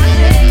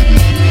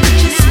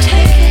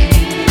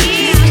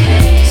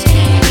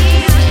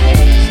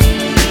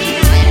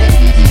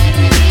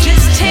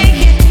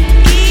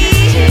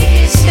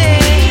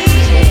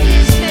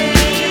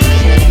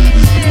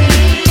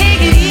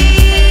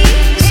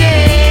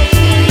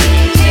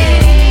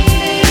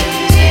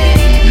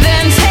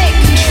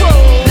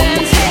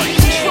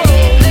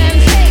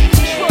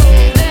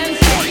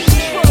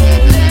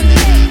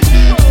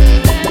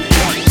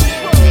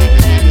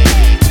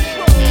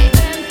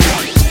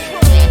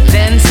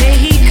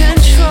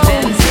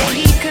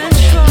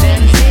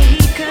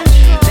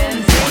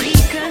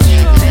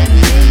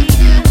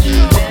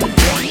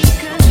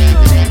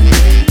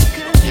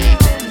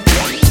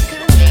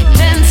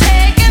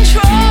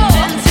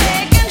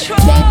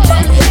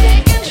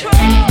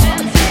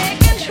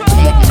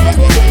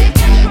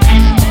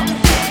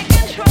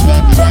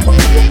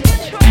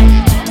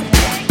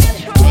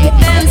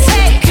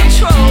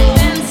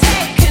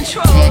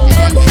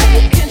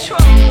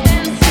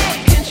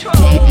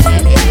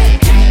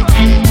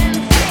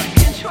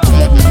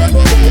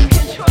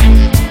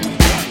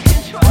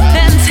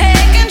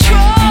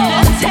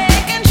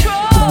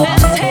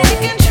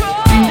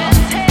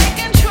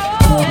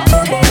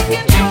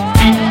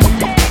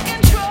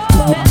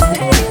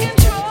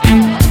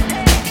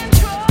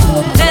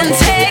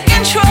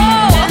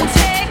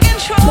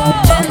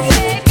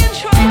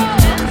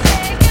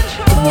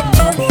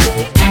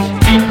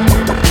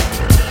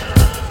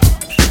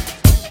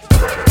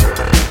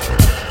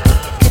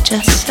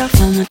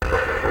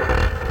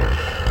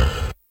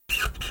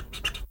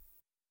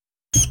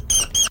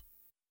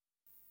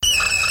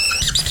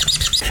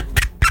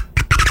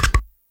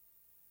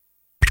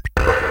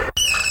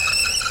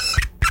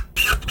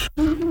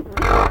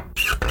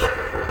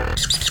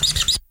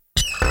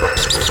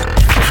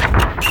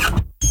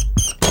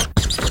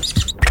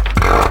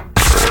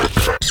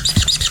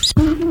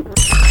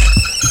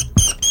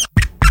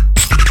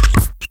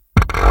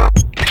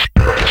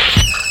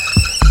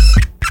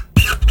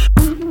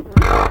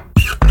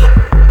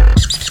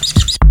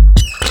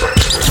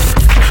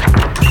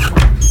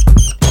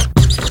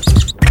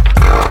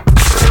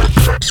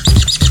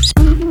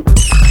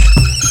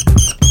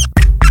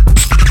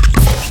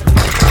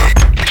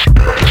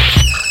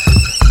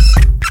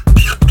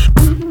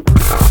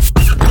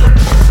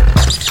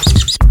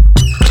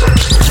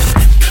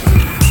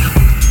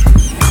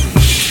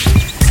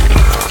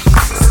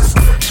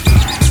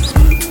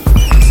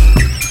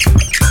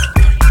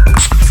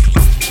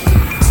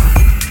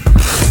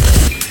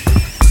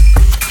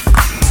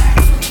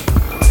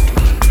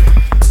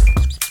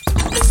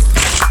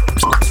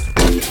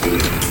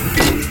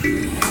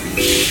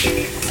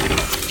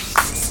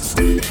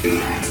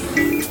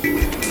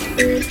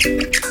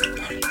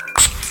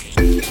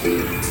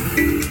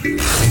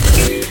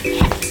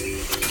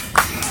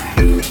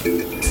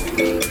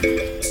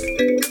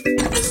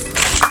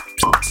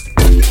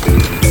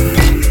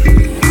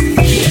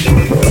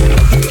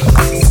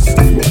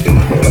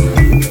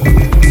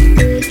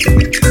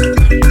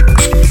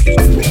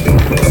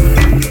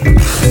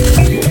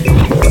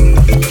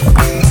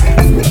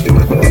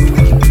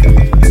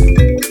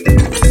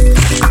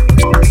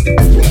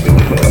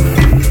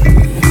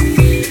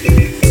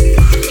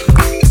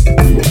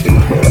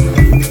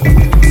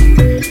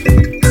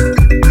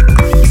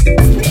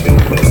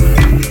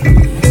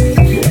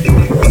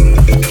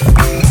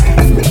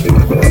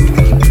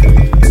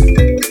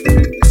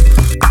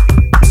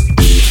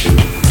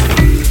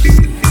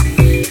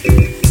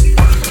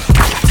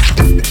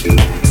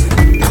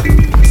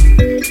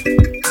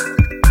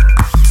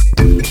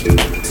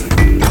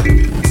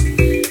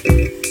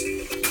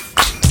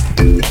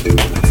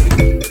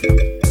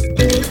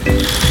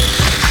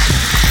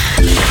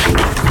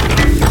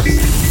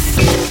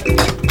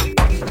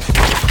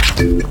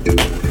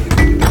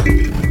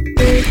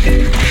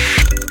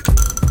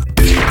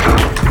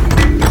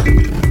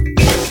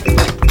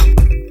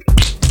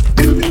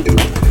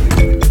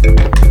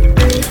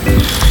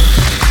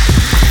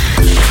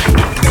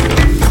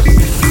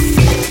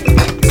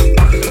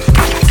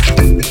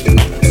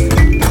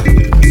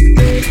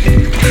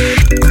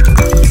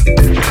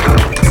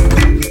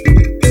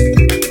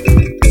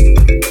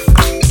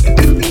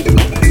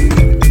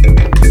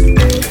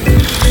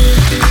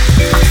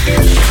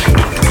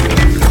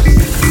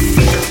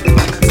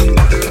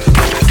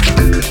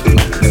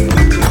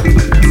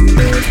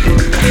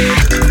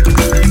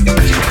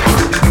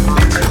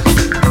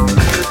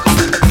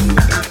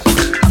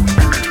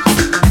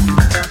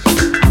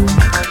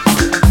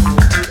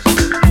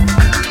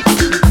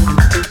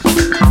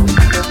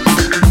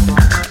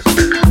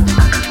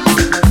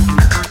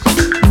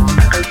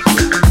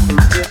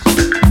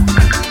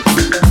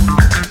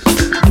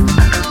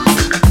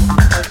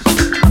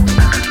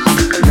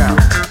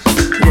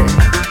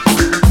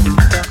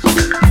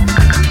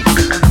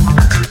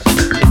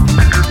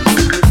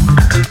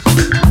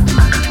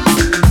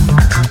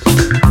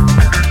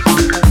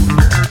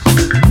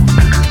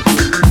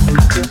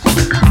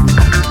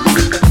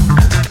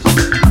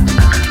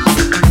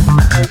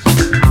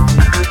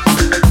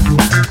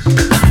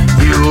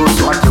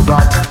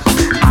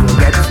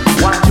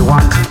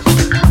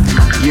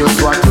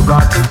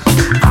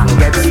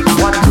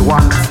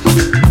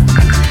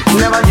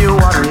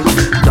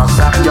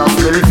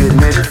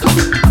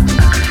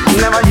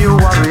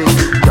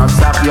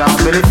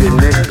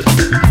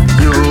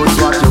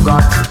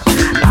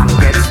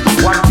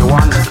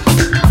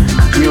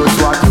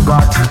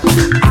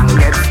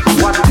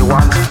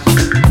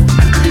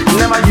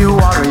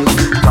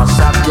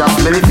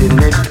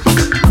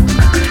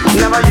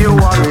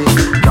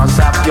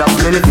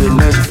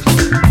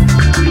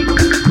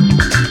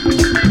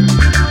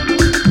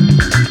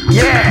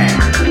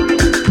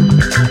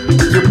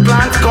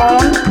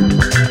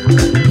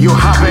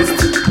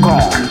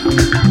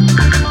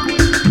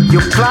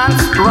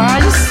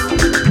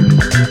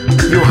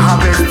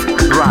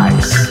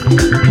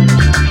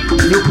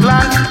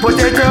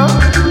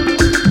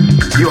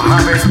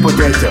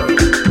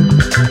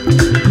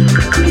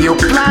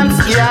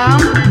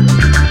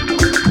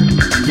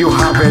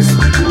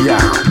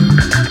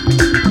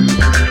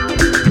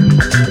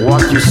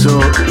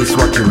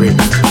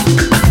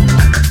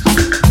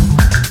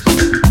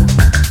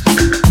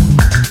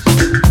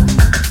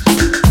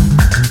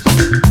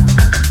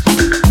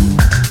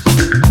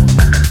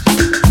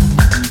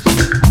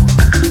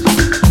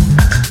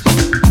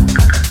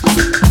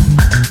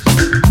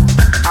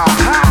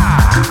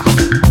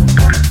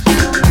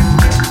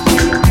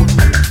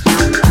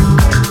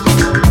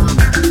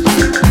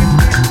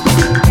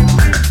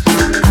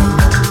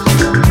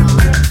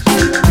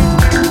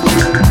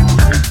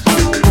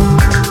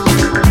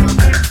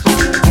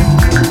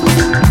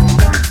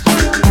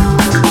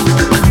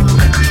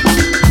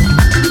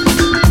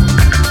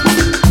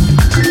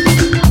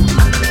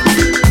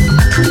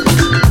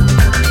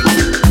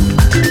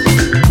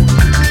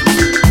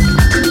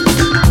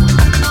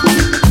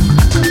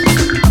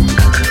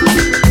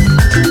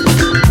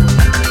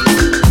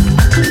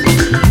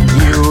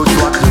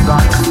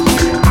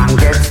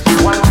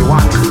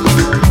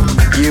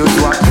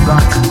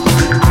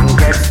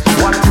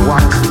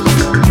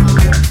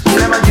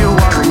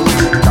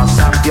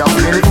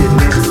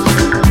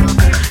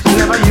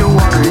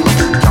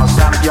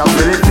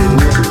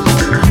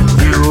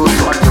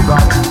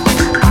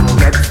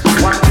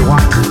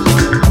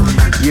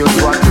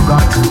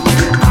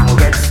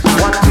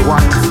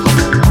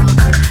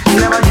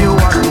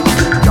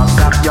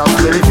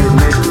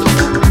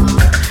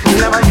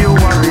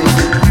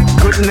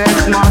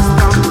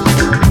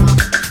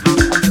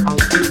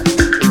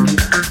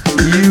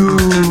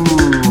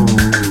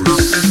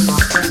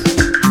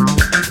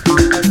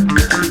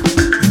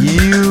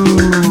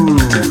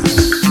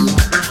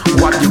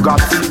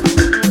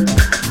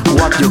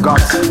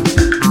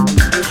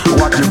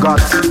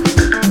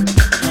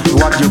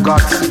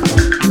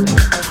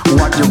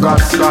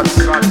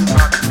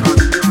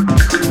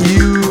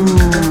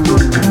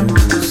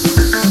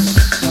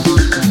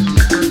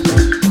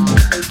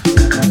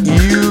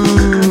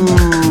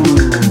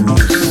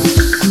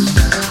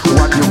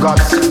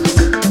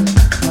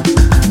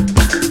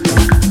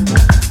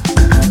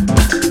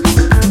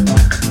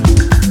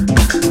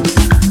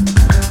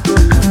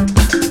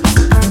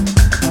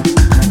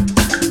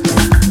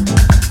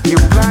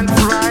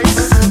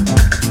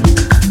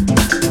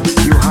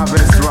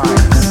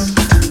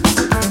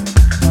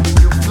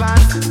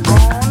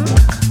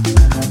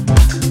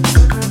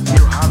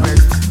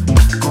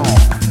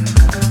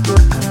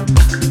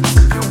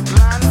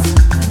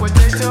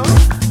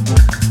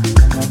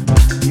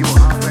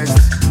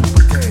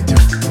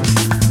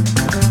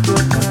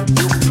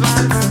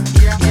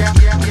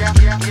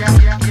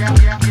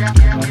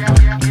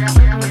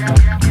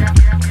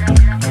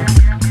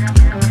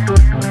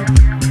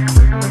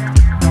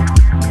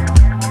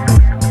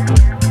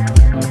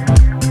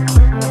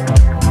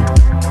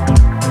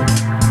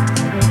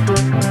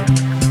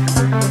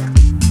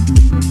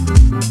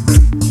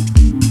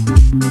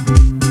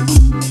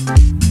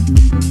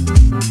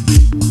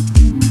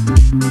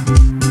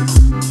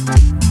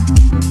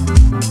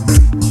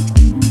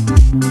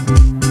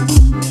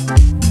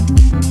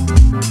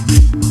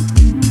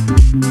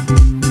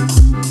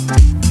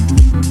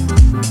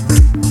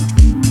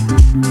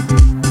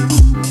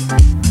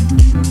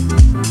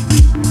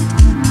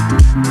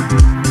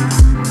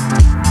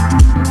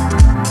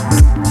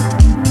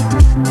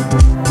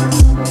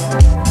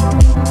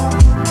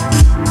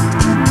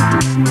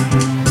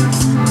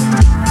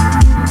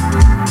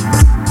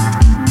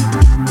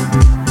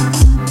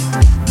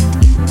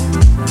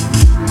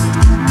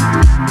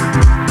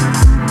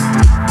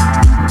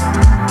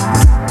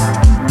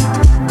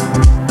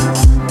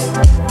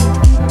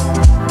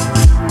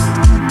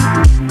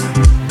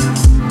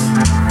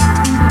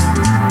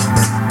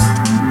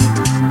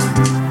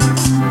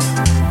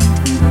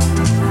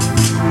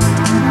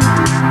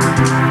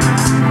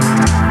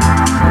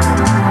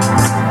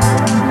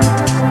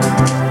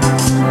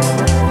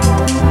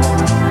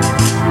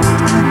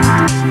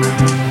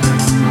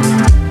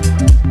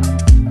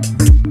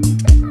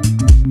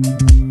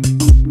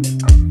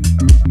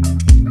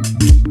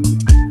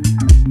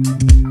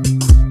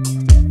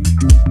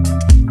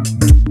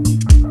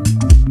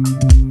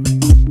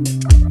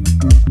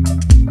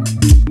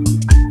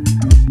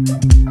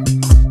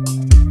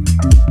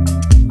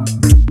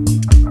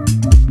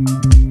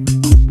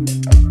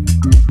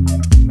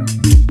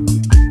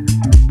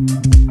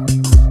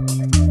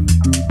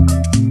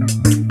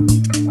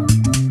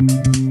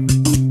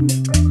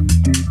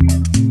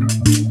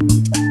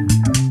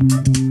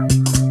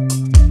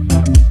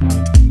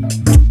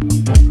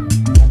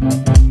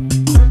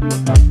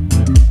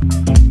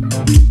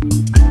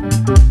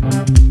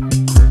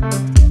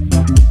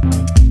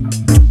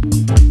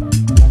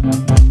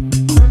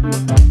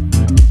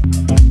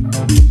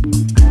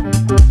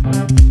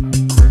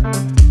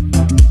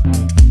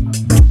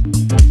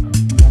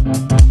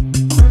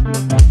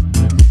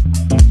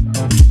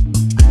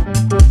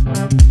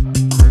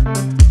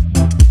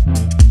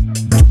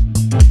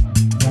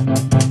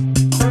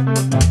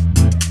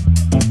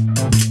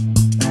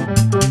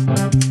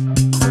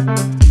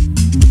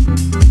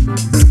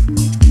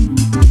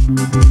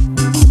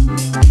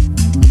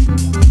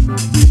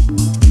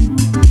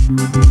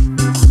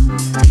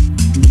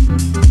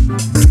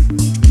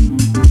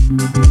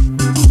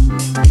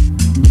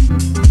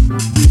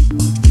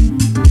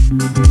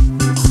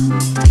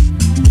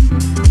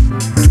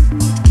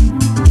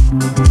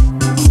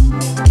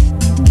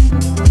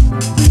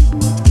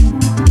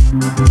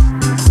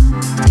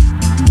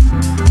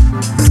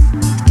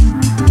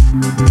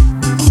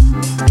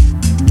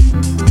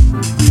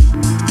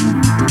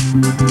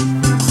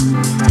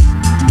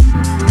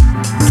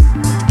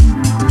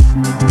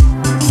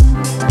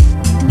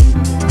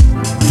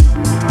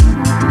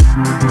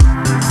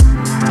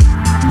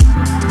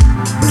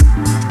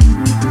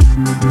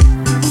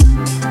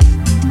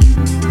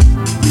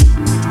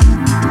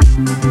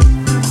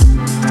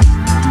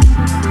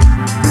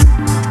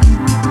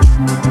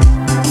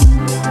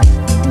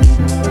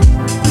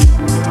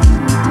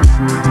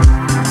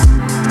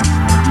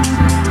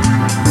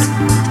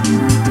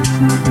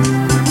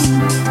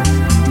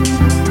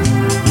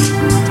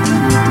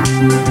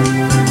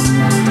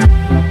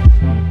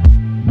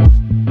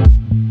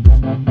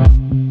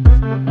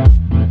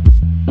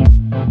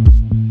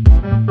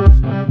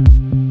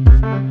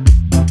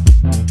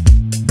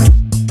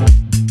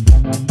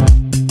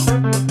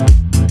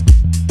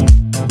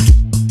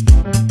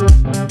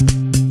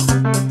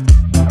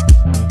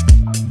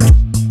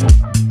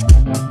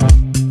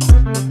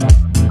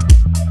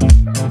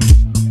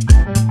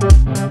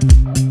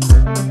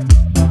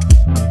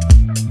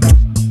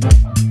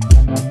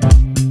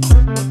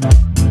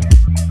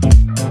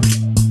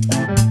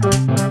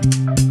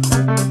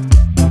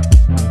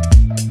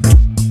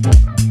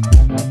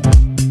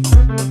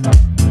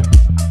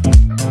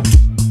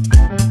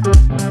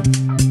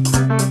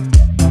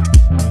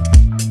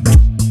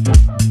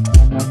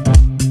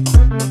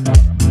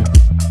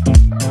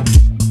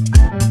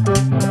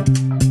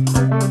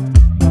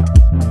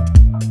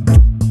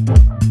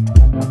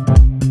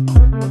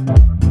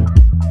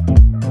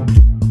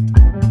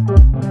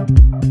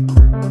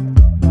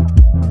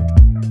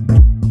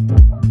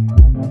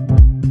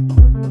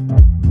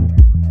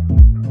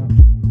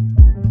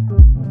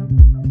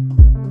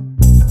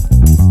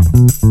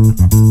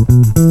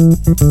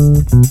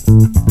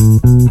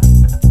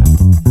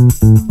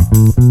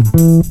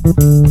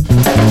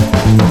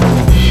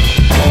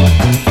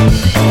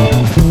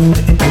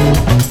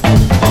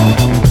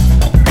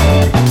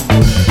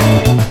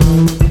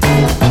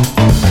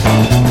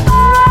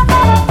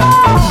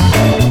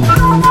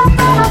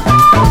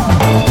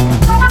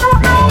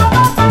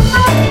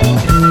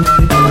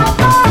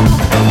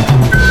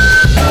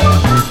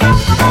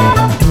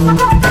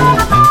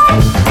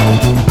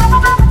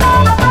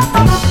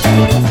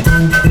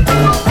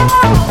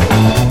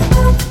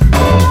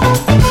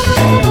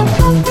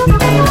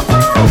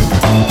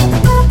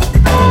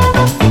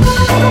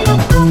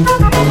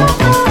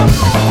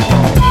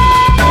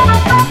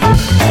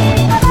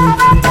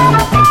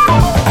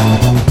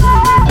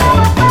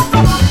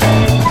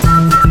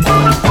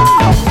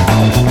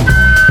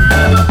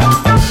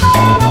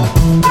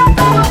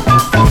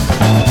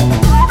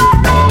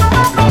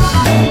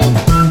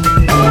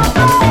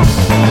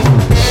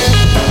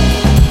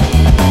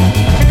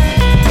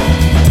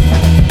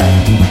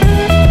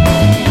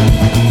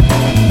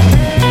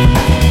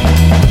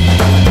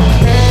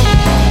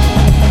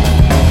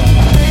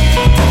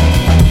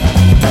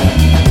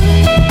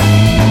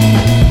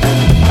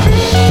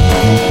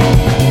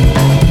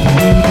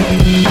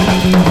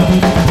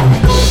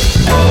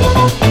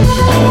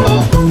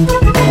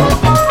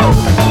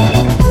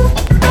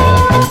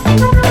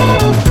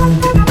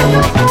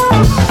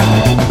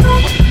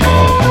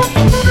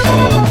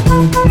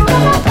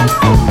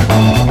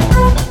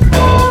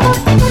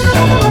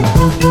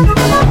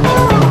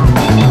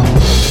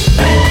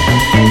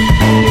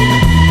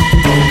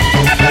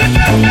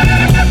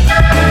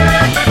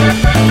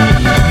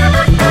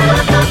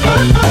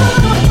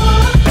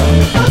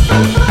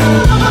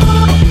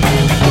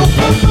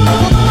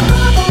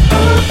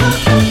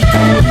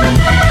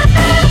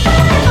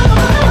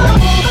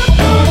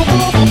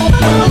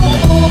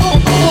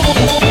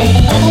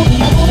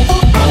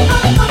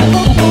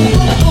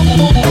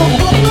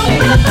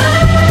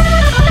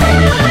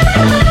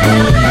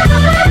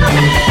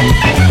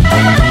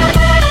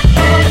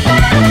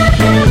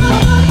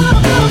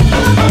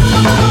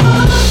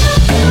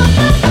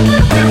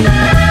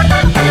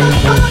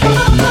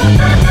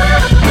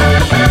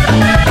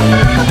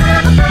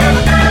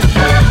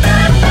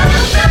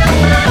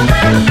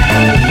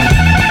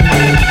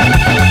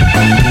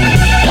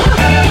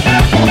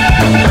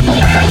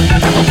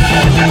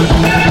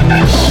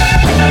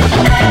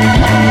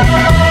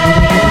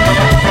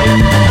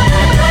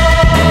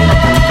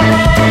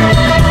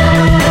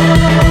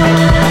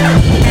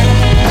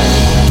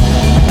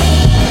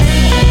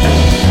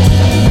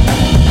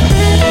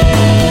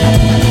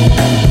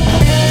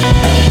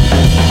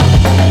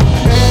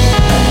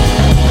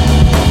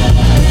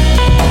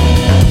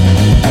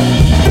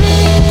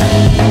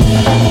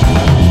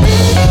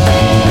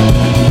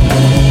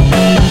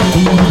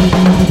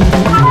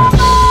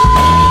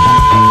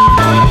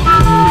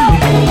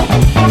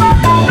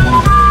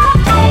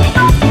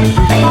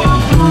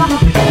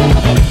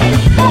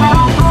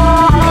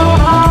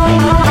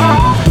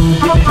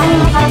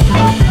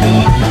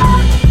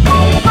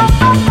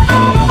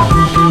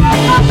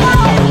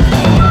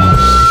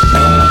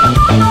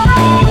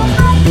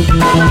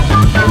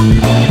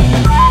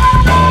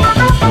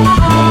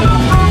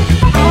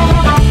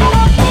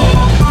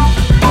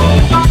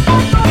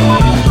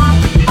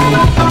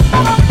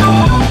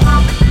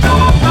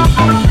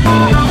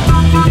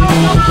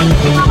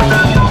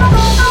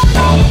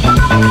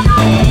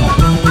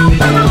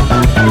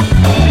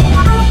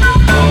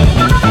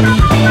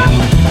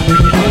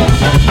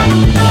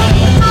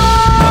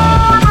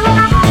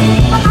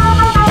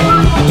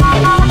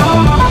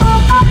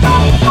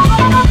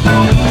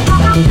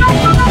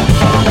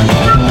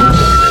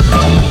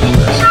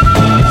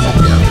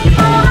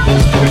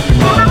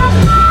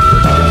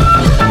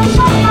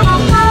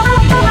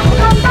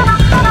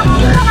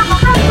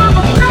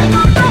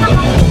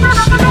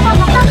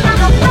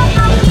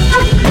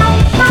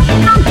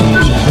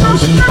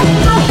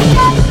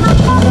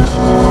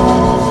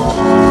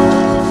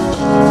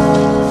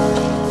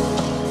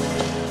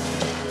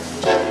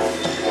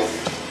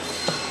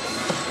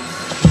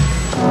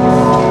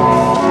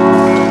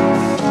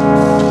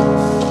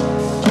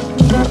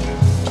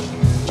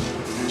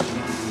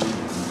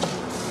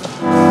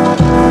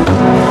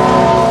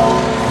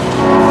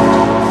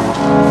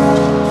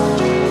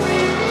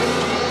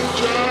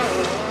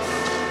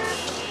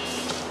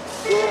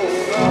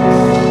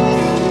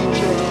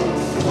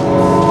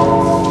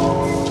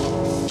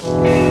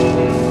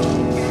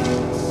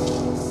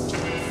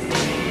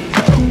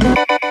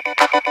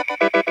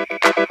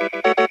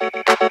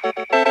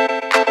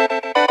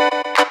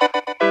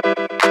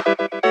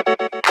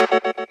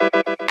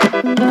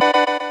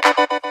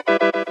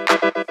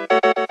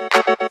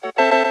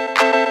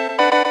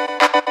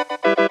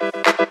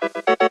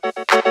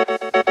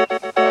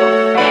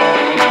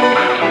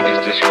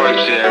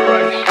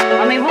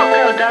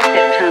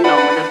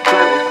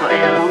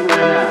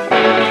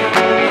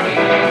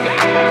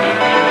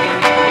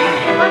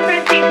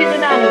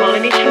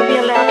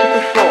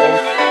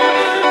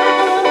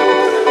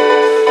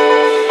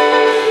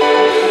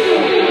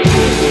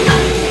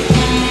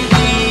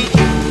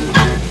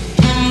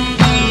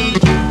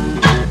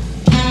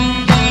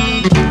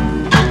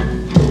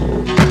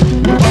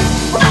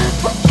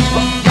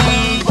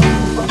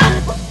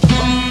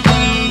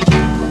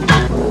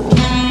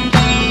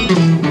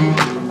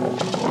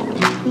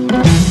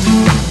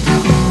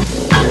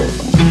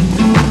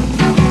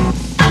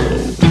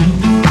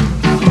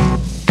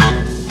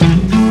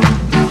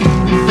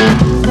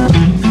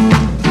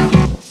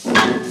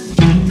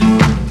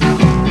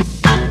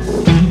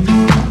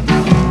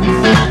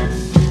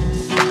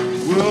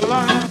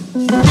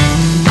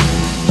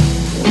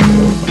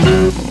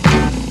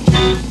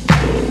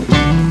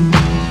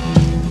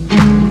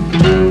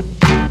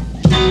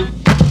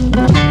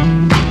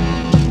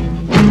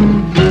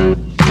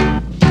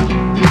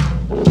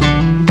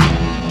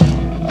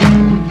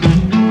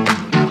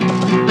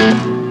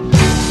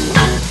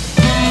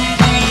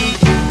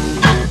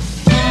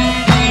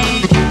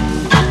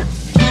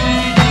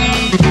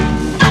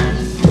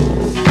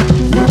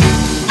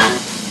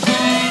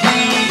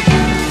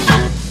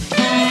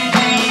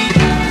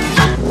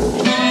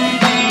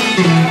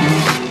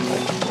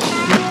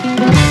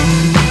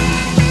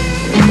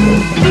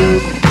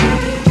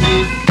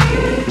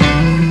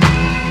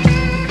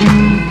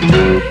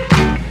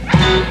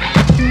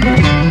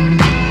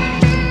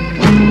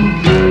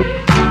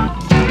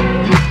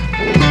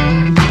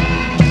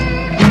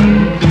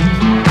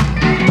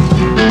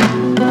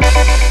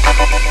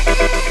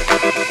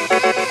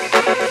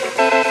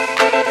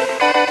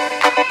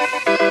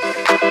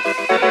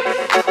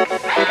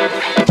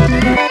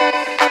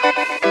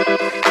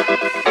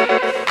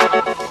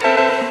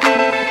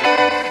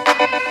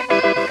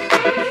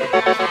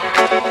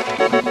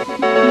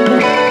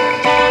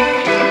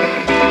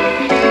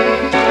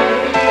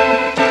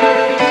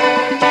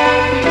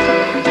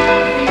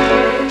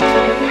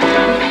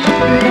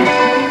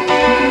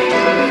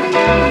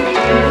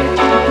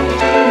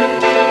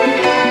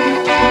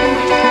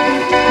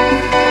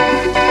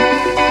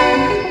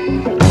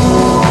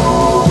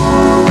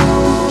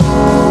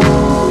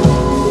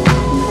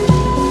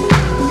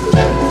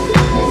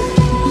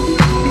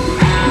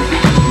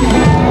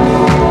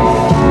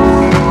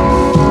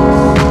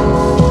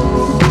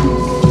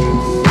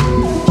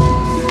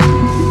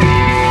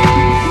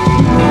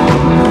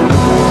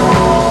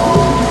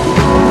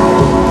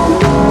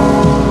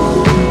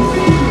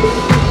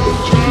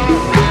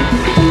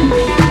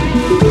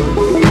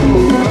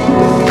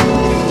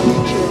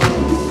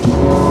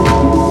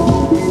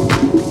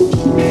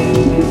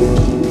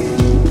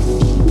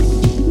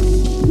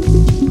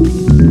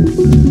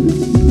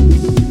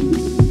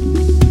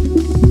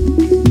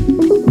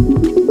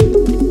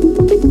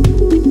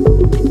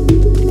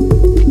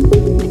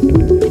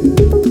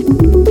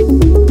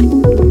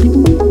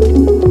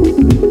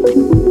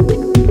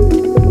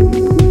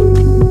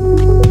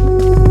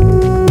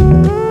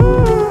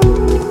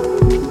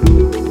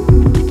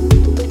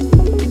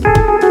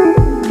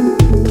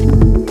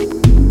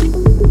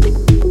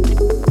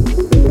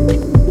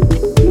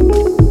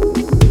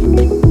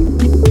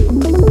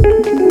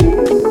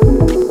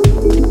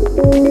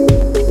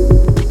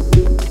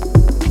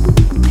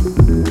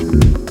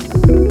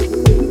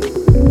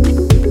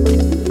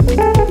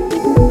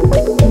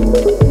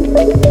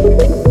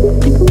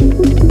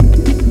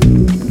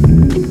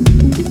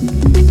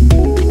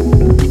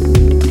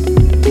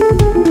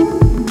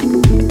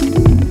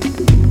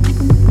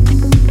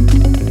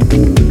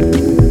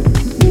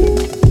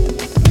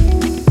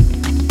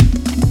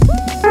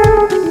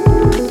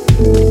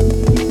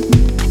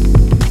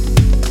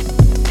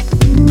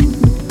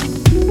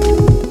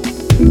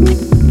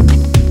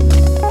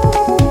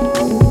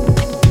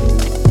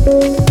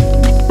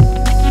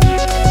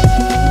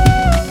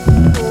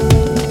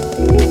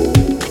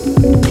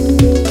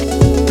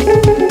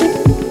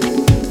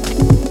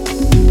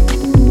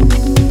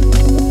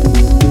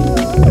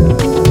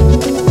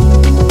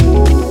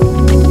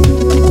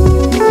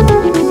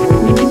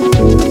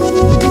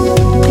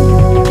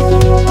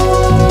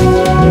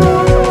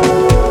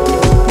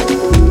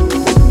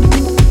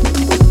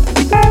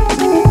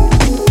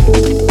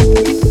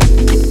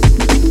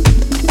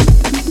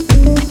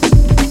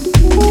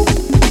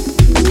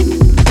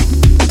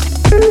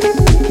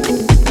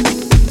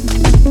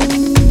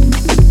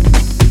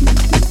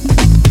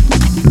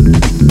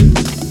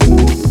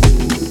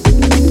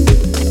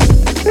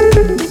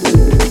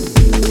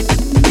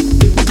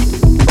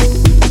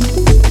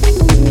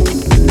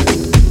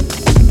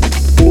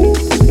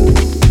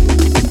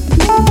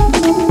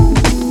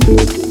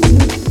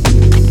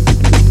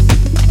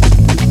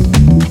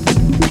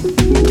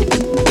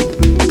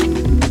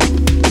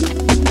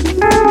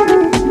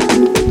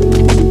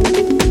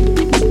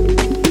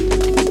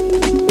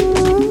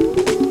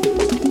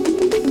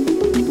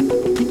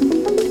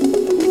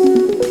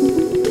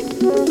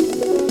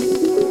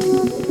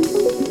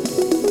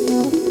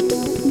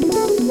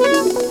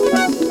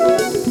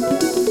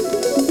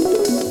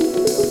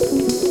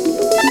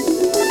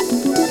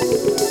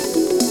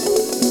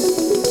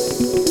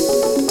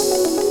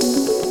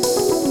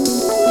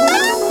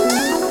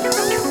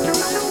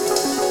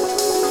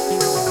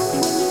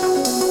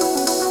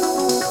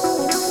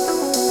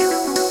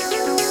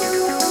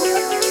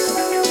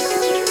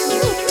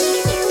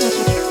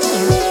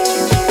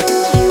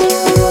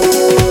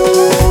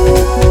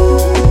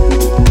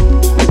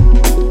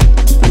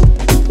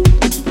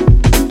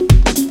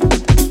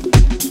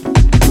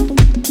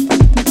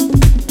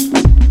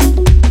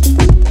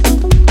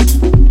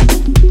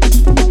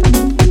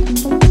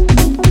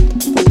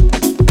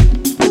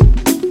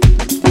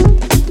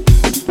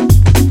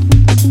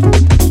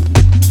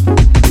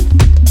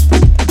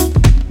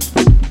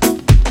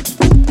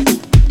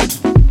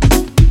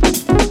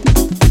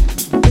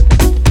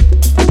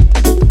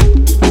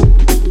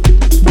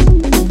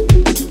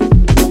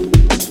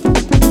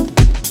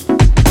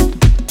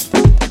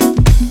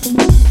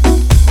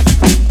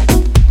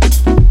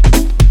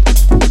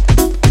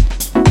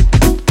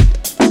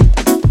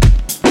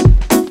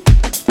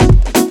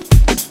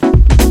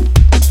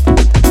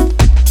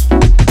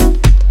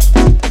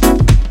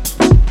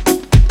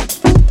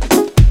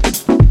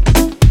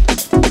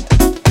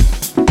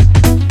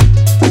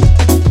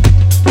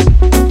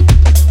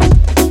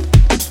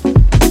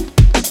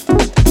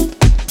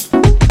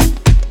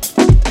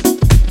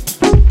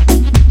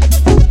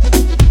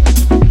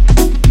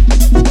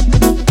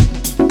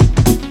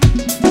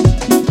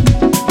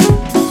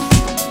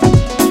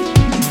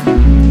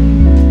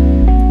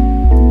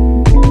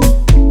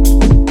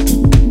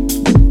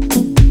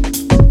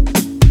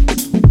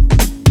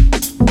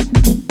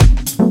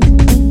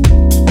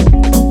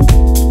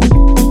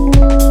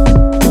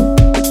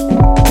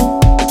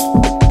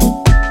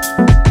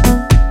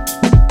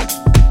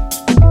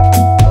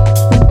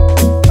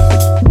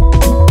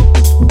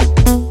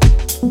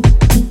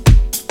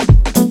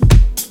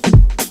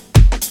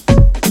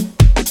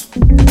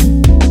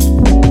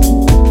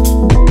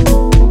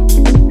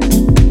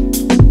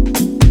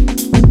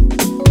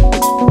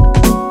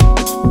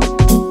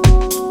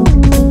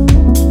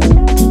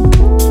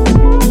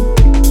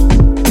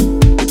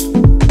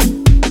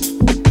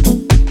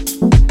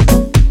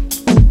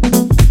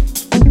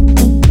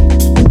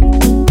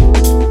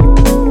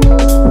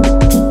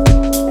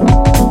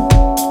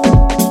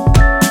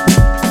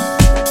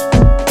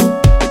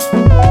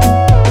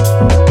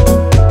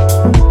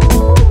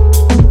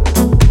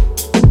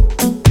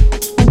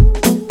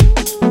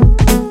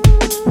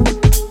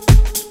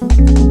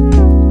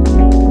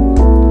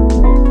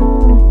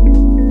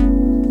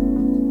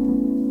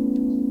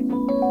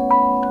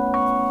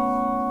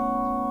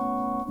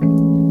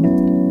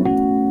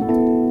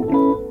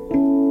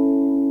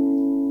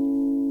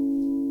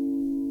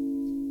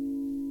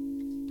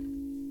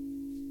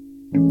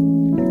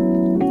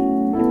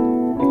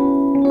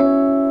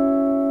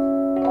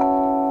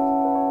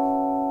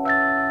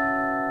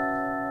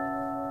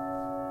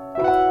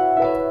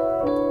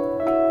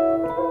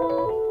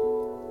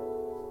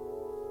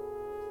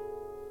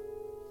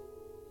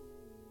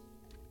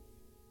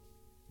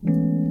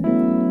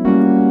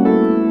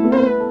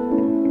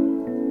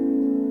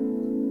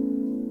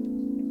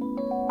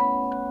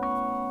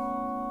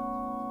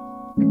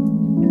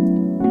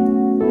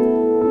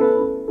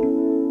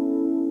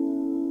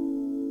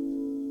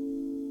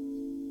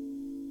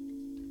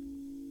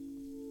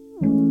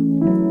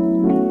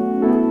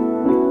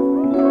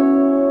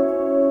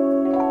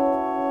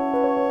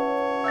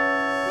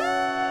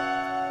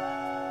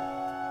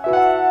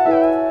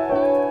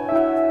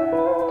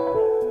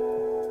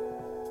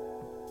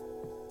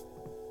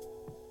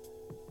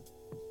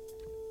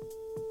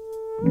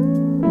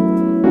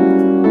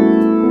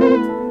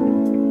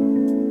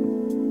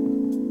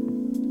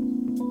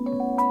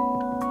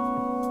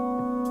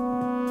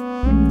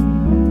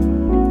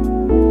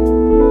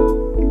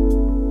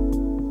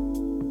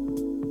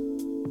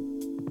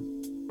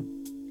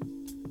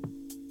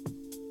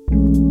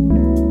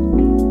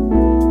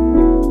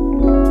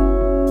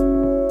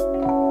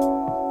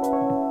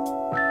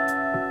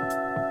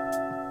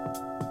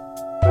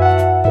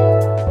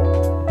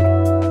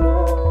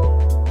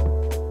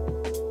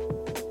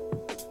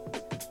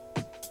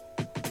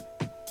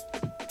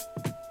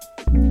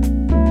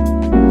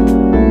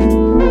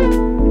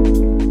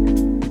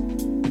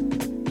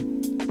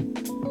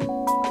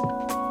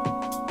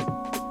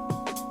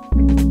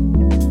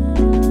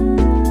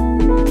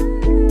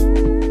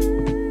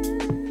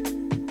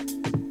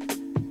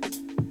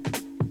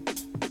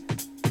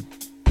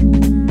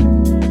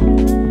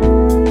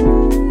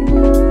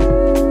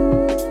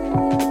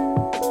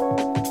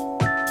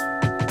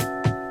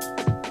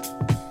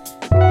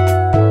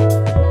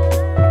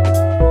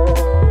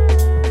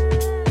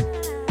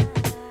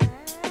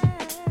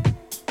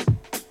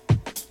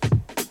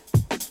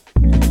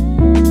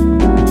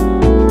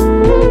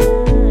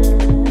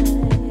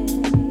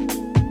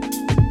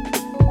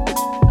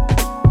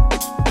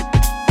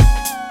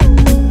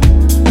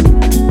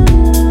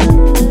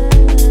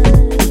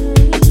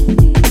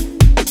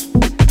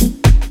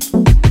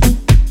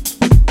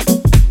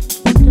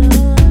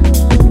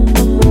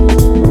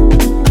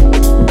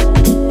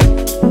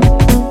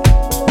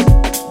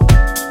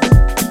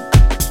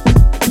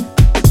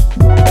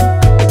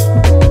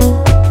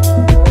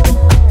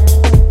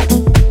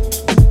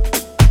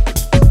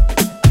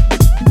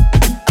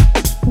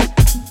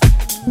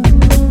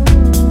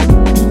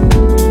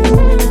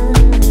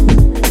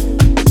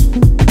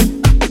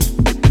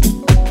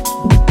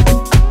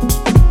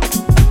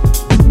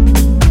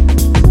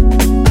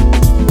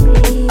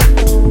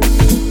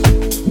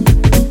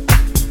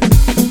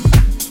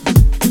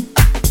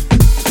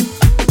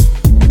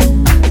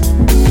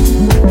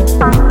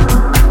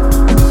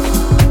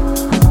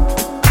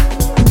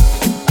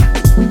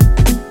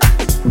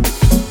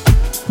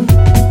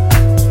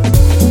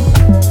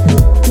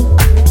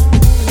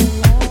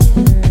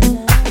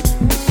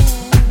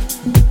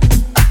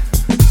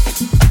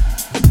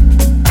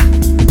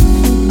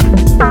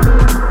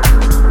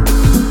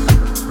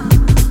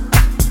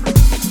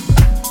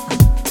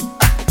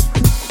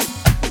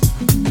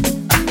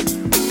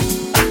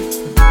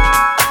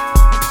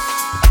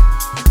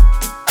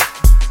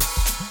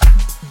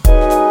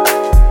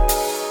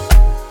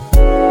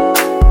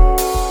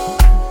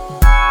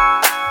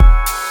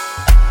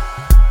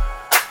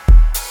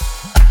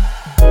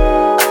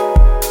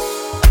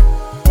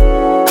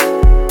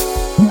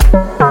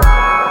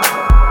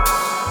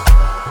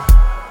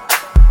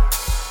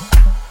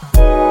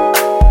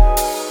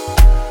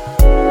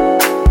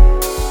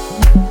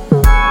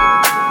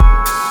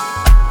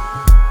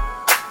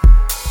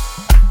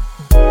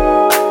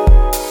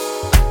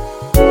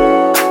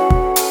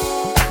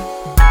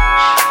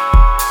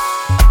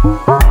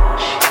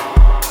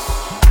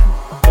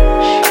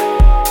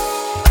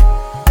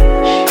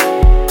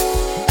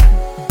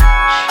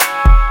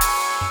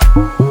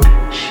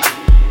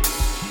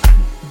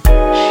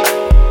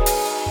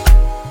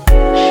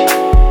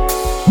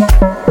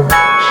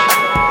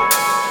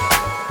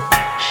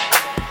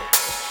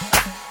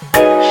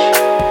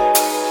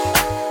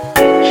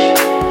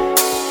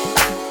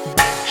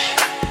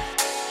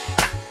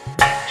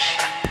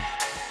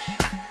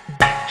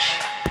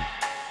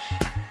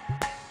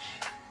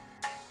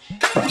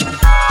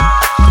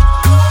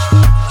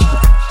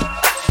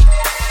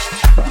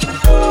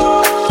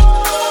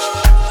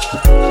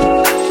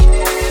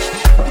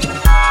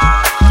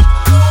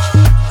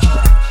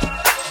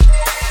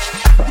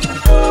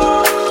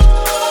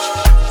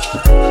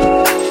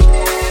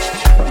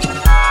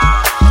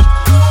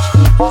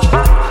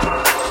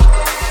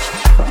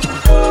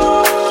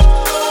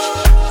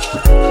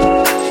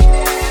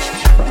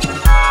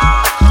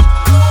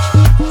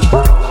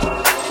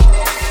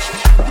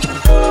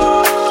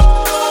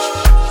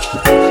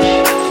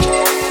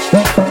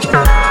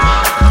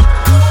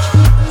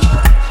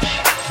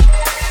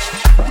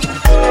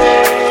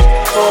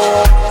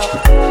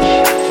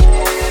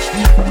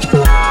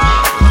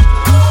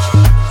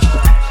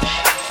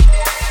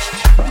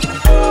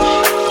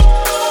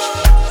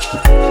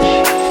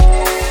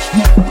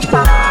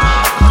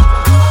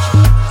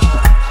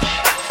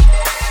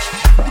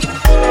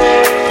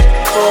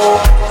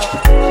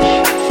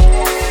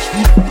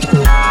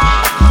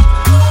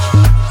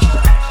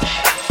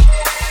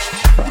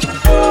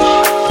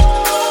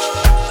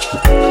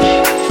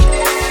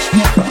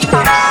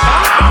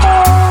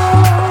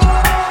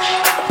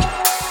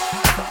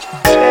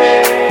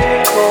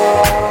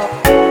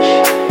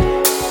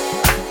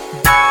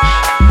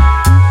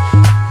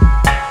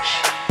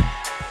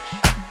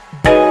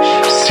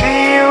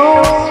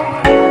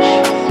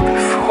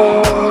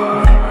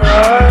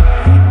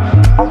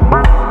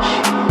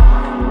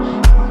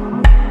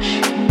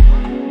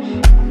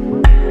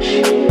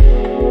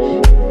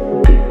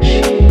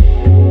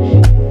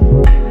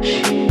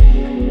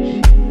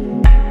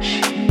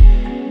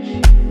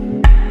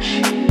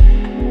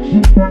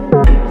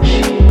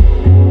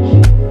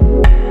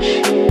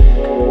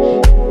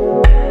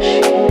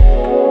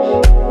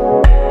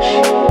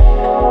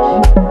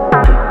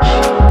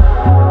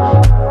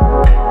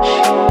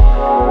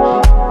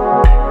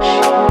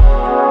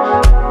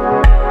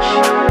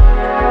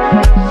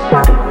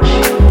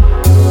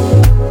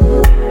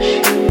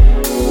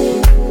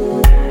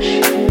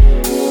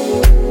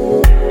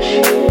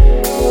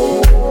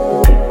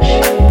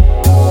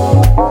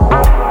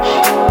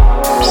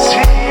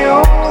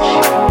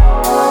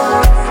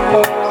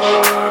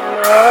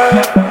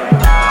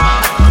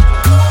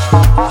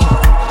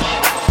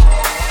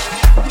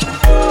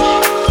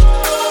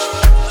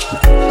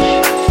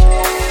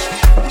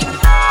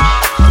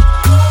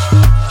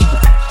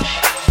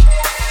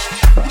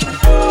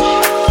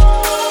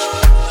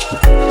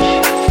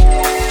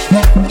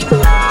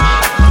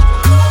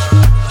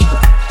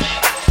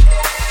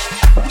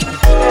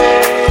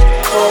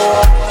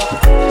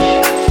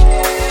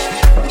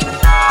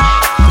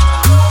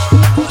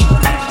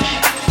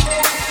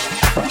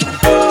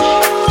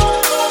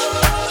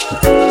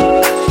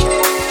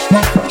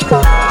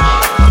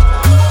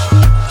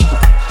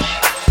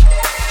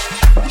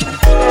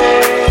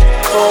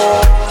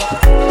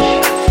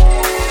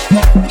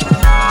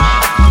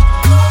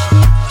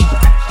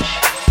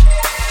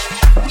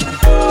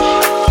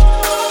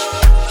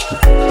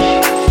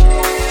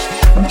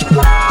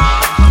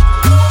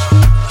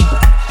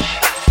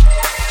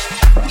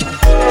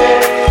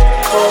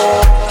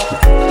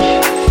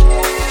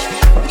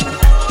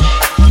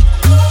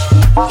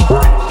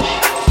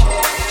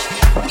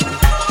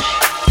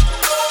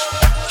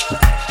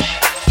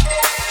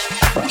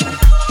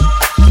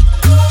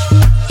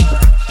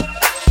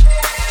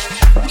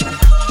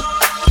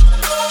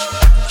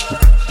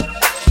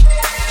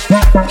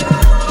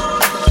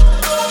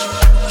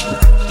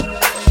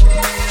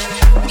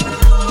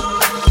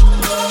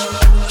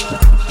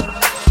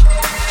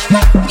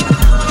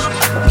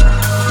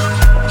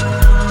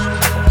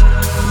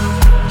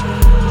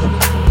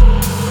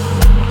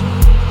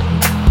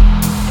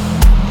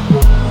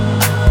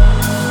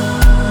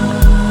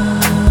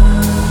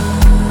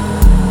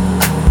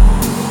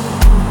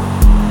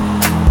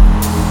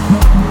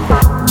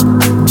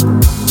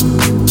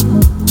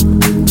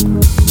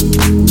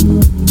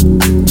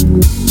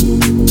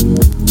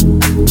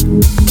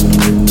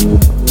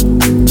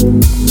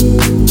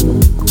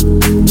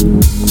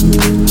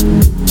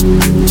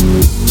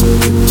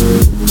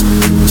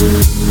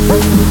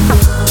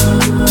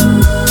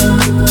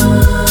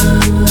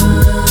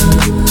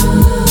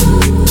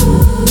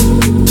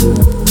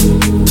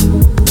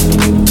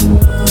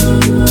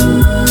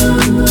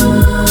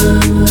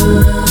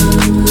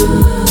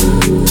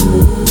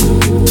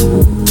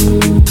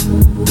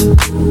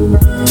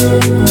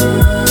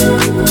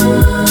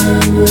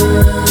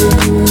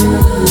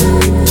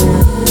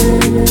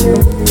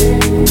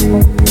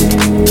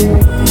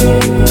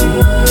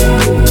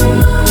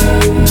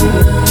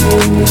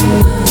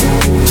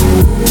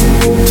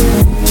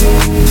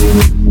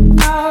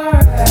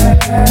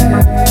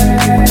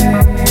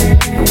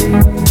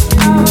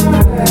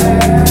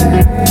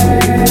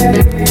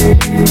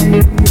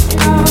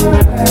 We'll be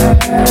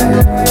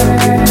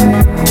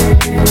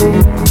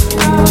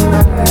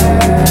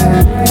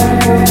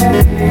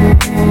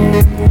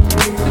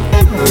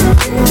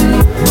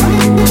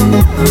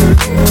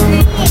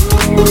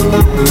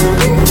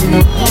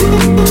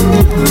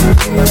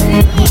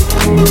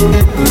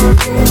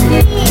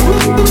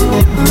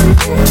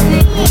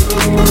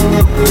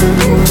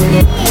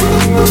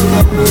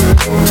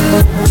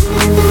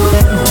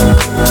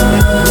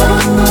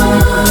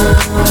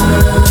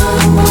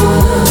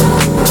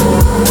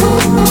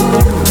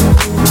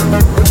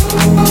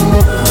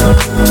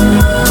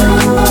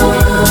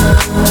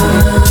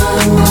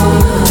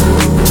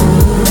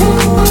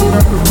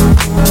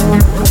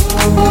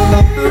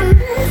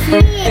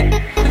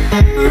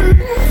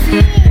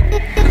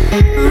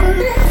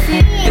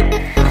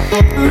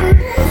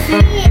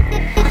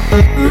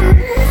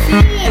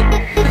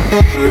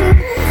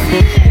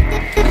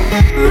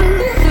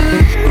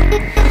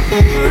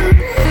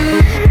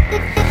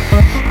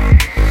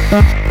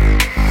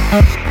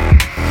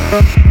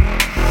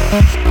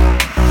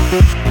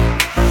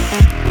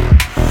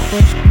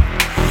right back.